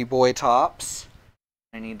curvy boy tops.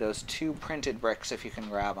 I need those 2 printed bricks if you can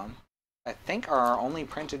grab them. I think are our only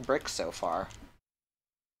printed bricks so far.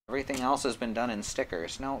 Everything else has been done in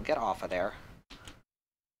stickers. No, get off of there.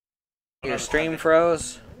 Your stream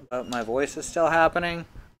froze, but my voice is still happening.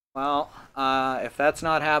 Well, if that's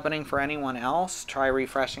not happening for anyone else, try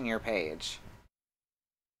refreshing your page.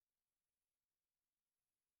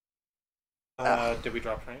 Did we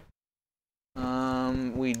drop frame?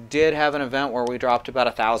 We did have an event where we dropped about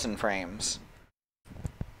 1,000 frames.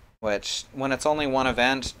 Which, when it's only one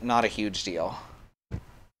event, not a huge deal.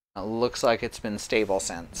 It looks like it's been stable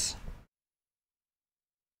since.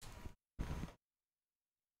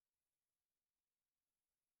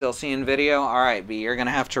 Still seeing video? Alright, B, you're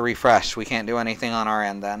gonna have to refresh. We can't do anything on our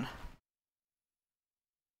end then.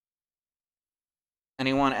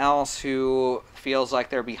 Anyone else who feels like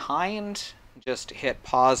they're behind, just hit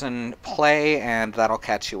pause and play, and that'll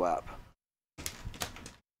catch you up.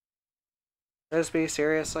 Frisbee,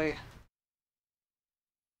 seriously?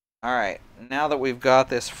 Alright, now that we've got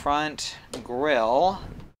this front grill,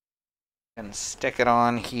 and stick it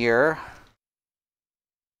on here.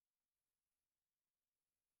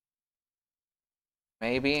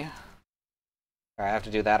 Maybe. I have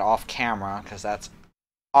to do that off camera because that's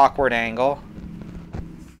awkward angle.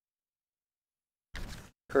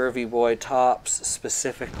 Curvy boy tops,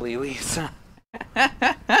 specifically Lisa.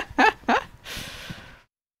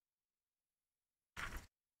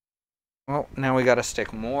 Well, now we gotta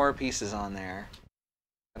stick more pieces on there.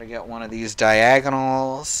 Gotta get one of these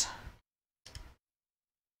diagonals.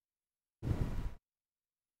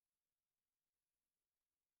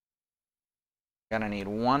 Gonna need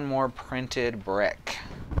one more printed brick.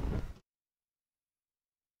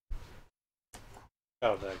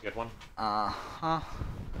 Oh, the good one? Uh-huh.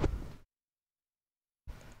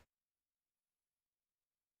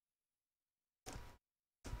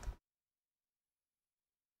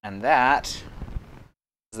 And that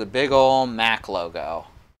is the big ol' Mac logo.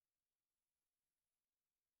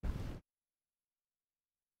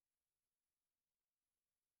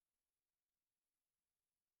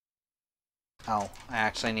 Oh, I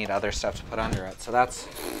actually need other stuff to put under it, so that's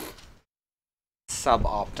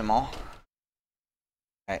suboptimal.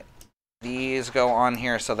 Alright, these go on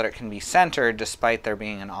here so that it can be centered despite there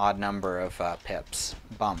being an odd number of pips,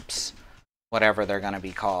 bumps, whatever they're going to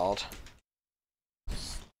be called.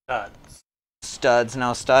 Studs. Studs.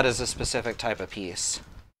 No, stud is a specific type of piece.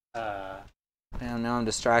 And now I'm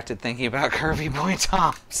distracted thinking about curvy boy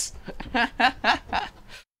tops.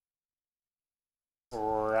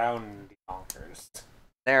 Roundy bonkers.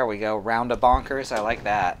 There we go. Round a bonkers. I like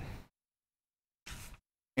that.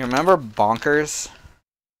 You remember Bonkers?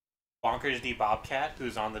 Bonkers the Bobcat,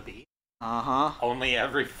 who's on the beat. Uh-huh. Only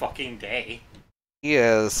every fucking day. He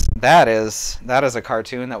is. That is a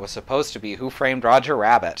cartoon that was supposed to be Who Framed Roger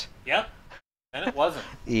Rabbit. Yep. And it wasn't.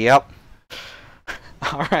 Yep.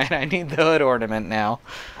 Alright, I need the hood ornament now.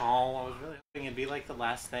 Oh, I was really hoping it'd be like the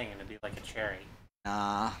last thing and it'd be like a cherry.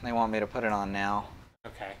 Nah, they want me to put it on now.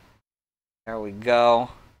 Okay. There we go.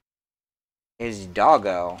 Is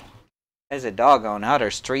doggo. There's a doggo, now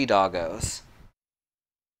there's 3 doggos.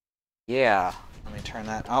 Yeah. Let me turn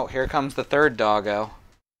that. Oh, here comes the 3rd doggo.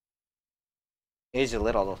 Here's your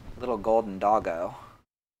little golden doggo.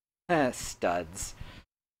 Studs.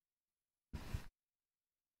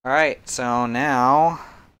 Alright, so now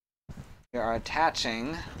we are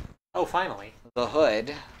attaching Oh, finally. the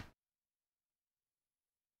hood.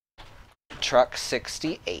 Truck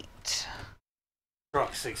 68.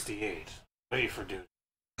 Truck 68. Ready for duty.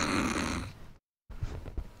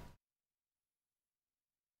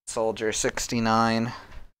 Soldier 69.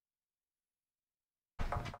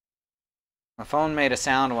 My phone made a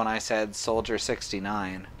sound when I said Soldier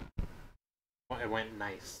 69. It went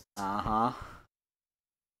nice. Uh-huh.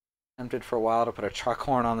 Tempted for a while to put a truck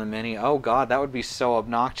horn on the Mini. Oh god, that would be so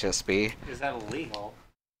obnoxious, B. Is that illegal?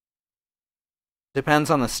 Depends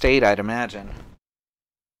on the state, I'd imagine.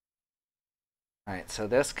 Alright, so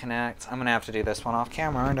this connects. I'm gonna have to do this one off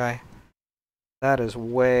camera, aren't I? That is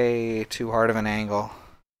way too hard of an angle.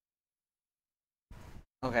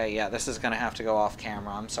 Okay, yeah, this is gonna have to go off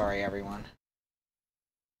camera. I'm sorry, everyone.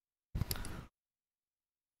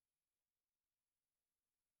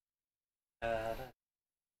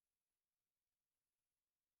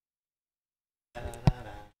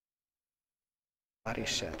 Bloody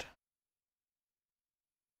shit.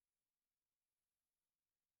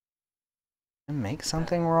 Did I make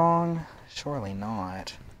something wrong? Surely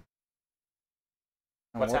not.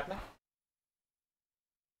 What's happening?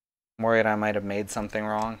 I'm worried I might have made something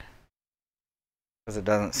wrong. Because it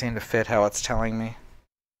doesn't seem to fit how it's telling me.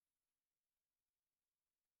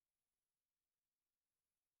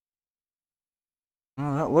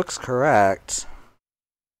 Oh, that looks correct.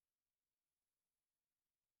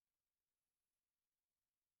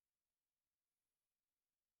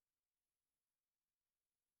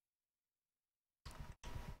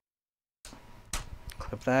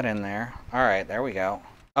 Clip that in there. Alright, there we go.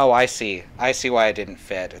 Oh, I see. I see why it didn't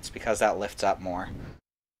fit. It's because that lifts up more.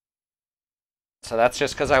 So that's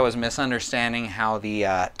just because I was misunderstanding how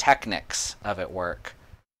the technics of it work.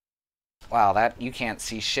 Wow, that you can't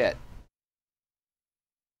see shit.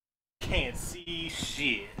 Can't see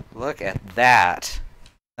shit. Look at that.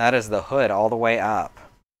 That is the hood all the way up.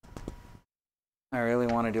 I really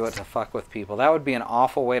want to do it to fuck with people. That would be an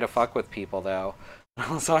awful way to fuck with people, though.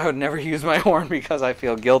 Also, I would never use my horn because I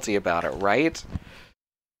feel guilty about it, right?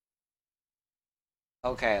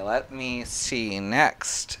 Okay, let me see.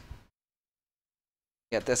 Next,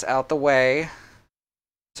 Get this out the way.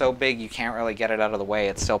 So big you can't really get it out of the way.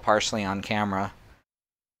 It's still partially on camera.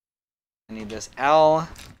 I need this L.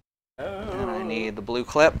 And I need the blue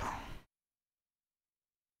clip.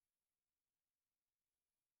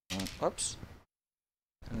 Whoops.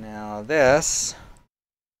 Now this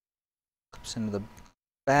clips into the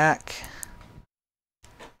back.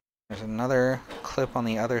 There's another clip on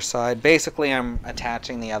the other side. Basically, I'm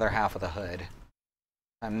attaching the other half of the hood.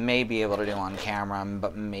 I may be able to do on camera,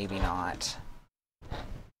 but maybe not.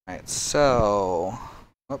 Alright, so...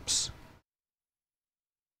 Whoops.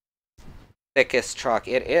 Thickest truck.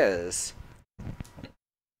 It is.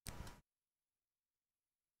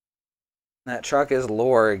 That truck is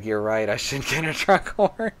Lorg. You're right. I should get a truck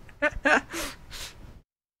horn.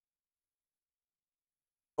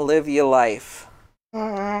 Live your life.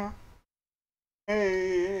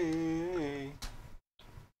 Hey.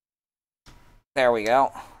 There we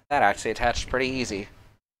go. That actually attached pretty easy.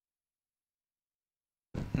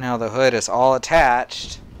 Now the hood is all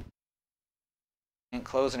attached. And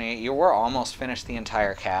closing it. You were almost finished the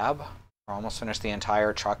entire cab. We're almost finished the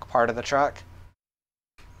entire truck part of the truck.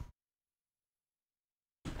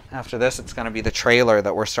 After this, it's going to be the trailer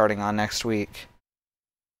that we're starting on next week.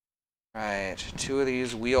 Right, 2 of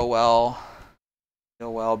these wheel well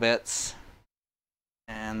bits.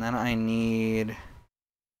 And then I need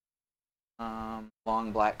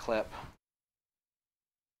long black clip.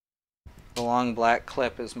 The long black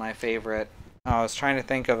clip is my favorite. I was trying to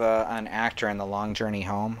think of an actor in The Long Journey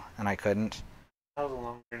Home, and I couldn't. How's The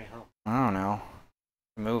Long Journey Home? I don't know.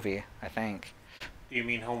 A movie, I think. Do you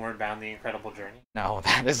mean Homeward Bound: The Incredible Journey? No,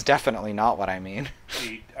 that is definitely not what I mean.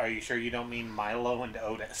 Are you sure you don't mean Milo and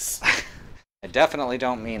Otis? I definitely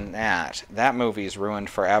don't mean that. That movie's ruined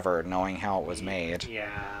forever, knowing how it was made.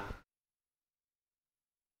 Yeah.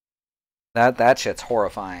 That shit's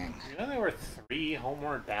horrifying. You know there were 3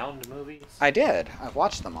 Homeward Bound movies? I did. I've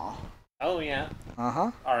watched them all. Oh, yeah.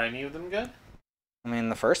 Uh-huh. Are any of them good? I mean,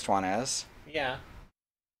 the first one is. Yeah.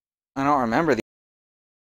 I don't remember the...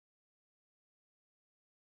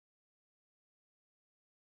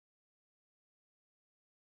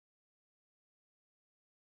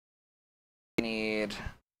 I need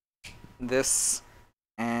this,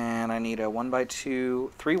 and I need a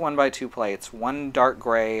 1x2, 3 1x2 plates, 1 dark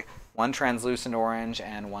gray, 1 translucent orange,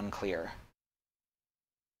 and 1 clear.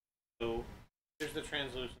 So, here's the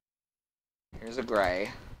translucent. Here's a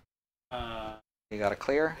gray. You got a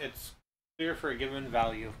clear? It's clear for a given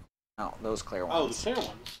value. No, those clear ones. Oh, the clear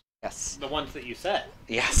ones. Yes. The ones that you said.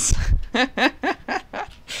 Yes.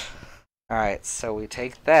 Alright, so we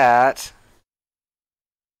take that.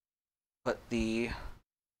 Put the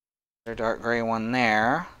dark gray one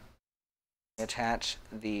there. Attach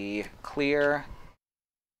the clear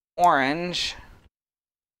orange.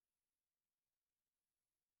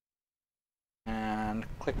 And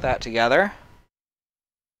click that together.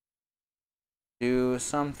 Do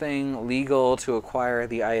something legal to acquire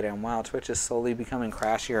the item. Wow, Twitch is slowly becoming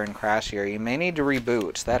crashier and crashier. You may need to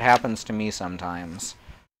reboot. That happens to me sometimes.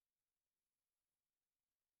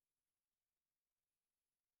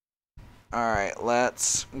 Alright,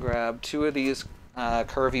 let's grab 2 of these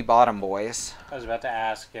curvy bottom boys. I was about to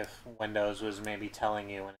ask if Windows was maybe telling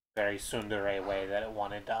you in a very tsundere way that it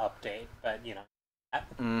wanted to update, but, you know.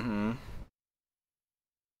 Mm-hmm.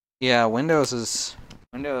 Yeah, Windows,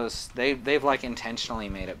 they've like intentionally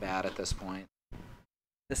made it bad at this point.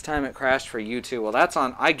 This time it crashed for you too. Well, that's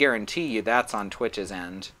on, I guarantee you that's on Twitch's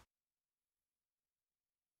end.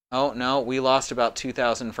 Oh, no, we lost about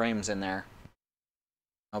 2,000 frames in there.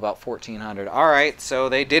 About 1,400. Alright, so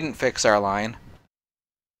they didn't fix our line.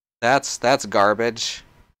 That's garbage.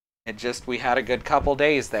 It just, we had a good couple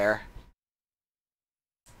days there.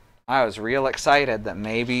 I was real excited that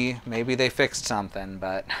maybe they fixed something,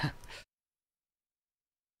 but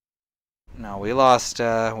no, we lost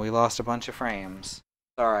a bunch of frames.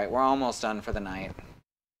 All right, we're almost done for the night.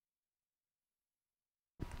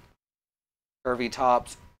 Curvy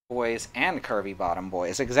tops boys and curvy bottom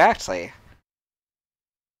boys, exactly.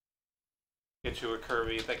 Get you a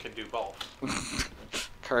curvy that can do both.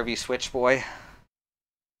 Curvy switch boy.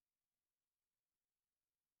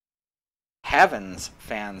 Heavens,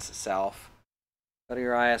 fans self. Go to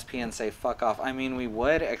your ISP and say fuck off. I mean, we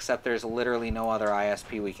would, except there's literally no other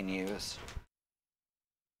ISP we can use.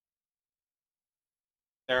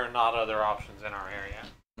 There are not other options in our area.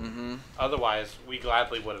 Mm-hmm. Otherwise, we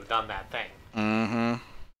gladly would have done that thing. Mm-hmm.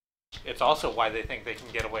 It's also why they think they can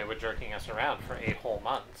get away with jerking us around for 8 whole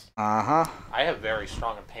months. Uh-huh. I have very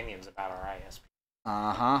strong opinions about our ISP.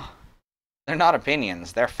 Uh-huh. They're not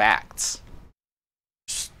opinions, they're facts.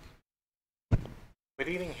 Quit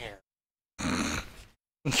eating hair.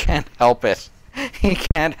 He can't help it. He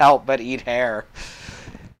can't help but eat hair.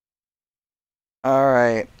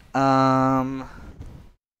 Alright.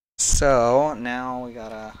 So, now we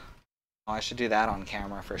gotta... Oh, I should do that on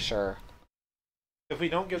camera for sure. If we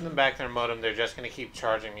don't give them back their modem, they're just going to keep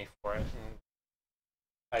charging me for it. And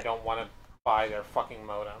I don't want to buy their fucking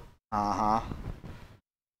modem. Uh-huh.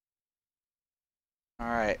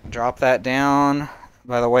 Alright, drop that down.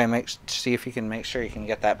 By the way, see if you can make sure you can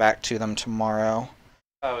get that back to them tomorrow.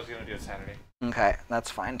 I was going to do it Saturday. Okay, that's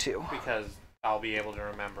fine too. Because I'll be able to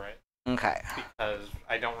remember it. Okay. Because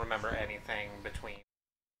I don't remember anything between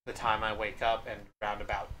the time I wake up and around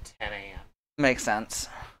about 10 a.m. Makes sense.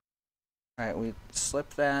 Alright, we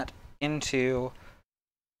slip that into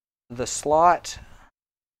the slot.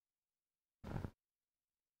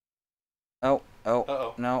 Oh,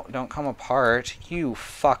 Uh-oh. No, don't come apart. You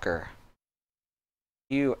fucker.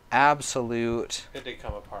 You absolute... It did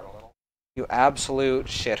come apart a little. You absolute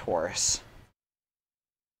shithorse.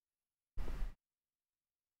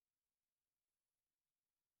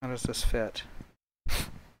 How does this fit?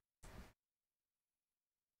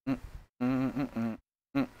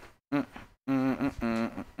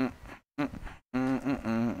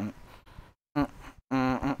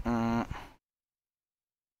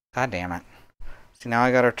 God damn it. See, now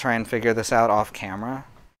I gotta try and figure this out off camera.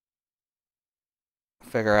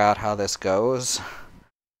 Figure out how this goes.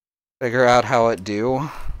 Figure out how it do.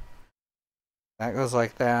 That goes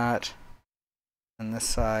like that. And this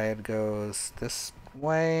side goes this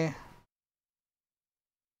way.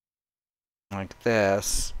 Like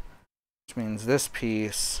this. Which means this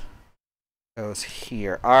piece goes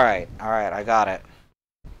here. Alright, I got it.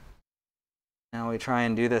 Now we try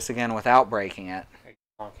and do this again without breaking it.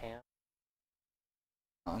 On cam?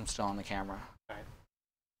 Oh, I'm still on the camera. Right.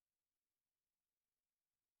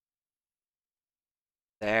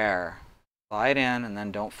 There. Slide in and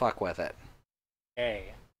then don't fuck with it.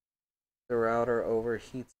 Hey. The router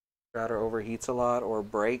overheats a lot or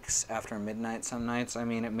breaks after midnight some nights. I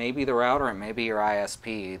mean, it may be the router, it may be your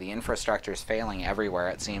ISP. The infrastructure is failing everywhere,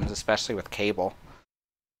 it seems, especially with cable.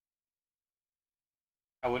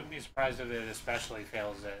 I wouldn't be surprised if it especially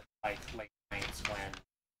fails at like late nights when,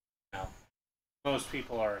 you know, most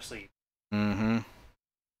people are asleep. Mm-hmm.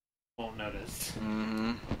 Won't notice.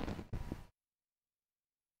 Mm-hmm.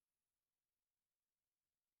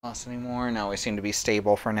 Lost anymore? No, we seem to be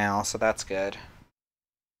stable for now, so that's good.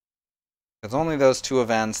 It's only those two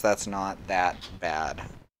events, that's not that bad.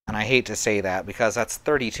 And I hate to say that, because that's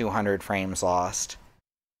 3,200 frames lost.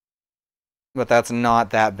 But that's not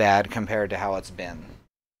that bad compared to how it's been.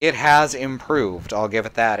 It has improved, I'll give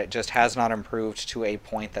it that. It just has not improved to a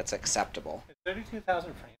point that's acceptable. Is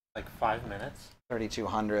 32,000 frames like 5 minutes?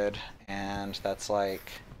 3,200, and that's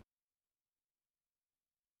like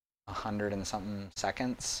 100 and something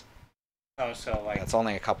seconds. Oh, so like... It's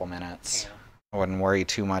only a couple minutes. Yeah. I wouldn't worry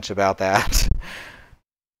too much about that.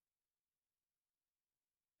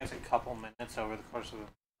 It's a couple minutes over the course of the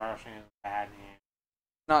brushing is bad news.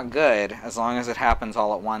 Not good, as long as it happens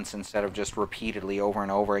all at once instead of just repeatedly over and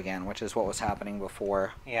over again, which is what was happening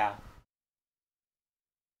before. Yeah.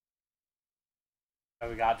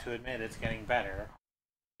 But we got to admit it's getting better.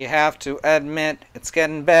 You have to admit it's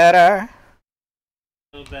getting better.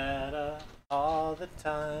 A little better all the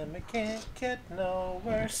time. It can't get no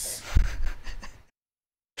worse.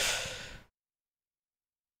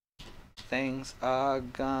 Things are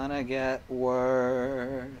gonna get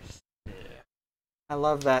worse. Yeah. I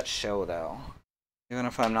love that show, though. Even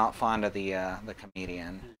if I'm not fond of the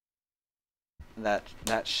comedian, that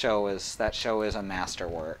show is a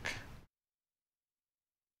masterwork.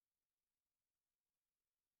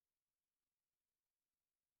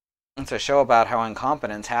 It's a show about how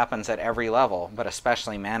incompetence happens at every level, but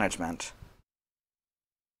especially management.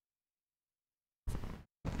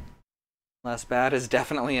 Less bad is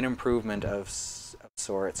definitely an improvement of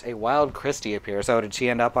sorts. A wild Kristie appears. Oh, did she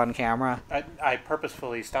end up on camera? I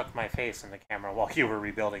purposefully stuck my face in the camera while you were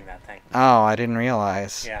rebuilding that thing. Oh, I didn't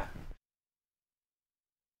realize. Yeah.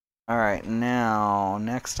 Alright, now,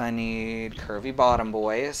 next I need Curvy Bottom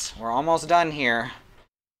Boys. We're almost done here.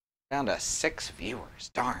 Down to 6 viewers.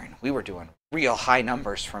 Darn, we were doing real high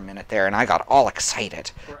numbers for a minute there, and I got all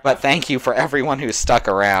excited. But thank you for everyone who stuck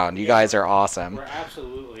around. You guys are awesome. We're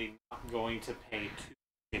absolutely not going to pay to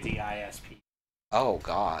get the ISP. Oh,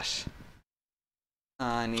 gosh.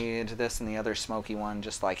 I need this and the other smoky one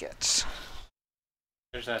just like it.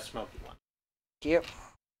 There's that smoky one. Yep.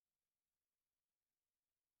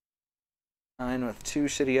 Fine with 2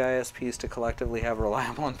 shitty ISPs to collectively have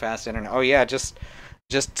reliable and fast internet. Oh yeah, just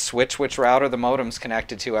Just switch which router the modem's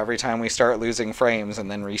connected to every time we start losing frames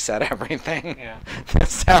and then reset everything. Yeah. This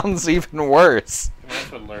sounds even worse.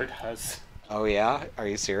 That's what Lehrer does. Oh yeah? Are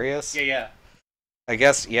you serious? Yeah. I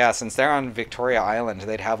guess, yeah, since they're on Victoria Island,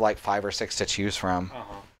 they'd have like 5 or 6 to choose from.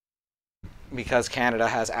 Because Canada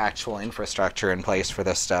has actual infrastructure in place for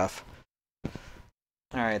this stuff.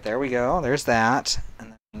 Alright, there we go. There's that.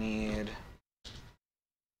 And then we need...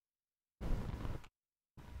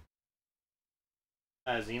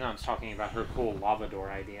 Xenon's talking about her cool lava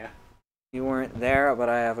door idea. You weren't there, but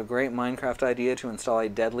I have a great Minecraft idea to install a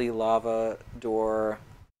deadly lava door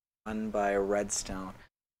run by redstone.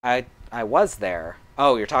 I was there.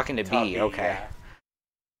 Oh, you're talking to B. Okay. Yeah.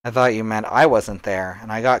 I thought you meant I wasn't there,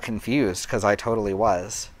 and I got confused because I totally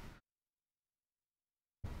was.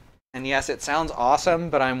 And yes, it sounds awesome,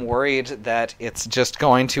 but I'm worried that it's just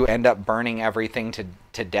going to end up burning everything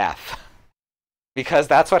to death. Because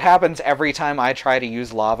that's what happens every time I try to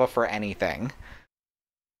use lava for anything.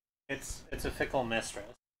 It's a fickle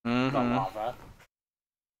mistress. Mm-hmm. The lava.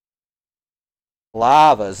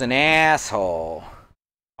 Lava's an asshole.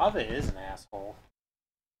 Lava is an asshole.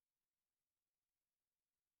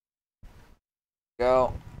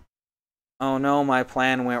 Go. Oh no, my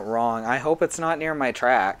plan went wrong. I hope it's not near my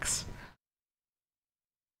tracks.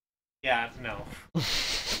 Yeah, no.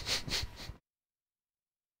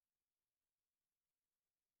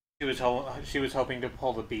 She was hoping to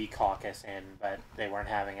pull the bee caucus in, but they weren't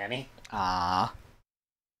having any. Ah.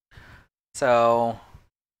 So,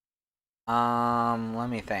 let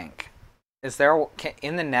me think. Is there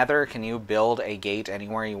in the Nether? Can you build a gate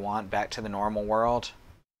anywhere you want back to the normal world?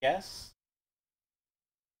 Yes.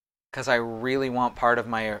 Because I really want part of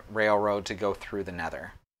my railroad to go through the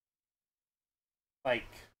Nether. Like,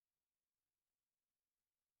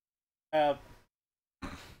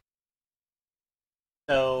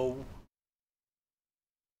 So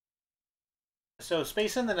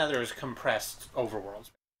space in the Nether is compressed overworld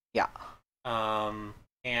space. Yeah.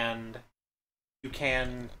 And you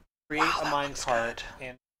can create a mine cart,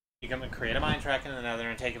 and you can create a mine track in the Nether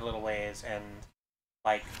and take it a little ways, and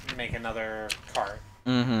like make another cart,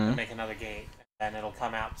 and make another gate, and then it'll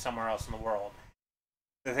come out somewhere else in the world.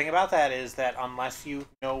 The thing about that is that unless you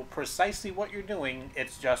know precisely what you're doing,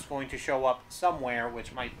 it's just going to show up somewhere,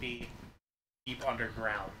 which might be deep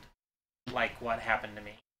underground, like what happened to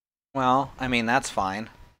me. Well, I mean, that's fine.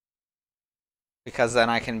 Because then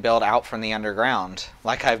I can build out from the underground,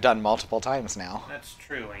 like I've done multiple times now. That's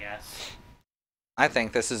true, I guess. I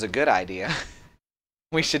think this is a good idea.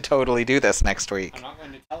 We should totally do this next week. I'm not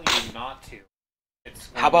going to tell you not to.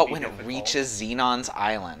 How about when it reaches Xenon's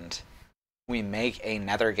Island, we make a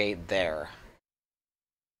nether gate there.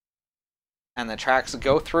 And the tracks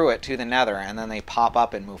go through it to the Nether, and then they pop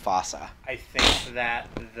up in Mufasa. I think that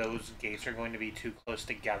those gates are going to be too close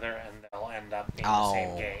together, and they'll end up being the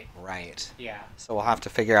same gate. Right. Yeah. So we'll have to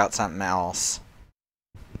figure out something else.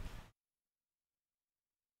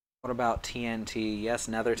 What about TNT? Yes,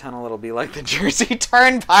 Nether Tunnel, it'll be like the Jersey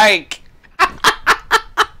Turnpike!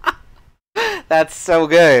 That's so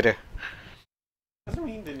good. Doesn't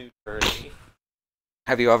mean the New Jersey.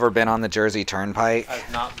 Have you ever been on the Jersey Turnpike?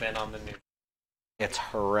 I've not been on the New It's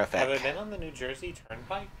horrific. Have I been on the New Jersey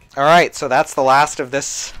Turnpike? Alright, so that's the last of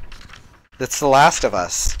this. That's The Last of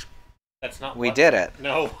Us. That's not We did it.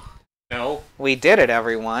 No. We did it,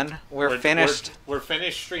 everyone. We're finished. We're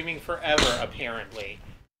finished streaming forever, apparently.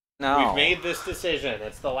 No. We've made this decision.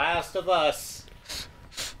 It's The Last of Us.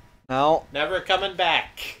 No. Never coming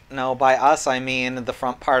back. No, by us I mean the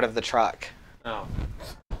front part of the truck. Oh.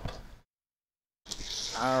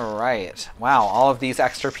 Alright. Wow, all of these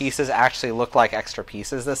extra pieces actually look like extra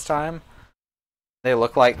pieces this time. They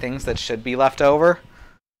look like things that should be left over.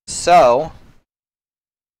 So,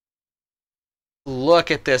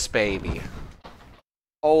 look at this baby.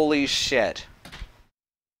 Holy shit.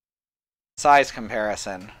 Size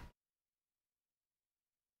comparison.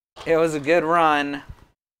 It was a good run.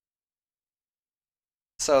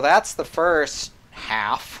 So that's the first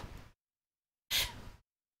half.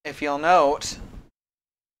 If you'll note,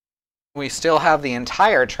 we still have the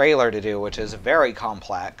entire trailer to do, which is very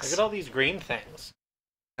complex. Look at all these green things.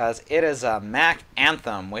 Because it is a Mack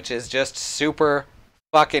Anthem, which is just super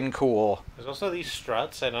fucking cool. There's also these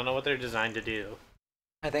struts. I don't know what they're designed to do.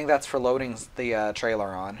 I think that's for loading the trailer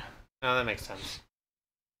on. Oh, that makes sense.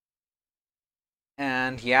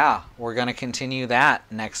 And yeah, we're going to continue that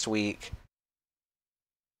next week.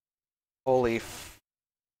 Holy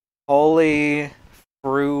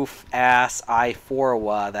proof ass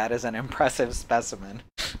I4wa. That is an impressive specimen.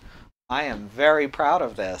 I am very proud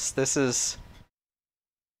of this. This is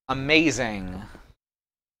amazing.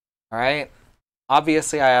 Alright?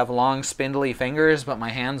 Obviously, I have long, spindly fingers, but my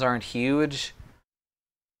hands aren't huge.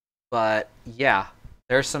 But, yeah,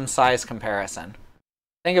 there's some size comparison.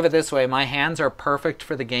 Think of it this way, my hands are perfect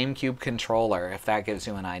for the GameCube controller, if that gives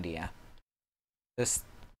you an idea.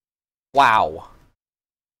 Wow.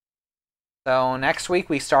 So, next week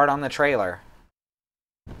we start on the trailer.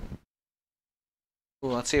 Ooh,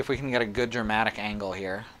 let's see if we can get a good dramatic angle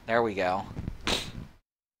here. There we go.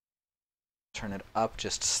 Turn it up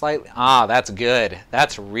just slightly. Ah, that's good.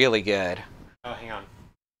 That's really good. Oh, hang on.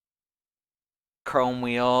 Chrome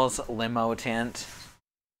wheels, limo tint.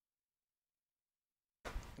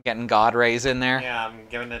 Getting God rays in there. Yeah, I'm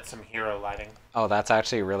giving it some hero lighting. Oh, that's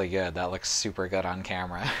actually really good. That looks super good on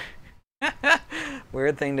camera.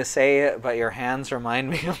 Weird thing to say, but your hands remind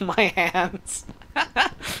me of my hands.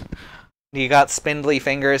 You got spindly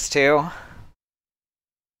fingers too?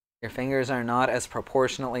 Your fingers are not as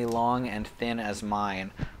proportionately long and thin as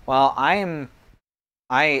mine. Well, I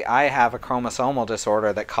have a chromosomal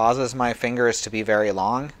disorder that causes my fingers to be very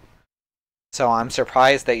long. So I'm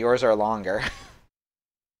surprised that yours are longer.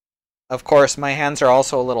 Of course, my hands are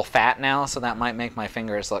also a little fat now, so that might make my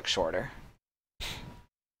fingers look shorter.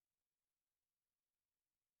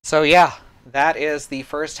 So yeah, that is the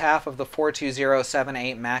first half of the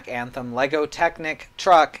 42078 Mack Anthem LEGO Technic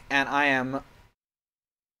truck, and I am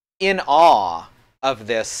in awe of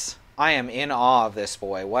this. I am in awe of this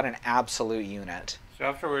boy. What an absolute unit. So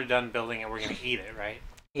after we're done building it, we're going to eat it, right?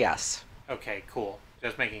 Yes. Okay, cool.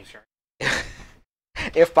 Just making sure.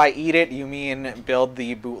 If by eat it, you mean build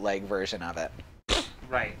the bootleg version of it.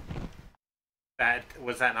 Right.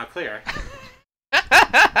 Was that not clear?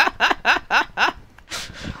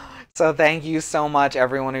 So thank you so much,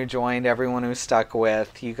 everyone who joined, everyone who stuck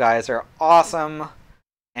with. You guys are awesome.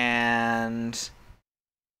 And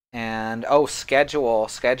oh,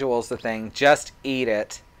 schedule's the thing. Just eat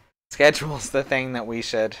it. Schedule's the thing that we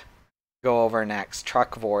should go over next.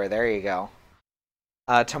 Truckvore, there you go.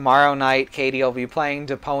 Tomorrow night, Katie will be playing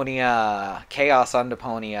Deponia, Chaos on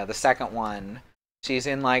Deponia, the second one. She's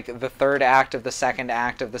in like the third act of the second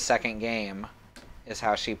game, is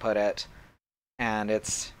how she put it. And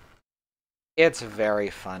it's very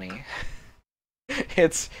funny.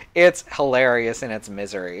 It's hilarious in its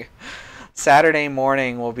misery. Saturday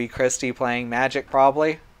morning will be Kristie playing Magic,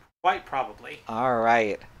 probably? Quite probably.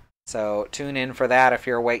 Alright. So tune in for that if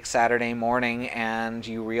you're awake Saturday morning and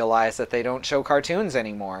you realize that they don't show cartoons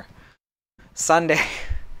anymore. Sunday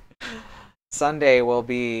will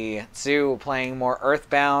be Zoo playing more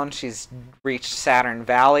Earthbound. She's reached Saturn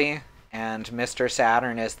Valley, and Mr.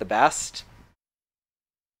 Saturn is the best.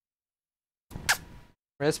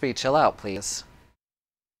 Frisbee, chill out, please.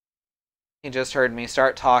 He just heard me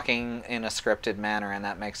start talking in a scripted manner, and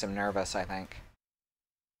that makes him nervous, I think.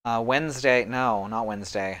 Wednesday, no, not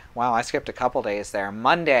Wednesday. Wow, I skipped a couple days there.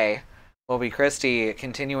 Monday will be Kristie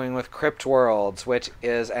continuing with Crypt Worlds, which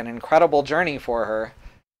is an incredible journey for her.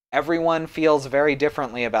 Everyone feels very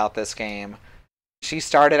differently about this game. She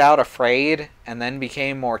started out afraid and then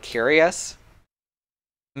became more curious.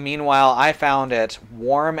 Meanwhile, I found it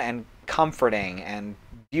warm and comforting and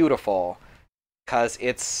beautiful because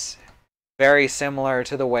it's very similar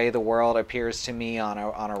to the way the world appears to me on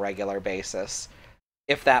a regular basis,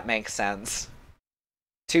 if that makes sense.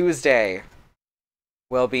 Tuesday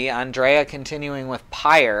will be Andrea continuing with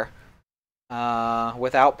Pyre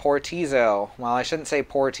without poor Tizo. Well, I shouldn't say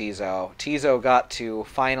poor Tizo. Tizo got to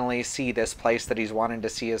finally see this place that he's wanted to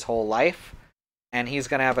see his whole life, and he's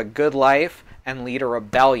going to have a good life and lead a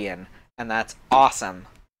rebellion, and that's awesome.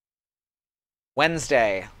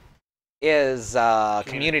 Wednesday is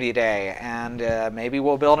Community Day, and maybe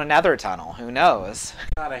we'll build a nether tunnel. Who knows?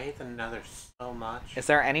 God, I hate the nether so much. Is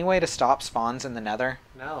there any way to stop spawns in the nether?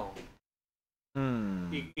 No.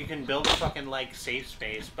 You can build a fucking, like, safe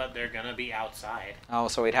space, but they're gonna be outside. Oh,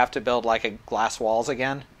 so we'd have to build, like, a glass walls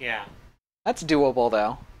again? Yeah. That's doable,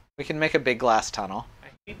 though. We can make a big glass tunnel. I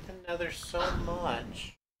hate the nether so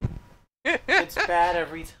much. It's bad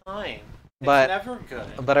every time. It's never good.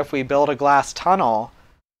 But if we build a glass tunnel,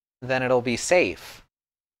 then it'll be safe.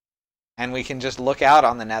 And we can just look out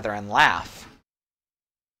on the nether and laugh.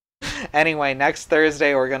 Anyway, next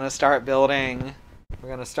Thursday we're gonna start building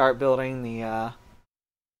the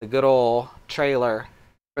good old trailer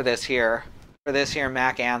for this here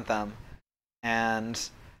Mack Anthem. And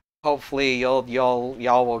hopefully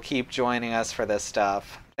y'all will keep joining us for this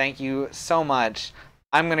stuff. Thank you so much.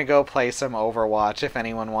 I'm gonna go play some Overwatch if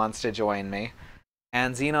anyone wants to join me.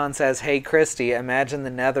 And Xenon says, "Hey Kristie, imagine the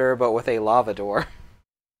nether but with a lava door."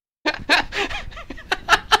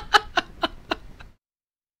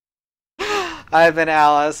 I've been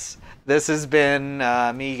Alice. This has been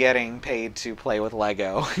me getting paid to play with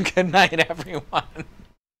Lego. Good night, everyone.